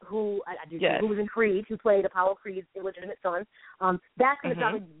actor who who was in Creed, who played Apollo Creed's illegitimate son. That's going to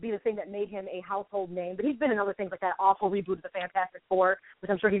probably be the thing that made him a household name. But he's been in other things like that awful reboot of the Fantastic Four,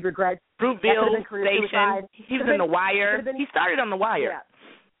 which I'm sure he regrets. Fruitville Station. He was in The Wire. He started on The Wire. Yeah.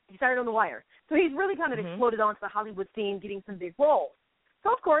 He started on The Wire. So he's really kind of exploded onto the Hollywood scene, getting some big roles.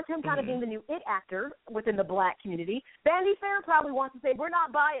 So, of course, him kind of being the new it actor within the black community, Vanity Fair probably wants to say, we're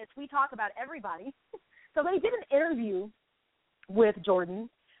not biased. We talk about everybody. So they did an interview with Jordan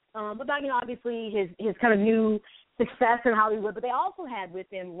about, obviously his kind of new success in Hollywood, but they also had with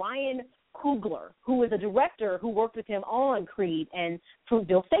him Ryan Coogler, who is a director who worked with him on Creed and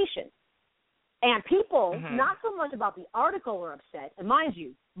Fruitville Station. And people, not so much about the article, were upset. And mind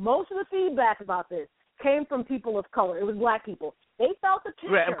you, most of the feedback about this came from people of color. It was black people. They felt the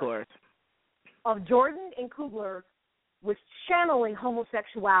picture of Jordan and Coogler was channeling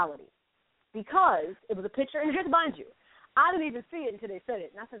homosexuality because it was a picture. And here's mind you, I didn't even see it until they said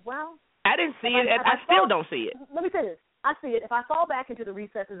it. And I said, well. I didn't see it, and I still don't see it. Let me say this. I see it. If I fall back into the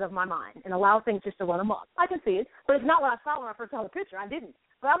recesses of my mind and allow things just to run amok, I can see it. But it's not what I saw when I first saw the picture. I didn't.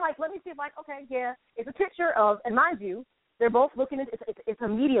 But I'm like, let me see if it's a picture of, and mind you, they're both looking at, it's a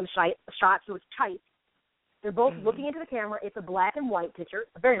medium shot, so it's tight. They're both looking into the camera. It's a black and white picture,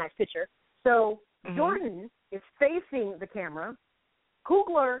 a very nice picture. So Jordan is facing the camera.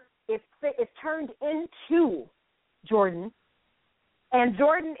 Coogler is turned into Jordan, and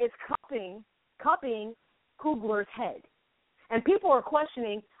Jordan is cupping Coogler's head. And people are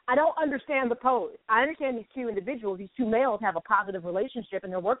questioning, I don't understand the pose. I understand these two individuals, these two males have a positive relationship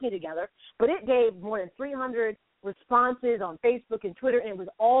and they're working together, but it gave more than 300 responses on Facebook and Twitter, and it was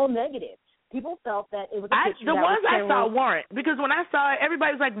all negative. People felt that it was a picture the ones I saw weren't, because when I saw it,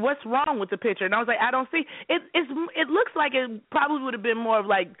 everybody was like, what's wrong with the picture? And I was like, I don't see. It looks like it probably would have been more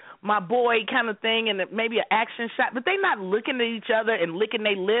of like my boy kind of thing and maybe an action shot, but they're not looking at each other and licking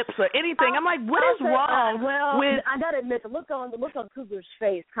their lips or anything. I'm like, what is wrong with... I got to admit, the look on Coogler's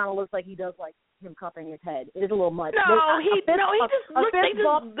face kind of looks like he does like him cupping his head. It is a little much. They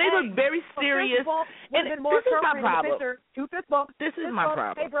look very serious. And this is my problem. Two fist bumps. This is my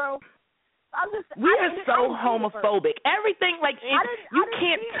problem. Hey, bro. We are so homophobic. Everything, like, you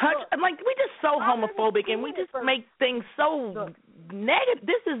can't touch. Like, we just so homophobic, and we just make things so negative.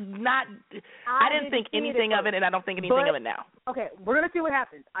 This is not. I didn't think anything of it, and I don't think anything of it now. Okay, we're going to see what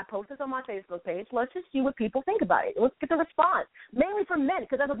happens. I post this on my Facebook page. Let's just see what people think about it. Let's get the response. Mainly from men,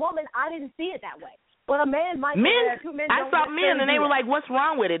 because as a woman, I didn't see it that way. But a man might be there. Two men I saw men, and they were like, what's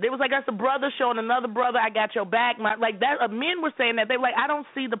wrong with it? It was like, that's a brother showing another brother, I got your back. Men were saying that. They were like, I don't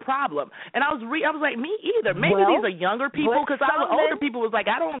see the problem. And I was like, me either. Maybe these are younger people, because older people was like,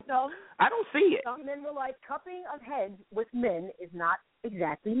 I don't see it. Some men were like, cupping of heads with men is not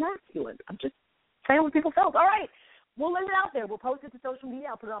exactly masculine. I'm just saying what people felt. All right. We'll link it out there. We'll post it to social media.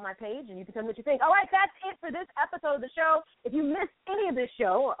 I'll put it on my page, and you can tell me what you think. All right, that's it for this episode of the show. If you missed any of this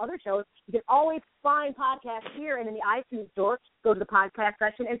show or other shows, you can always find podcasts here and in the iTunes store. Go to the podcast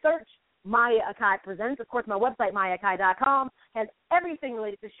section and search Maya Akai Presents. Of course, my website, mayakai.com, has everything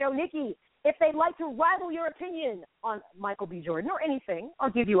related to the show. Nikki, if they'd like to rival your opinion on Michael B. Jordan or anything, or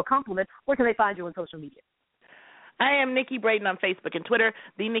give you a compliment, where can they find you on social media? I am Nikki Brayden on Facebook and Twitter,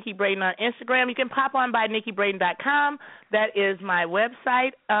 the Nikki Brayden on Instagram. You can pop on by NikkiBrayden.com. That is my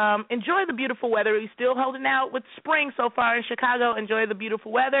website. Enjoy the beautiful weather. We're still holding out with spring so far in Chicago. Enjoy the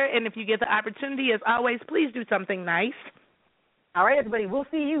beautiful weather. And if you get the opportunity, as always, please do something nice. All right, everybody. We'll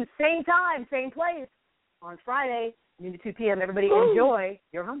see you same time, same place on Friday, noon to 2 p.m. Everybody enjoy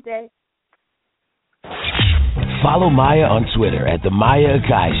your hump day. Follow Maya on Twitter at The Maya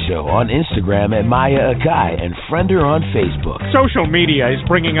Akai Show, on Instagram at Maya Akai, and friend her on Facebook. Social media is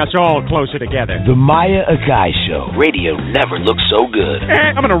bringing us all closer together. The Maya Akai Show. Radio never looks so good.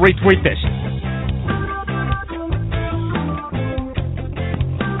 I'm going to retweet this.